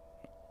point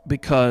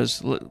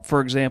because,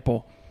 for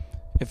example,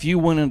 if you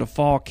went into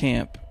fall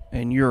camp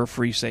and you're a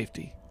free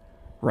safety,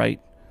 right,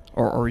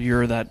 or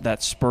you're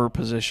that spur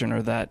position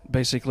or that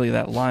basically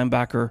that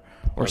linebacker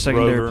or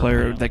secondary rover,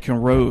 player that can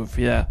rove,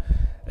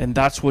 and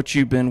that's what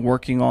you've been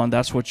working on,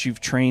 that's what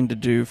you've trained to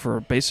do for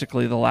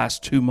basically the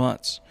last 2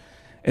 months.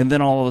 And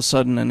then all of a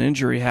sudden an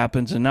injury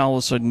happens, and now all of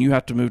a sudden you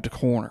have to move to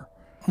corner.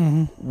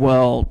 Mm-hmm.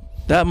 Well,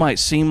 that might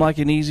seem like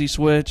an easy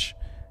switch.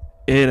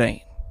 It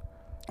ain't.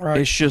 Right.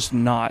 It's just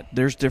not.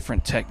 There's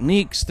different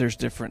techniques. There's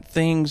different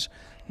things,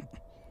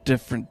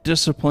 different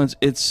disciplines.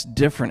 It's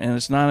different, and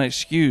it's not an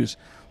excuse.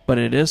 But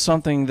it is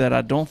something that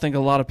I don't think a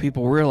lot of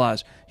people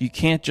realize. You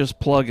can't just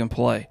plug and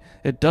play.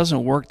 It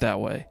doesn't work that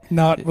way.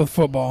 Not with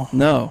football.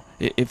 No.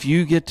 If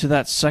you get to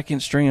that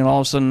second string and all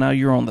of a sudden now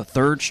you're on the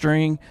third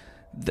string,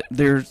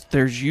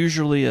 there's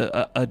usually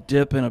a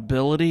dip in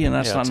ability, and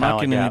that's not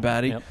knocking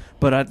anybody. Yep.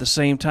 But at the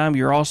same time,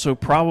 you're also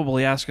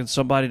probably asking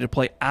somebody to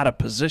play out of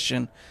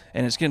position,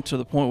 and it's getting to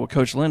the point with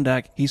Coach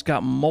Lindak, he's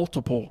got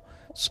multiple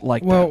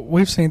like that. Well,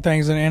 we've seen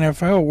things in the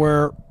NFL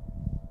where,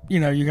 you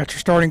got your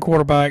starting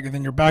quarterback and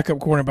then your backup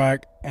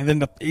quarterback, and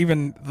then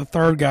even the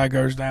third guy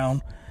goes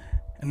down,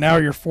 and now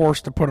you're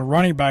forced to put a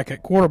running back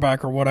at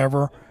quarterback or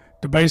whatever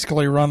to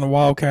basically run the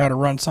Wildcat or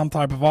run some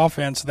type of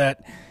offense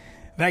that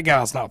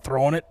guy's not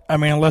throwing it. I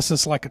mean, unless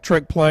it's like a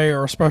trick play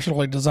or a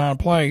specially designed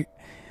play,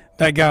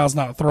 that guy's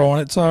not throwing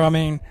it. So, I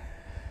mean,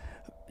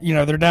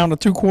 they're down to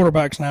two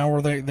quarterbacks now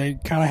where they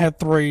kind of had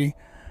three,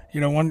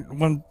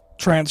 one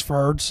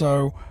transferred.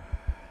 So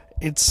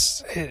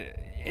it's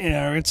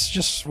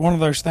just one of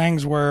those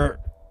things where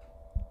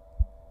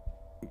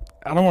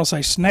I don't want to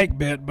say snake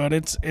bit, but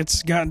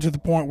it's gotten to the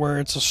point where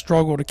it's a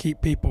struggle to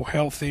keep people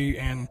healthy,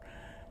 and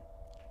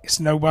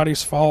it's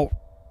nobody's fault.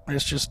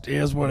 It's just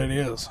is what it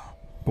is.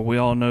 But we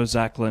all know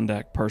Zach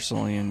Lindak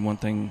personally, and one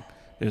thing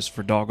is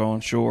for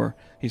doggone sure,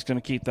 he's going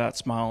to keep that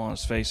smile on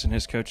his face, and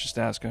his coaching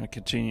staff's going to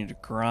continue to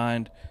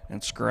grind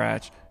and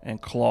scratch and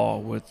claw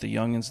with the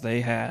youngins they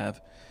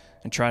have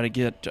and try to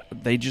get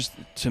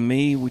 – to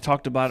me, we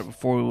talked about it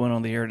before we went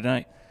on the air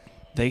tonight.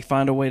 They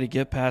find a way to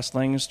get past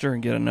Lancaster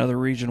and get another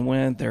region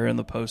win, they're in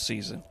the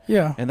postseason.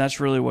 Yeah. And that's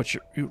really what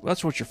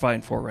you're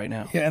fighting for right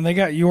now. Yeah, and they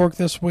got York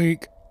this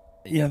week.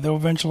 They'll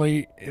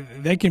eventually –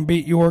 if they can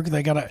beat York,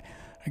 they got to –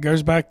 it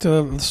goes back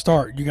to the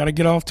start. You got to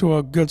get off to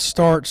a good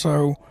start,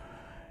 so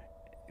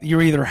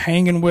you're either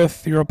hanging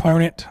with your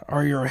opponent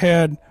or you're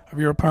ahead of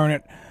your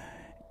opponent,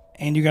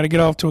 and you got to get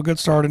off to a good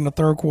start in the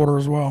third quarter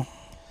as well.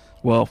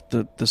 Well,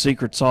 the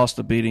secret sauce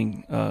to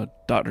beating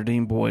Dr.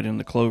 Dean Boyd and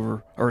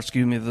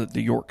the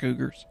York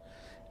Cougars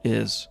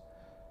is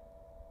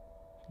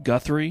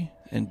Guthrie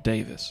and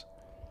Davis.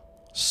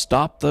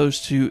 Stop those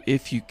two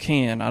if you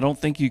can. I don't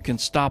think you can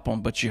stop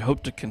them, but you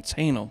hope to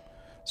contain them,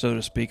 so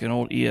to speak, an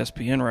old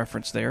ESPN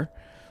reference there.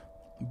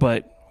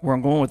 But where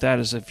I'm going with that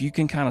is if you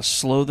can kind of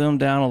slow them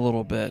down a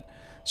little bit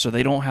so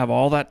they don't have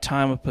all that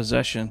time of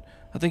possession.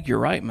 I think you're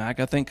right, Mac.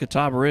 I think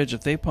Catawba Ridge,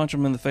 if they punch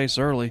them in the face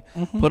early,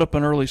 put up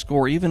an early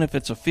score, even if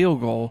it's a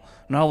field goal,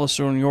 now all of a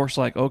sudden New York's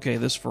like, okay,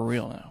 this is for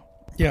real now.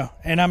 Yeah,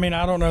 and I mean,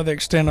 I don't know the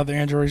extent of the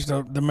injuries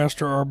to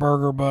Mister or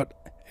Berger, but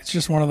it's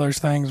just one of those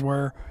things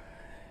where,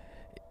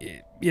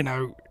 you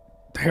know,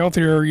 the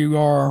healthier you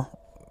are,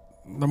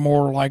 the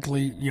more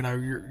likely, you know,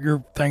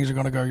 your things are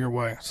going to go your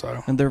way.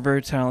 So, and they're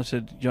very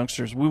talented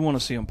youngsters. We want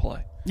to see them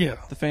play. Yeah,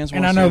 the fans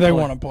want and to I know see them they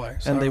play. want to play,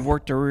 so. And they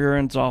worked their rear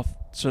ends off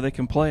so they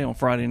can play on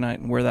Friday night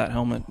and wear that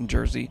helmet and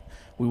jersey.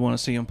 We want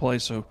to see them play,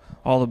 so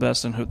all the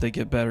best and hope they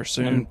get better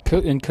soon. And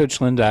Coach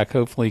Lindak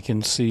hopefully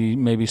can see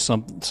maybe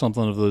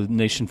something of the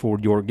Nation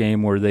Ford York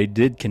game where they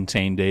did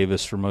contain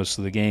Davis for most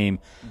of the game,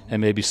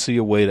 and maybe see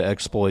a way to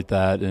exploit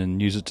that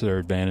and use it to their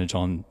advantage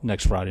on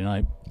next Friday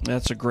night.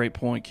 That's a great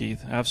point,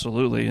 Keith.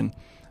 Absolutely, and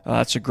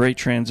that's a great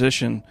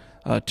transition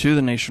to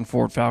the Nation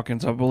Ford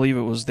Falcons. I believe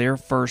it was their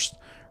first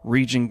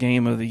region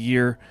game of the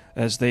year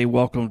as they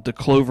welcomed the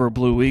Clover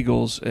Blue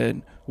Eagles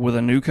and with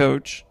a new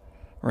coach,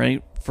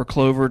 right? For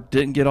Clover,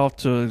 didn't get off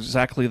to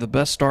exactly the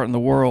best start in the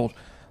world,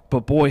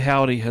 but boy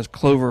howdy has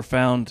Clover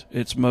found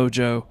its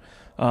mojo.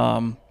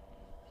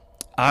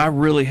 I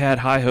really had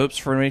high hopes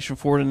for Nation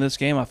Ford in this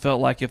game. I felt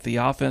like if the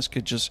offense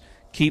could just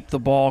keep the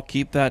ball,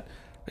 keep that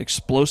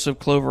explosive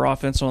Clover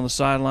offense on the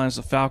sidelines,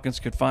 the Falcons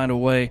could find a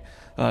way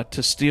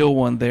to steal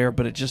one there,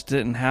 but it just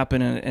didn't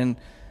happen, and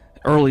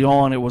early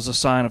on, it was a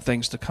sign of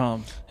things to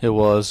come. It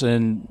was,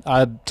 and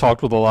I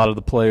talked with a lot of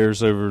the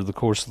players over the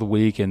course of the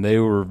week, and they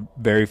were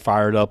very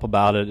fired up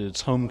about it. It's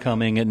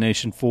homecoming at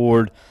Nation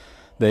Ford.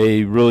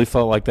 They really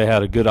felt like they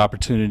had a good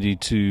opportunity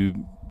to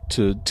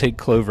take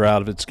Clover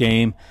out of its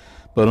game,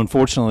 but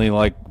unfortunately,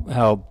 like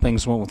how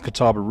things went with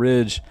Catawba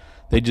Ridge,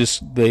 they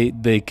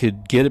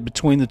could get it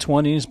between the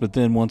 20s, but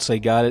then once they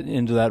got it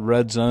into that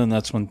red zone,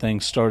 that's when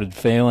things started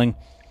failing.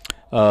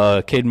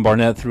 Caden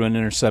Barnett threw an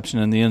interception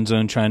in the end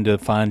zone trying to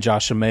find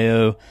Josh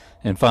Mayo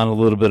and find a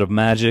little bit of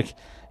magic,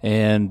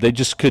 and they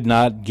just could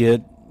not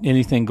get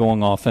anything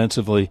going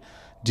offensively.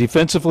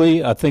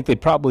 Defensively, I think they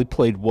probably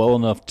played well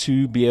enough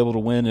to be able to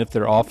win if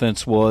their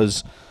offense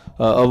was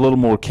a little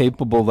more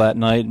capable that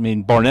night. I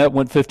mean, Barnett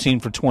went 15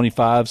 for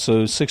 25,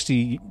 so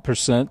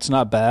 60%. It's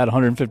not bad,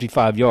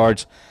 155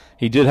 yards.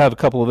 He did have a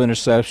couple of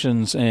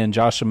interceptions, and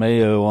Josh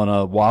Mayo on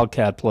a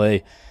Wildcat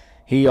play,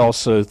 he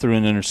also threw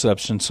an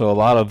interception, so a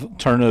lot of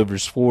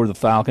turnovers for the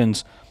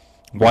Falcons.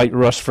 White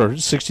rushed for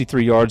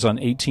 63 yards on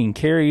 18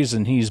 carries,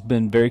 and he's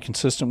been very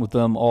consistent with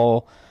them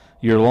all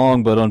year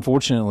long. But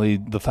unfortunately,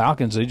 the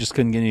Falcons, they just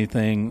couldn't get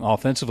anything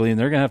offensively, and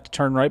they're going to have to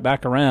turn right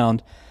back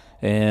around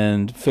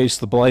and face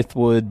the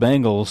Blythewood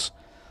Bengals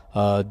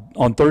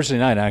on Thursday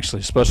night,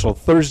 actually. Special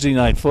Thursday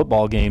night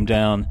football game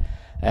down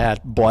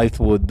at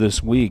Blythewood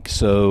this week.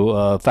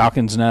 So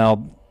Falcons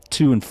now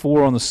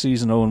 2-4 on the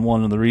season,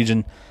 0-1 in the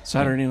region.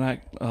 Saturday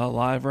Night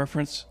Live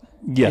reference?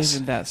 Yes.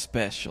 Isn't that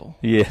special?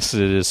 Yes,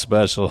 it is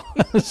special.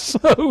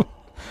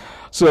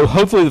 So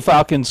hopefully the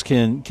Falcons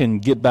can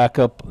get back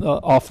up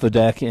off the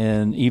deck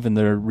and even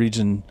their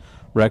region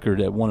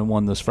record at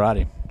 1-1 this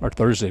Friday, or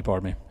Thursday,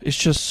 pardon me. It's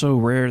just so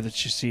rare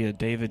that you see a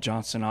David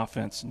Johnson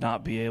offense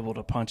not be able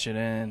to punch it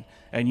in,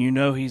 and you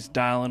know he's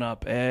dialing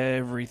up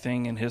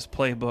everything in his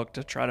playbook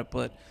to try to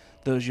put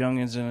those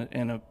youngins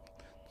in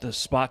the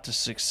spot to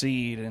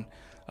succeed, and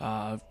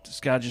it's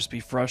got to just be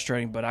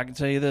frustrating. But I can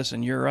tell you this,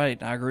 and you're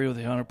right, I agree with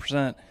you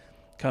 100%.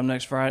 Come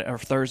next Friday or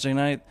Thursday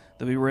night,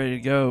 they'll be ready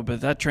to go.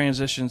 But that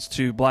transitions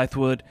to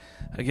Blythewood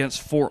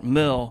against Fort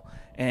Mill,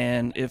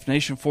 and if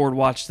Nation Ford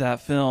watched that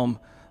film,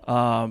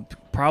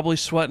 probably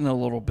sweating a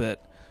little bit.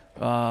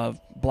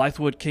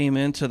 Blythewood came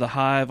into the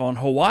Hive on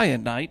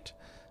Hawaiian night,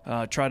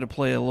 tried to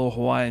play a little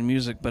Hawaiian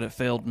music, but it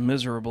failed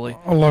miserably.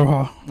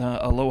 Aloha.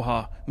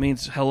 Aloha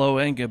means hello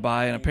and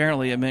goodbye, and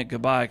apparently it meant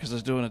goodbye because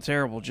it's doing a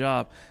terrible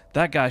job.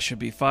 That guy should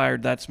be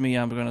fired. That's me.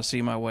 I'm going to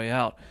see my way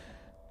out.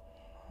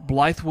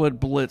 Blythewood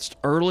blitzed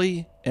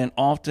early and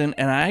often,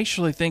 and I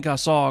actually think I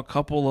saw a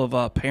couple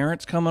of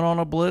parents coming on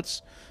a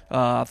blitz.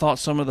 I thought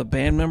some of the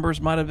band members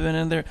might have been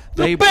in there.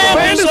 The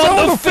band is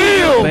on the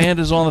field! Band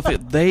is on the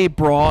field. They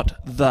brought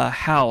the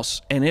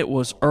house, and it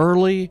was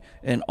early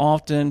and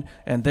often,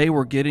 and they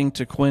were getting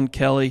to Quinn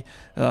Kelly,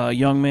 a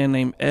young man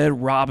named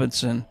Ed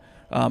Robinson.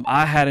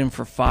 I had him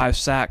for 5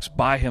 sacks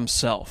by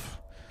himself.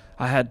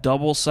 I had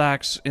double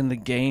sacks in the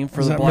game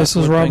for the Blythewood Bengals. Is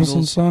that Mrs.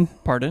 Robinson's son?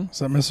 Pardon? Is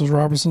that Mrs.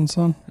 Robinson's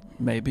son?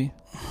 Maybe.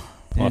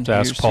 I'll have to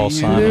ask Paul here's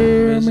to Simon.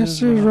 Dear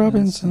Mrs.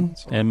 Robinson.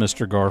 And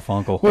Mr.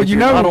 Garfunkel. Well, If you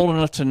you're know, not old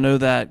enough to know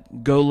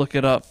that, go look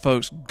it up,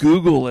 folks.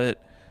 Google it.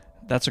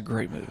 That's a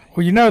great movie.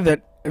 well, you know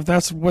that if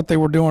that's what they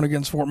were doing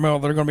against Fort Mill,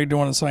 they're going to be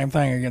doing the same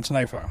thing against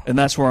NAFO. And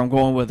that's where I'm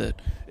going with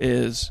it,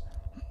 is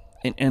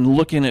and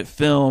looking at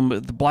film,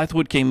 the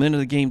Blythewood came into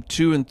the game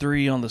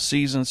 2-3 on the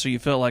season, so you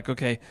felt like,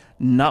 okay,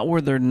 not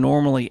where they're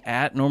normally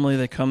at. Normally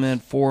they come in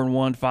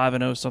 4-1,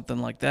 5-0, something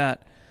like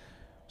that.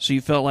 So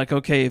you felt like,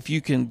 okay, if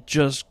you can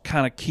just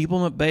kind of keep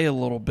them at bay a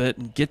little bit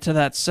and get to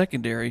that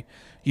secondary,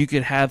 you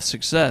could have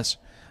success.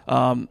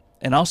 And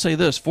I'll say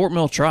this, Fort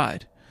Mill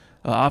tried.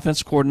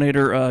 offense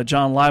coordinator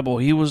John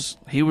Leibel, he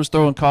was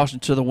throwing caution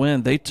to the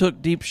wind. They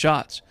took deep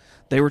shots.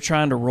 They were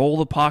trying to roll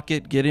the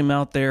pocket, get him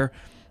out there.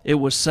 It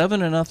was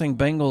 7-0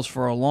 Bengals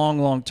for a long,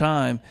 long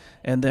time,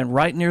 and then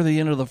right near the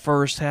end of the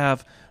first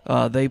half,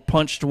 they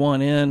punched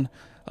one in,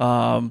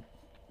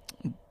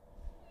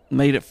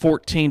 made it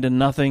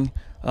 14-0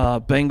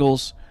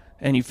 Bengals.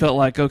 And you felt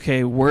like,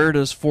 okay, where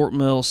does Fort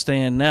Mill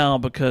stand now?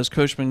 Because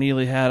Coach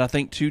McNeely had, I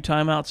think, 2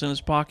 timeouts in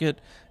his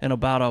pocket and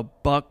about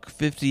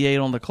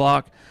 $1:58 on the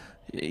clock.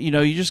 You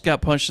know, you just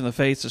got punched in the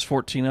face. It's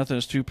 14-0. It's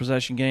a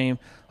 2-possession game.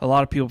 A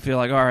lot of people feel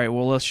like, all right,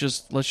 well, let's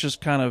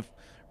just kind of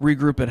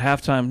regroup at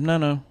halftime.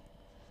 No.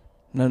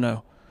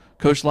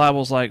 Coach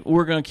Leibel's like,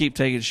 we're going to keep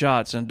taking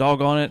shots. And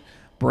doggone it,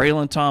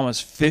 Braylon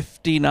Thomas,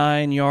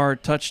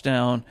 59-yard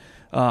touchdown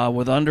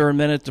with under a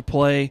minute to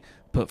play.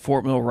 Put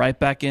Fort Mill right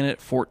back in it,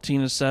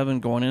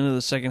 14-7 going into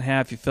the second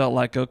half. You felt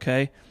like,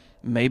 okay,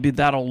 maybe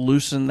that'll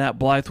loosen that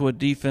Blythewood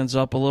defense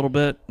up a little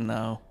bit.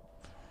 No,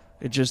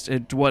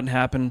 it wasn't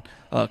happening.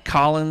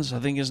 Collins, I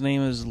think his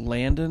name is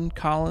Landon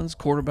Collins,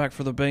 quarterback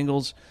for the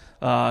Bengals.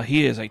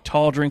 He is a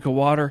tall drink of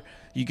water.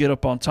 You get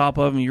up on top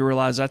of him, you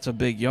realize that's a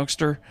big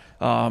youngster.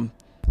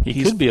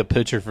 He could be a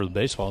pitcher for the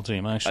baseball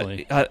team,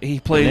 actually.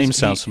 He plays. The name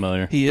sounds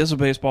familiar. He is a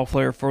baseball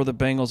player for the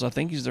Bengals. I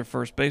think he's their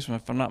first baseman,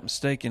 if I'm not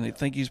mistaken. I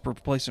think he's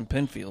replacing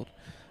Penfield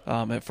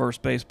at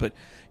first base. But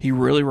he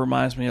really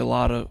reminds me a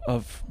lot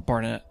of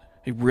Barnett.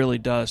 He really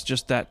does.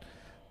 Just that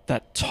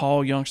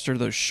tall youngster,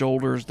 those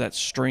shoulders, that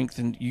strength,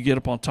 and you get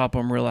up on top of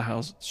them, realize how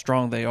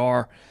strong they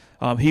are.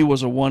 He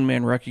was a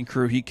one-man wrecking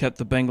crew. He kept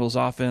the Bengals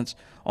offense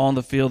on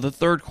the field. The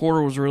third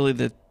quarter was really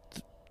the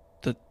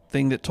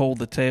thing that told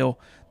the tale.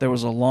 There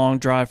was a long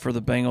drive for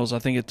the Bengals. I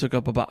think it took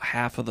up about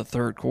half of the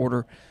third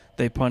quarter.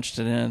 They punched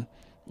it in.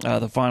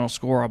 The final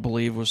score, I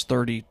believe, was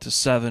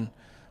 30-7.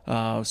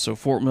 So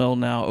Fort Mill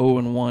now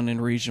 0-1 in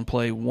region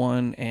play,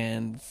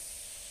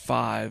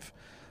 1-5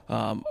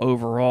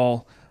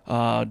 overall.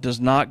 Does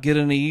not get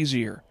any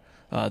easier.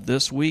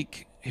 This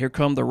week, here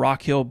come the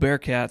Rock Hill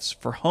Bearcats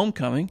for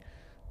homecoming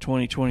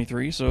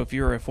 2023. So if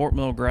you're a Fort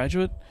Mill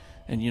graduate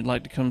and you'd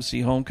like to come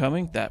see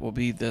homecoming, that will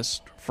be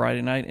this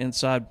Friday night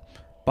inside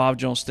Bob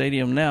Jones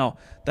Stadium. Now,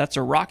 that's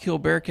a Rock Hill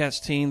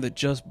Bearcats team that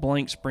just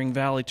blanked Spring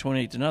Valley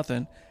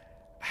 28-0.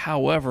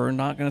 However,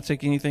 not going to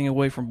take anything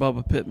away from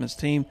Bubba Pittman's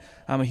team.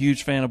 I'm a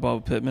huge fan of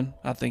Bubba Pittman.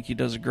 I think he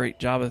does a great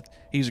job.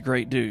 He's a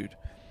great dude.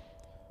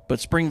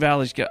 But Spring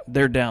Valley's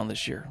they're down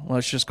this year.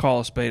 Let's just call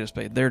a spade a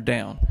spade. They're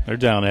down. They're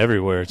down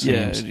everywhere, it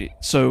seems. Yeah,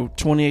 so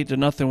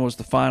 28-0 was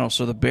the final.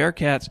 So the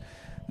Bearcats,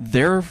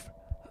 they're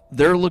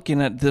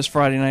looking at this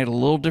Friday night a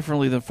little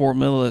differently than Fort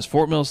Mill is.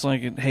 Fort Mill's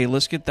thinking, hey,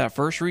 let's get that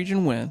first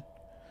region win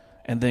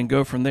and then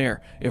go from there.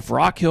 If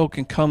Rock Hill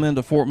can come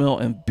into Fort Mill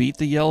and beat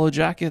the Yellow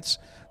Jackets,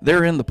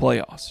 they're in the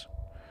playoffs.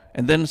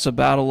 And then it's a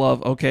battle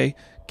of, okay,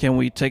 can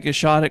we take a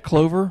shot at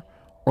Clover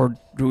or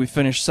do we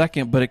finish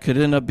second? But it could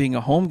end up being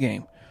a home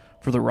game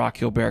for the Rock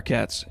Hill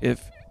Bearcats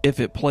if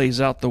it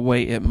plays out the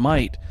way it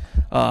might.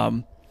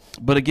 But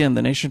again,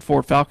 the Nation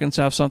Ford Falcons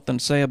have something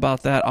to say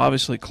about that.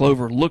 Obviously,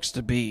 Clover looks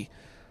to be,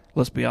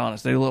 let's be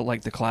honest, they look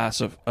like the class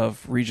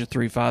of Region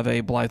 3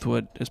 5A.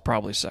 Blythewood is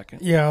probably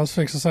second. Yeah, I was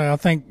fixing to say, I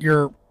think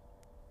your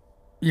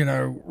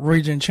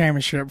region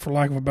championship, for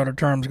lack of a better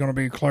term, is going to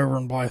be Clover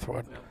and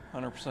Blythewood.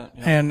 100%.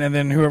 Yeah. And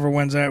then whoever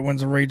wins that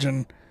wins the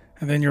region,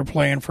 and then you're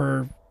playing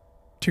for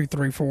 2,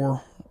 3,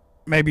 4,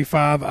 maybe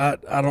 5. I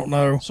don't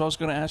know. So I was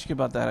going to ask you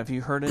about that. Have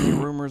you heard any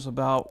rumors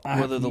about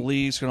whether the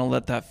league's going to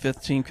let that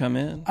 5th team come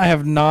in? I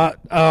have not.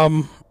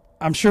 I'm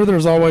sure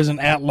there's always an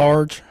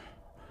at-large,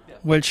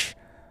 which,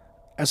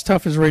 as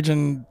tough as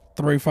Region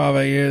 3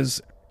 5A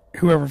is,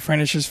 whoever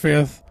finishes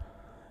 5th,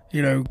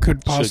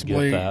 could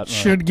possibly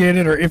should get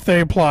it, or if they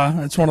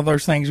apply, it's one of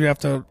those things you have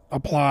to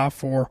apply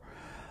for.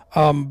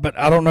 But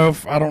I don't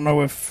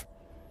know if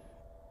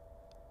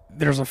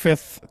there's a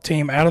 5th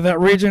team out of that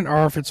region,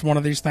 or if it's one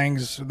of these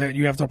things that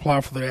you have to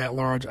apply for the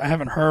at-large. I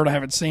haven't heard. I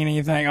haven't seen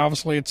anything.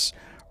 Obviously, it's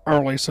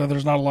early, so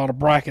there's not a lot of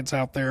brackets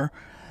out there.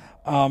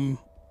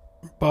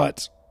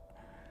 But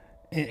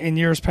in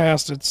years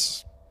past,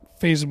 it's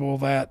feasible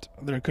that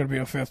there could be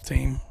a 5th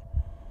team.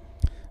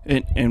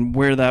 And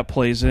where that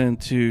plays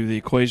into the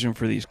equation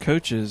for these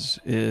coaches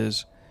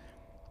is,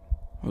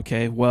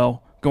 okay,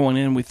 well, going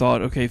in, we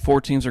thought, okay, 4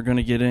 teams are going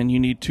to get in. You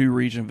need 2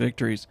 region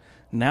victories.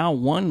 Now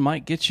 1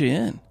 might get you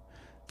in.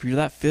 If you're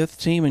that 5th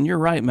team, and you're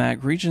right,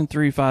 Mac, Region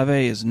 3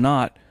 5A is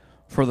not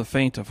for the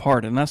faint of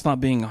heart, and that's not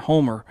being a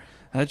homer.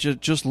 That's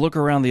just look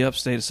around the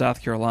upstate of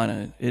South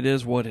Carolina. It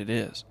is what it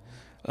is.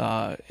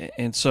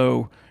 And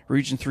so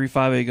Region 3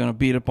 5A going to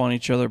beat up on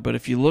each other. But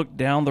if you look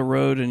down the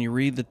road and you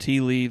read the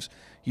tea leaves,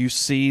 you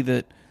see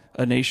that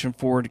a Nation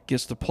Ford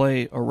gets to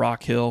play a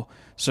Rock Hill.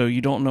 So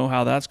you don't know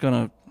how that's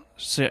going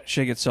to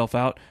shake itself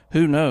out.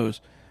 Who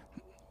knows?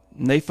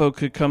 NAFO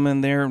could come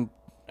in there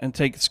and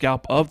take the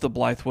scalp of the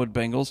Blythewood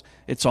Bengals.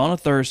 It's on a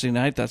Thursday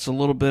night. That's a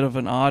little bit of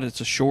an odd. It's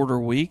a shorter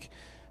week.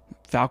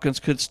 Falcons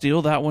could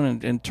steal that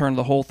one and turn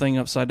the whole thing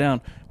upside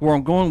down. Where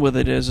I'm going with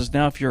it is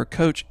now if you're a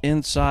coach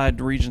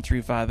inside Region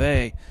 3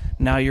 5A,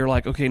 Now you're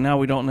like, okay, now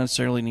we don't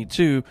necessarily need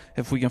 2.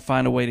 If we can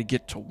find a way to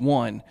get to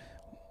 1,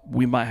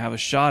 we might have a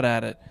shot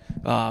at it.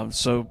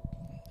 So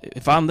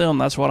if I'm them,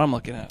 that's what I'm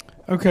looking at.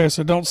 Okay,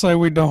 so don't say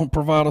we don't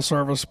provide a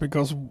service,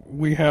 because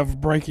we have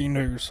breaking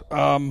news.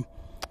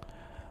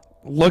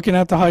 Looking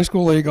at the high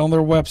school league on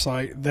their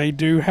website, they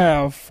do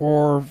have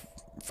for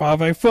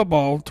 5A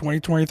football,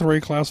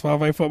 2023 Class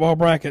 5A football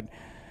bracket,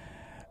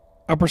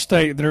 Upper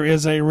State, there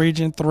is a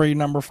Region 3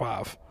 number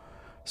 5.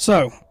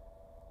 So,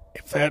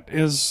 if that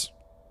is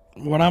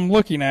what I'm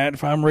looking at,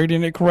 if I'm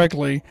reading it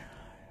correctly,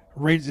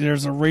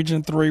 there's a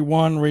Region 3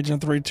 1, Region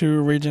 3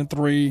 2, Region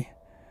 3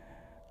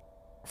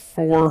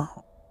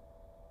 4,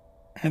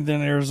 and then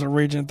there's a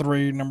Region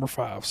 3 number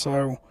 5.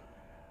 So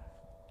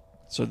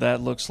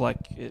that looks like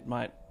it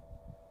might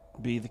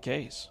be the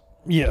case.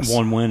 yes.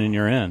 1 win and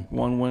you're in.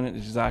 1 win,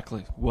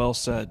 exactly. Well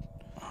said.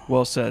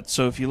 Well said.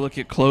 So if you look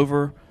at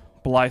Clover,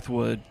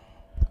 Blythewood,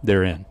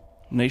 They're in.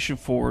 Nation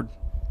Ford,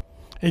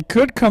 It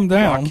could come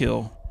down. Rock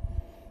Hill.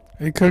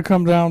 It could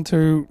come down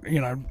to,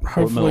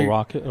 hopefully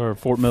Fort Mill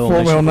Fort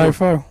Mill Nation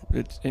Ford.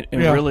 NAFO.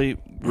 And Yeah.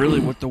 really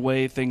with the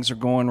way things are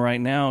going right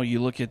now, you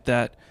look at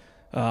that,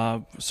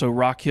 so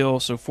Rock Hill,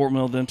 so Fort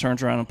Mill then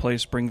turns around and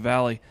plays Spring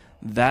Valley.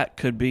 That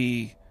could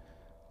be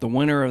the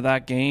winner of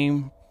that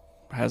game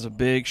has a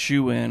big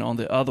shoe-in on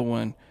the other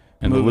one.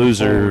 And the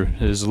loser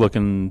is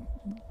looking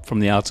from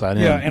the outside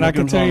in. Yeah, and I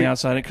can tell on the you,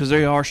 outside because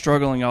they are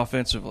struggling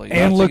offensively.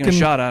 And Not taking a looking-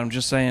 shot at them,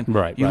 just saying.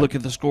 Right, You right. look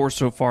at the score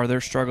so far; they're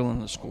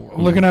struggling to score.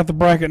 looking at the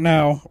bracket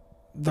now,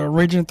 the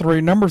Region 3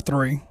 number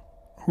 3,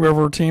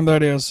 whoever team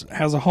that is,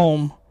 has a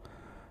home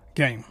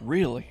game.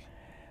 Really,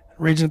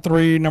 Region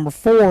 3 number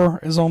 4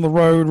 is on the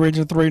road.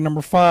 Region 3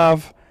 number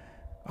 5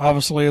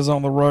 obviously is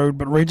on the road.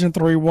 But Region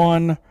 3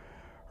 1,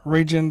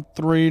 Region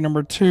 3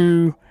 number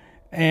 2,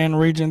 and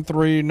Region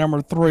 3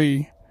 number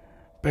 3,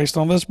 based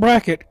on this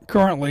bracket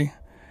currently,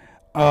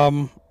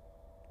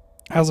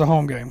 has a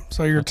home game.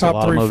 So your That's a lot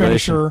top of 3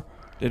 motivation. finisher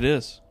it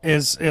is.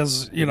 is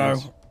It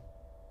is.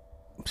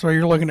 so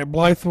you're looking at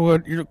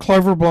Blythewood,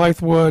 Clover,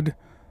 Blythewood,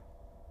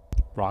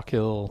 Rock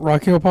Hill.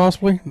 Rock Hill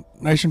possibly,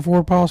 Nation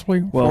Ford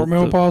possibly, Fort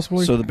Mill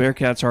possibly. So the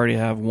Bearcats already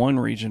have 1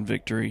 region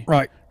victory.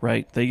 Right.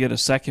 Right. They get a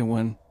second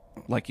one,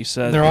 like you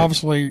said. They're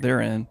obviously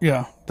they're in.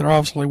 Yeah, they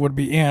obviously would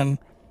be in.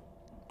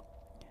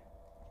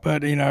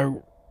 But,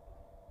 it'll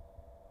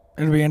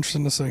be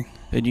interesting to see.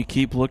 And you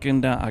keep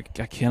looking down. I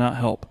cannot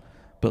help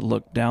but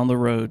look down the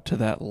road to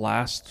that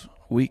last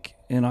week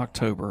in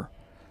October,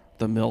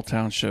 the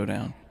Milltown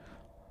Showdown.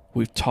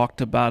 We've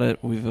talked about it.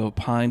 We've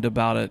opined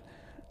about it.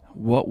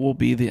 What will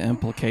be the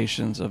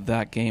implications of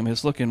that game?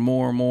 It's looking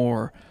more and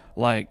more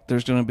like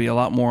there's going to be a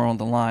lot more on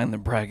the line than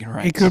bragging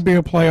rights. It could be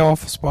a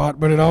playoff spot,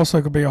 but it also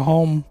could be a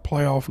home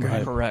playoff game,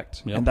 Right.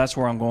 Correct. Yep. And that's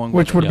where I'm going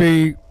which with would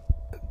it.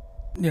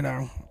 be,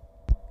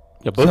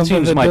 Yeah, both Something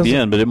teams that might be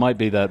doesn't- in, but it might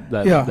be that.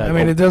 yeah. that I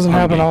mean, it doesn't home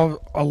happen game.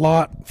 a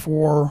lot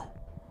for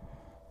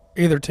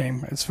either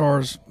team as far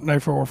as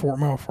NAFO or Fort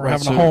Mill for Right,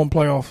 having so- a home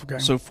playoff game.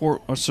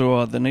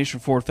 So the Nation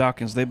Ford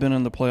Falcons, they've been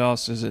in the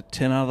playoffs, is it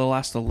 10 out of the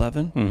last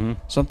 11? Mm-hmm.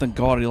 Something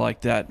gaudy like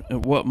that.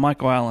 And what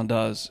Michael Allen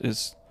does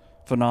is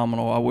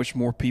phenomenal. I wish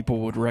more people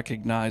would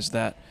recognize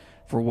that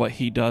for what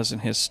he does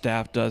and his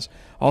staff does.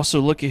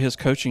 Also, look at his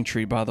coaching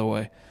tree, by the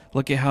way.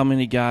 Look at how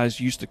many guys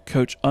used to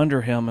coach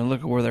under him, and look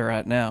at where they're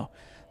at now.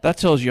 That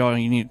tells you all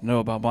you need to know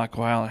about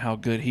Michael Allen, how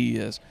good he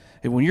is.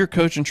 And when your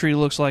coaching tree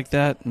looks like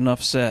that,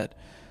 enough said.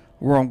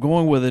 Where I'm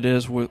going with it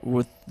is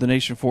with the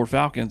Nation Ford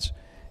Falcons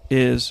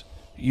is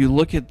you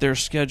look at their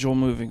schedule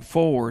moving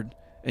forward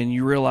and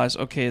you realize,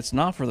 okay, it's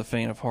not for the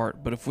faint of heart,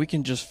 but if we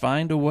can just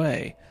find a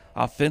way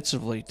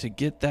offensively to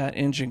get that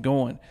engine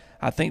going,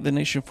 I think the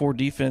Nation Ford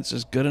defense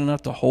is good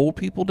enough to hold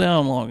people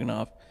down long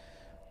enough,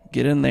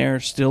 get in there,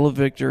 steal a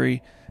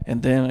victory,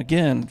 and then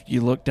again,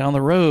 you look down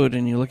the road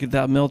and you look at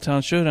that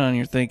Milltown Showdown and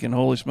you're thinking,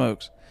 holy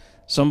smokes,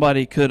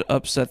 somebody could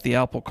upset the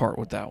apple cart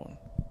with that one.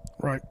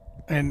 Right.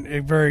 And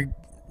it very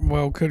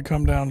well could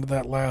come down to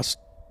that last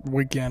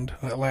weekend,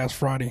 that last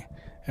Friday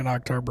in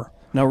October.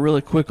 Now,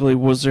 really quickly,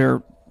 is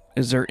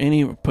there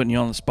any, putting you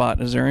on the spot,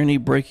 is there any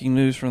breaking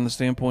news from the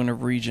standpoint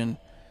of Region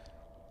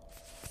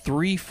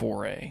 3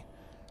 4A?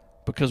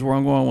 Because where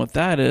I'm going with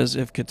that is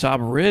if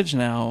Catawba Ridge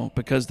now,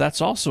 because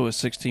that's also a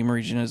 6-team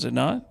region, is it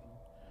not?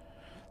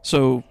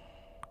 So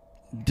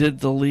did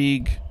the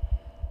league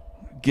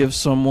give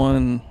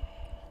someone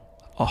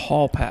a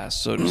hall pass,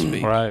 so to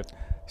speak? Right.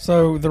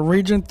 So the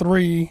Region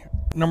 3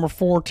 number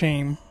 4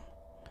 team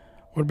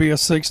would be a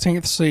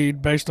 16th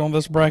seed based on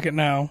this bracket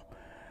now.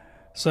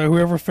 So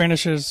whoever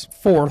finishes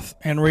 4th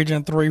in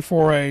Region 3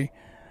 4A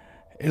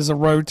is a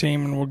road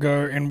team and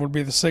would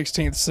be the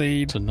 16th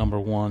seed To number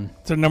 1.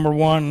 to number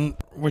 1,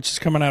 which is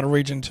coming out of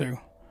Region 2,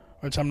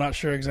 which I'm not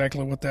sure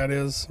exactly what that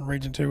is.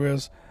 Region 2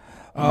 is.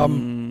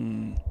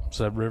 Is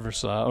that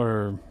Riverside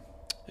or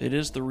It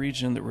is the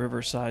region that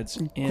Riverside's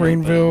in, but it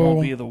Greenville.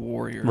 won't be the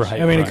Warriors.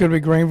 Right. I mean, it could be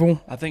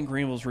Greenville. I think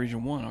Greenville's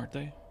Region 1, aren't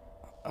they?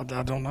 I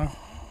don't know.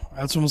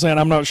 That's what I'm saying.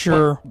 I'm not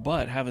sure.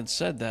 But having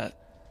said that,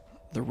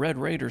 the Red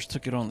Raiders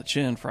took it on the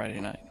chin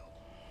Friday night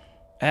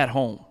at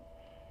home.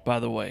 by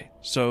the way.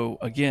 So,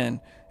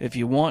 again, if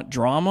you want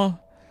drama,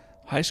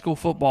 high school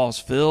football is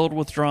filled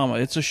with drama.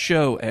 It's a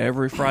show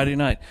every Friday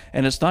night.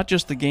 And it's not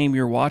just the game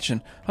you're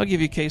watching. I'll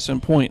give you a case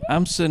in point.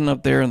 I'm sitting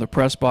up there in the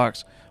press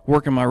box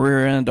working my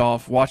rear end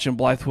off, watching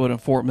Blythewood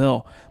and Fort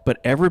Mill. But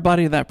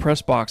everybody in that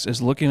press box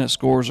is looking at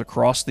scores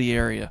across the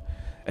area.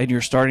 And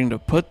you're starting to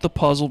put the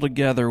puzzle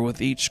together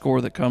with each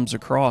score that comes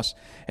across.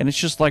 And it's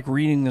just like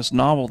reading this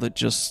novel that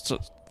just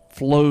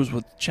flows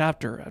with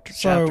chapter after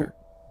chapter.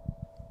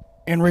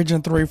 In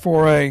Region 3,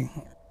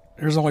 4A,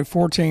 there's only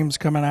 4 teams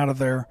coming out of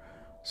there.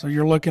 So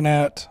you're looking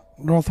at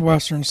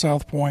Northwestern,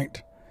 South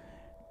Point,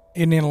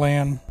 Indian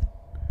Land,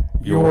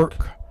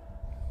 York,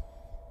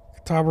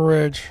 Catawba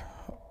Ridge,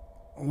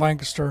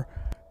 Lancaster.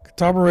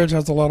 Catawba Ridge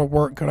has a lot of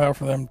work cut out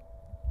for them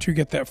to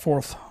get that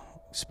 4th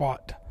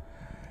spot.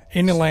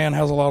 Indian Land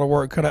has a lot of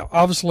work cut out.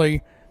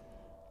 Obviously,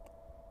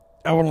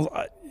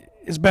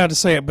 it's bad to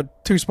say it,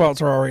 but 2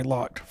 spots are already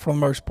locked for the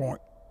most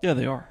part. Yeah,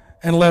 they are.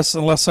 Unless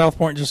South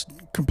Point just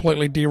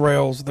completely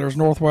derails, there's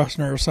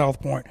Northwestern or South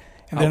Point.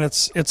 And then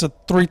it's a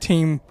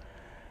 3-team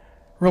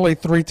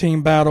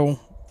battle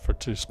for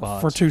 2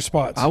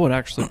 spots. I would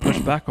actually push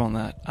back on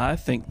that. I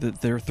think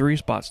that there are 3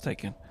 spots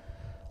taken.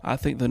 I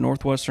think the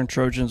Northwestern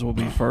Trojans will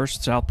be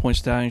first, South Point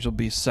Stallions will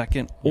be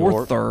second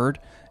or third,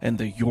 and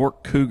the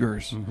York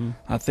Cougars,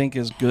 I think,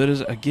 as good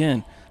as,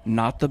 again,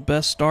 not the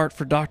best start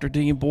for Dr.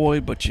 Dean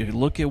Boyd, but you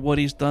look at what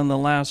he's done the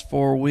last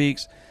 4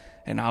 weeks,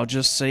 and I'll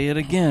just say it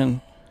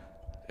again.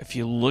 If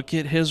you look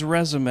at his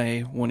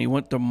resume when he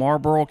went to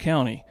Marlboro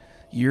County,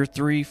 year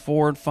 3,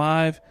 4, and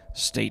 5,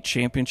 state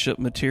championship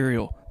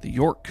material. The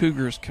York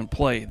Cougars can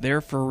play.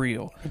 They're for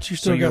real. But you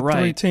still got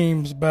 3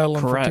 teams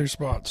battling for 2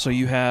 spots. So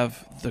you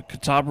have the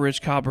Catawba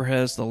Ridge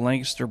Copperheads, the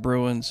Lancaster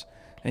Bruins,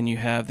 and you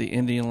have the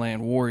Indian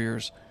Land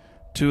Warriors.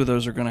 2 of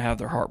those are going to have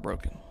their heart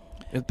broken.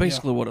 It's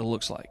basically what it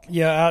looks like.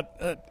 Yeah,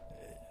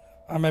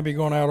 I may be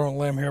going out on a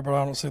limb here, but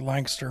I don't see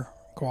Lancaster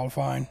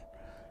qualifying.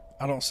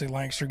 I don't see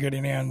Lancaster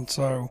getting in,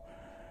 so...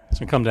 It's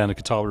going to come down to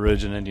Catawba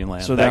Ridge and Indian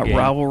Land. So that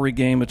rivalry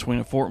game between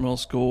a Fort Mill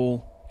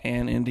school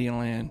and Indian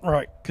Land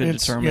could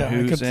determine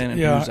who's in and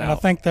who's out. And I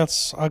think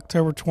that's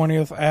October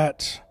 20th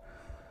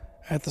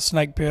at the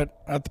Snake Pit,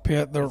 at the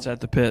pit. It's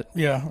at the pit.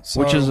 Yeah. So,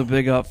 which is a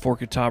big up for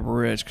Catawba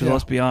Ridge. Because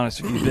let's be honest,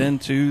 if you've been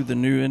to the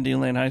new Indian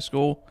Land High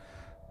School,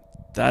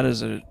 that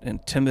is an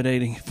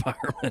intimidating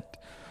environment.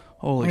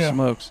 Holy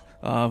smokes.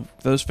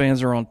 Those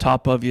fans are on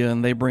top of you,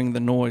 and they bring the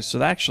noise.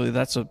 So actually,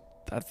 I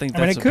think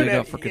that's a big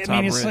up for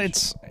Catawba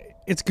Ridge.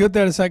 It's good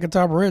that it's at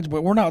Catawba Ridge,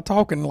 but we're not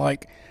talking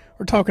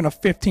we're talking a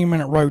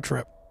 15-minute road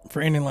trip for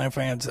Indian Land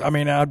fans. I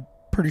mean, I'm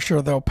pretty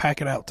sure they'll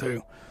pack it out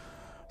too.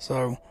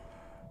 So,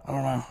 I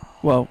don't know.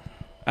 Well,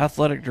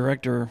 athletic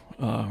director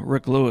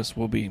Rick Lewis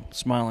will be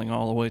smiling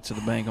all the way to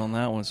the bank on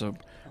that one. So,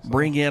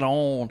 bring it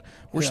on.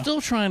 We're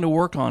still trying to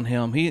work on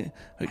him.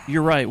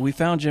 You're right. We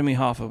found Jimmy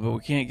Hoffa, but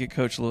we can't get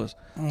Coach Lewis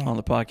on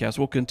the podcast.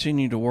 We'll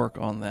continue to work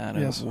on that,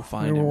 and we'll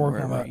find him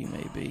wherever he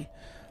may be.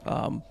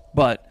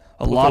 But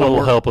a lot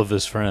of help of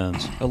his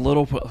friends. A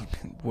little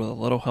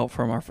help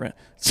from our friend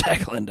Zach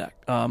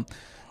Lindak.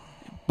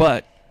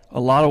 But a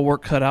lot of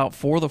work cut out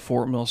for the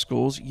Fort Mill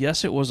schools.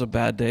 Yes, it was a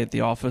bad day at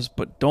the office,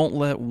 but don't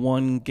let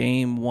one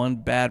game, one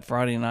bad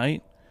Friday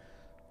night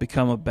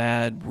become a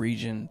bad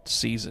region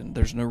season.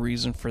 There's no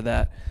reason for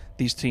that.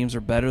 These teams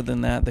are better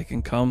than that. They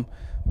can come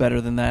better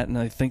than that, and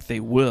I think they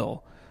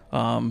will.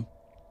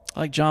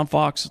 Like John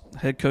Fox,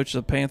 head coach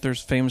of the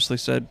Panthers, famously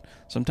said,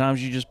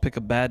 sometimes you just pick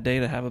a bad day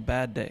to have a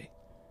bad day.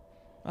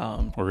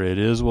 Or it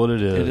is what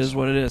it is. It is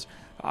what it is.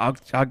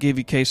 I'll give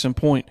you case in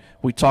point.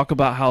 We talk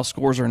about how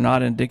scores are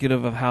not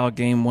indicative of how a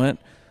game went.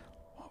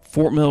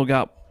 Fort Mill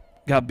got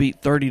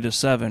beat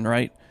 30-7,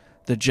 right?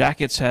 The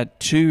Jackets had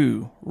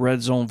 2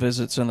 red zone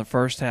visits in the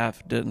first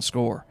half, didn't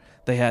score.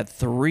 They had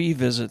 3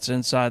 visits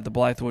inside the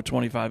Blythewood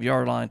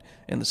 25-yard line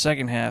in the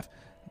second half,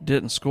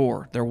 didn't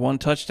score. Their 1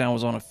 touchdown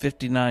was on a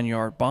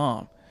 59-yard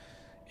bomb.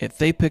 If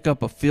they pick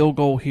up a field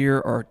goal here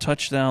or a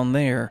touchdown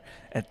there,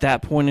 at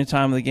that point in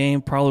time of the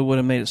game, probably would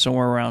have made it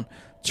somewhere around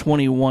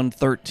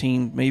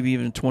 21-13, maybe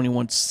even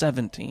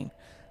 21-17.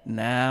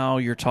 Now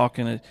you're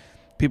talking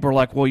people are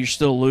like, well, you're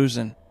still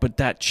losing. But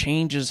that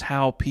changes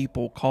how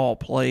people call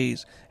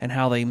plays and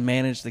how they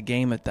manage the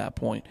game at that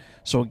point.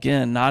 So,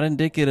 again, not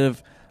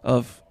indicative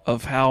of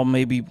how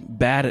maybe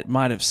bad it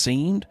might have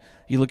seemed.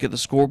 You look at the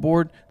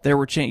scoreboard, there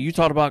were chances. You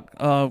talked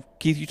about,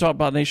 Keith, you talked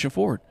about Nation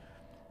Forward.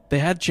 They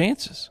had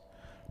chances.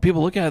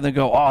 People look at it and they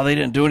go, oh, they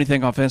didn't do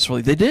anything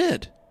offensively. They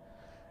did.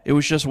 It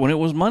was just when it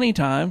was money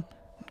time,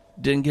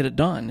 didn't get it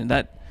done. And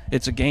that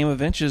it's a game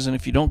of inches, and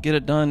if you don't get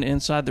it done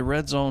inside the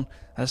red zone,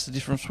 that's the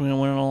difference between a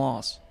win and a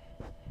loss.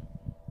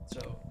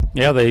 So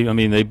yeah, they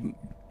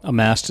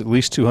amassed at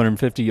least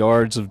 250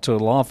 yards of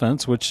total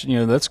offense, which,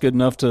 that's good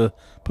enough to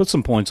put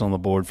some points on the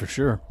board for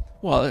sure.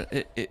 Well,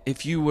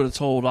 if you would have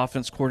told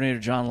offense coordinator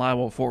John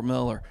Lywell at Fort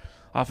Mill or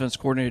offense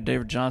coordinator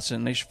David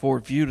Johnson, Nation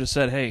Forward, if you would have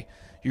said, hey,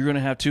 you're going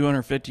to have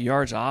 250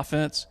 yards of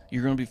offense,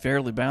 you're going to be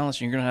fairly balanced,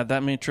 and you're going to have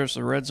that many trips to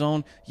the red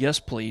zone, yes,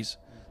 please.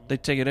 They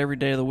take it every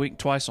day of the week,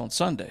 twice on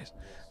Sundays,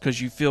 because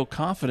you feel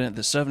confident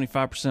that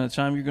 75% of the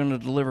time you're going to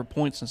deliver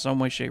points in some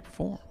way, shape, or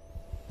form.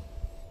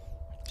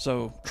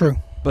 So True.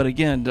 But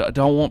again, I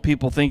don't want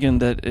people thinking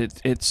that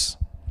it's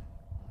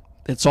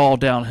all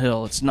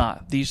downhill. It's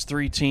not. These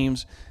three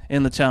teams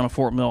in the town of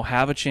Fort Mill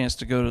have a chance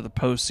to go to the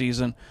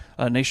postseason.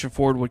 Nation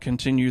Ford would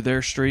continue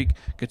their streak.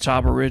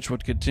 Catawba Ridge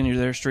would continue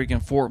their streak,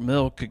 and Fort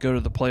Mill could go to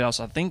the playoffs.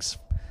 I think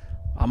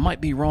I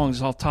might be wrong.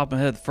 Just off the top of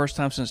my head, the first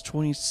time since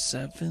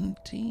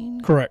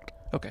 2017. Correct.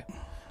 Okay.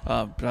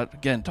 But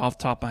again, off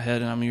the top of my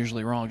head, and I'm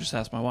usually wrong. Just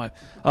ask my wife.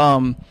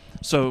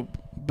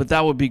 But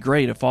that would be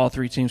great if all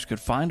three teams could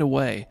find a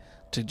way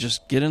to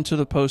just get into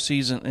the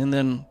postseason, and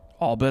then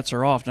all bets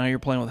are off. Now you're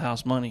playing with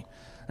house money,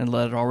 and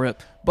let it all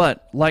rip.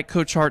 But like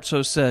Coach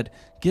Hartsoe said,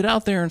 get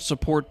out there and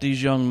support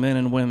these young men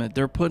and women.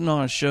 They're putting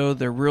on a show.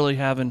 They're really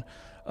having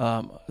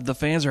the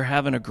fans are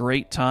having a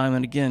great time.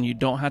 And again, you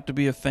don't have to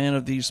be a fan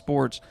of these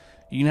sports.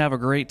 You can have a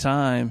great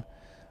time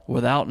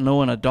without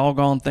knowing a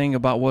doggone thing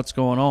about what's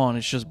going on.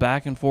 It's just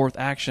back and forth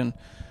action.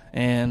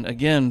 And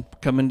again,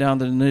 coming down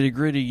to the nitty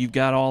gritty, you've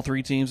got all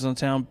three teams in the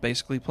town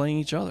basically playing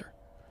each other.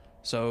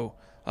 So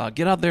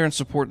get out there and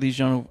support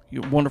these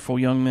wonderful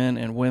young men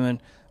and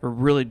women who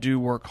really do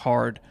work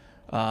hard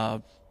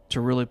to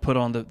really put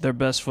on their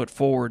best foot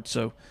forward.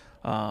 So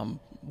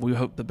we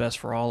hope the best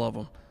for all of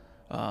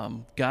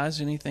them. Guys,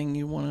 anything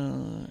you want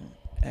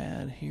to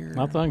add here?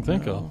 Nothing I can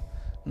think of.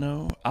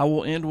 No. I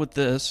will end with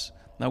this.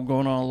 Now,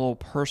 going on a little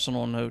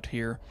personal note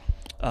here.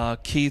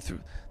 Keith,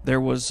 there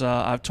was,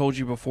 I've told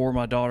you before,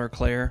 my daughter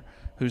Claire,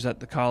 who's at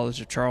the College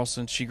of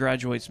Charleston, she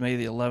graduates May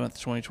the 11th,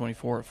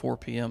 2024 at 4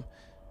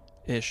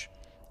 p.m.-ish.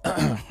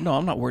 No,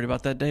 I'm not worried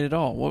about that date at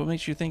all. What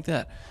makes you think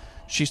that?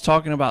 She's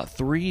talking about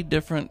 3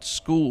 different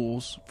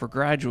schools for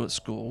graduate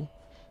school.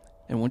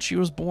 And when she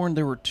was born,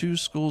 there were 2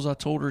 schools I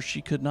told her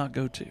she could not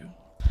go to.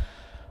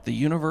 The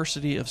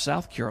University of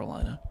South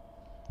Carolina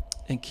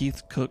and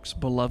Keith Cook's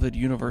beloved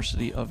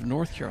University of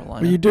North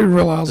Carolina. But you do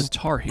realize the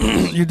Tar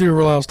Heels. You do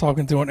realize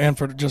talking to an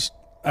infant just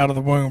out of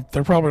the womb,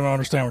 they're probably don't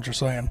understand what you're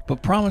saying.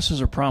 But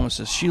promises are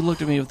promises. She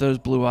looked at me with those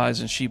blue eyes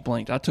and she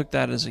blinked. I took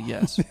that as a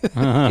yes.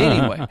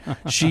 Anyway,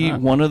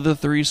 one of the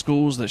 3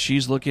 schools that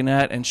she's looking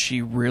at, and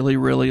she really,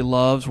 really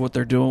loves what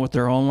they're doing with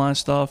their online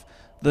stuff,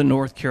 the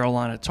North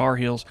Carolina Tar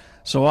Heels.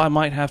 So I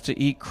might have to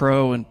eat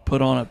crow and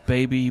put on a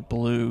baby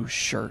blue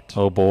shirt.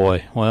 Oh,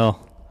 boy.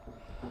 Well,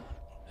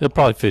 it'll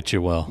probably fit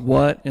you well.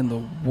 What in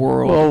the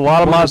world? Well,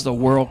 what is the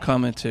world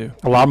coming to?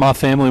 A lot of my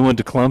family went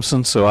to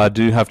Clemson, so I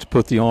do have to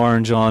put the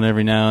orange on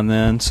every now and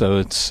then. So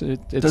it's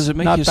does it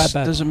make not you that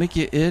bad. Does it make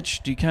you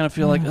itch? Do you kind of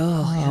feel like,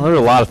 Well, there are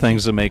a lot of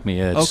things that make me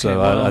itch, okay, so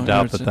well, I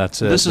doubt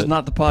that's it. This is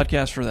not the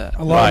podcast for that.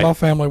 A lot of my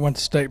family went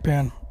to State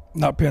Penn,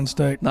 not Penn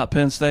State. Not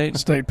Penn State?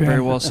 State Penn.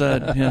 Very well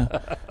said,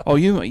 yeah. Oh,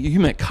 you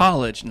meant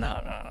college. No,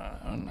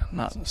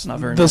 it's not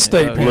very The many.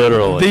 State Penn.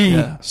 Literally.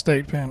 The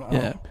State Penn. Oh.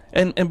 Yeah.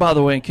 And by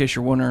the way, in case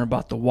you're wondering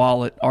about the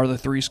wallet, are any of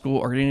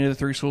the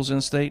 3 schools in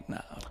state?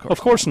 No,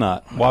 Of course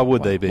not. Why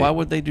would they be? Why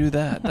would they do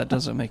that? That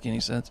doesn't make any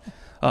sense.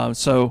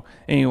 So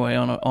anyway,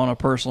 on a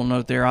personal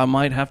note there, I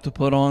might have to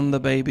put on the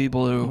baby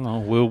blue. No,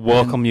 we'll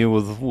welcome you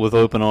with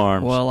open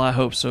arms. Well, I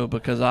hope so,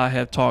 because I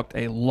have talked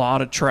a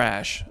lot of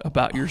trash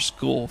about your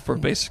school for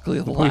basically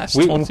the last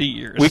 20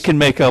 years. We can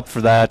make up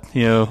for that,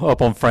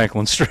 up on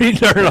Franklin Street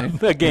during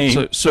the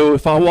game. So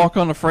if I walk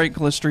on the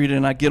Franklin Street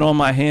and I get on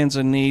my hands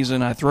and knees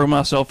and I throw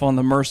myself on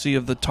the mercy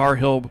of the Tar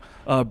Heel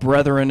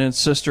brethren and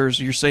sisters,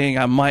 you're saying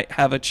I might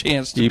have a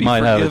chance to be forgiven.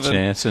 You might have a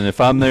chance, and if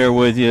I'm there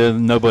with you,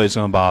 nobody's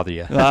going to bother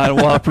you.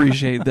 I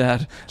appreciate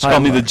that. Just call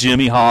me the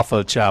Jimmy Hoffa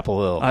of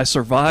Chapel Hill. I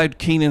survived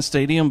Kenan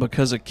Stadium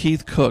because of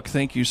Keith Cook.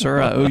 Thank you,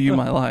 sir. I owe you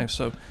my life.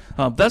 So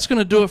that's going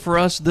to do it for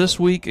us this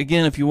week.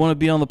 Again, if you want to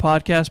be on the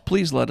podcast,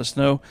 please let us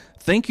know.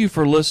 Thank you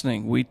for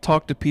listening. We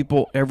talk to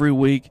people every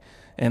week,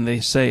 and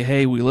they say,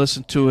 hey, we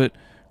listened to it.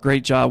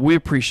 Great job. We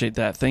appreciate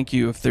that. Thank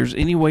you. If there's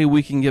any way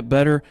we can get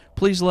better,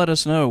 please let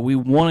us know. We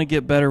want to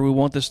get better. We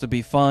want this to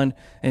be fun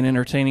and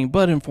entertaining,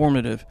 but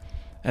informative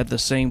at the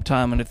same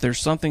time. And if there's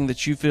something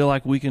that you feel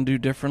like we can do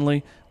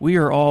differently, we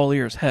are all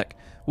ears. Heck,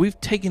 we've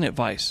taken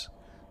advice.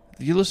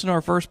 If you listen to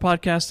our first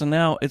podcast and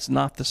now, it's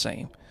not the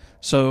same.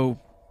 So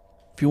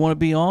if you want to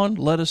be on,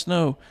 let us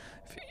know.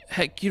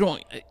 Heck, you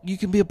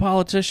can be a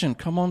politician.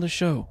 Come on the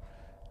show.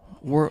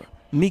 We're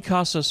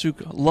Mikasa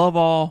Suka. Love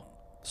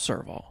all,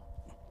 serve all.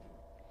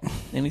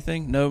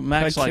 Anything? No,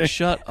 Mac's like,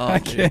 shut up. I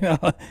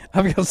can't.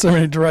 I've got so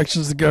many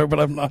directions to go, but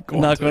I'm not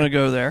going to. Not going to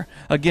go there.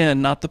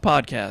 Again, not the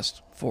podcast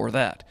for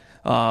that.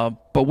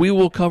 But we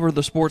will cover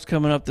the sports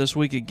coming up this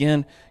week.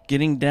 Again,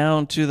 getting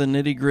down to the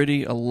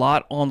nitty-gritty. A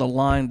lot on the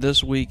line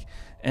this week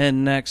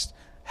and next.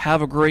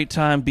 Have a great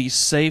time. Be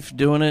safe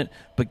doing it.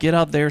 But get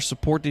out there,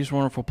 support these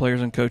wonderful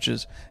players and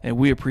coaches. And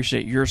we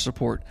appreciate your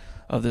support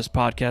of this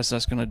podcast.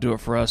 That's going to do it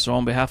for us. So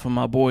on behalf of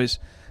my boys,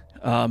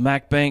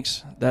 Mac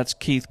Banks, that's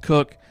Keith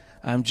Cook.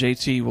 I'm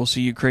JT. We'll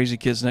see you crazy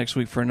kids next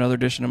week for another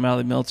edition of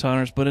Mally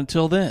Milltowners. But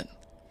until then,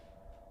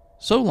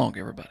 so long,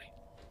 everybody.